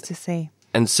Gardens to see.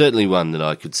 And certainly one that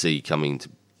I could see coming to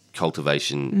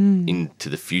cultivation into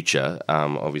the future.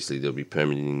 Obviously, there'll be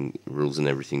permitting rules and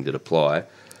everything that apply.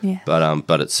 Yeah.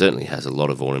 But it certainly has a lot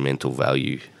of ornamental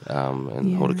value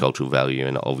and horticultural value,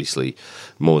 and obviously,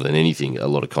 more than anything, a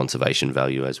lot of conservation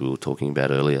value, as we were talking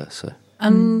about earlier. So.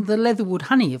 And the leatherwood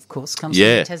honey, of course, comes from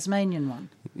the Tasmanian one.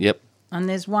 Yep. And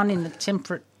there's one in the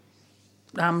temperate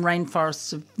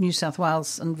rainforests of New South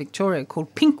Wales and Victoria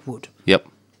called pinkwood. Yep.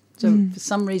 So for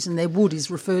some reason their wood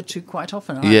is referred to quite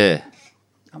often.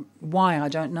 Why, I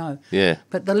don't know. Yeah.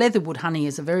 But the leatherwood honey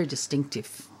is a very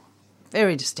distinctive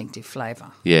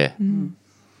flavour. Yeah.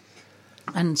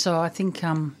 And so I think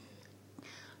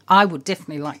I would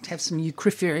definitely like to have some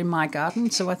Eucryphia in my garden,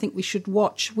 so I think we should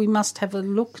watch. We must have a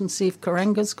look and see if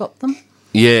Karanga's got them.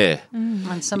 Yeah.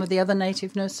 And some of the other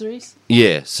native nurseries.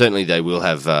 Yeah, certainly they will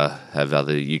have other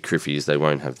Eucryphias. They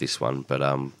won't have this one,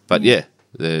 but yeah.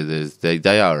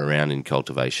 They are around in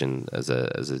cultivation as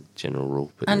a general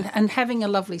rule. But and having a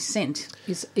lovely scent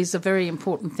is a very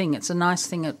important thing. It's a nice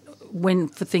thing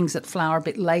for things that flower a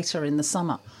bit later in the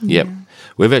summer. Yep.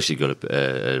 We've actually got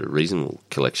a reasonable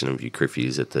collection of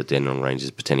Eucryphias at the Dandenong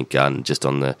Ranges Botanic Garden, just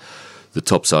on the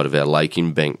top side of our lake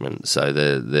embankment. So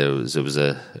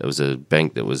it was a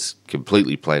bank that was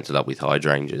completely planted up with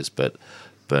hydrangeas, but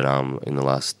in the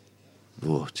last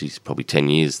probably 10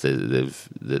 years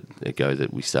that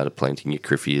we started planting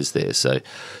Eucryphias there.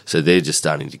 So they're just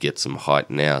starting to get some height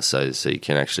now. So you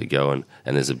can actually go and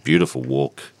there's a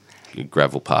beautiful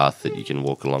gravel path that you can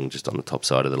walk along just on the top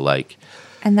side of the lake.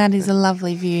 And that is a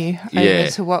lovely view over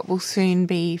to what will soon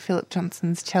be Philip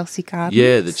Johnson's Chelsea Garden.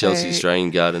 Yeah, the Chelsea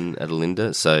Australian Garden at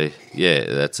Alinda. So,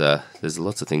 that's there's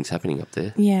lots of things happening up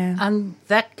there. Yeah. And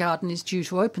that garden is due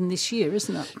to open this year,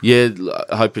 isn't it? Yeah,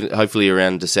 hopefully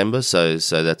around December. So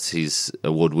that's his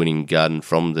award-winning garden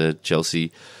from the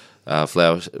Chelsea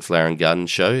Flower and Garden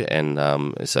Show. And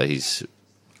so he's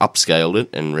upscaled it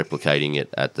and replicating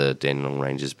it at the Dandenong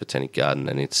Ranges Botanic Garden.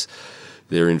 And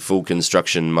they're in full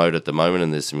construction mode at the moment,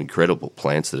 and there's some incredible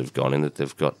plants that have gone in. That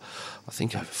they've got, I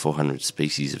think, over 400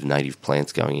 species of native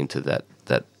plants going into that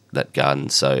garden.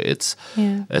 So it's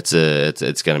going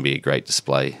to be a great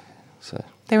display. So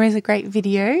there is a great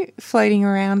video floating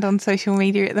around on social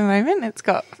media at the moment. It's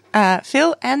got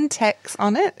Phil and Tex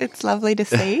on it. It's lovely to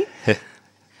see.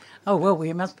 Oh well,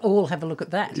 we must all have a look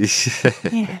at that.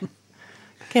 Yeah,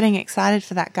 getting excited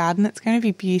for that garden. It's going to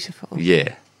be beautiful.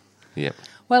 Yeah. Yeah.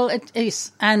 Well, it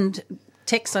is. And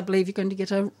Tex, I believe you're going to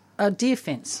get a deer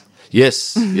fence.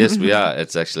 Yes, we are.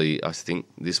 It's actually, I think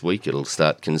this week it'll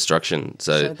start construction.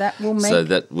 So that will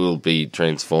that will be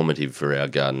transformative for our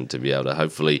garden to be able to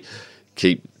hopefully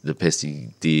keep the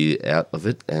pesky deer out of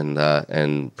it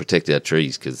and protect our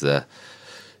trees because,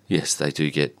 yes, they do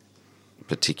get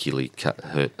particularly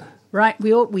hurt. Right,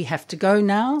 we have to go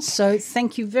now. So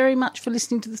thank you very much for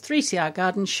listening to the 3CR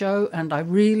Garden Show, and I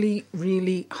really,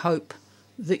 really hope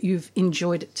that you've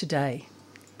enjoyed it today.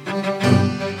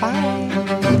 Bye.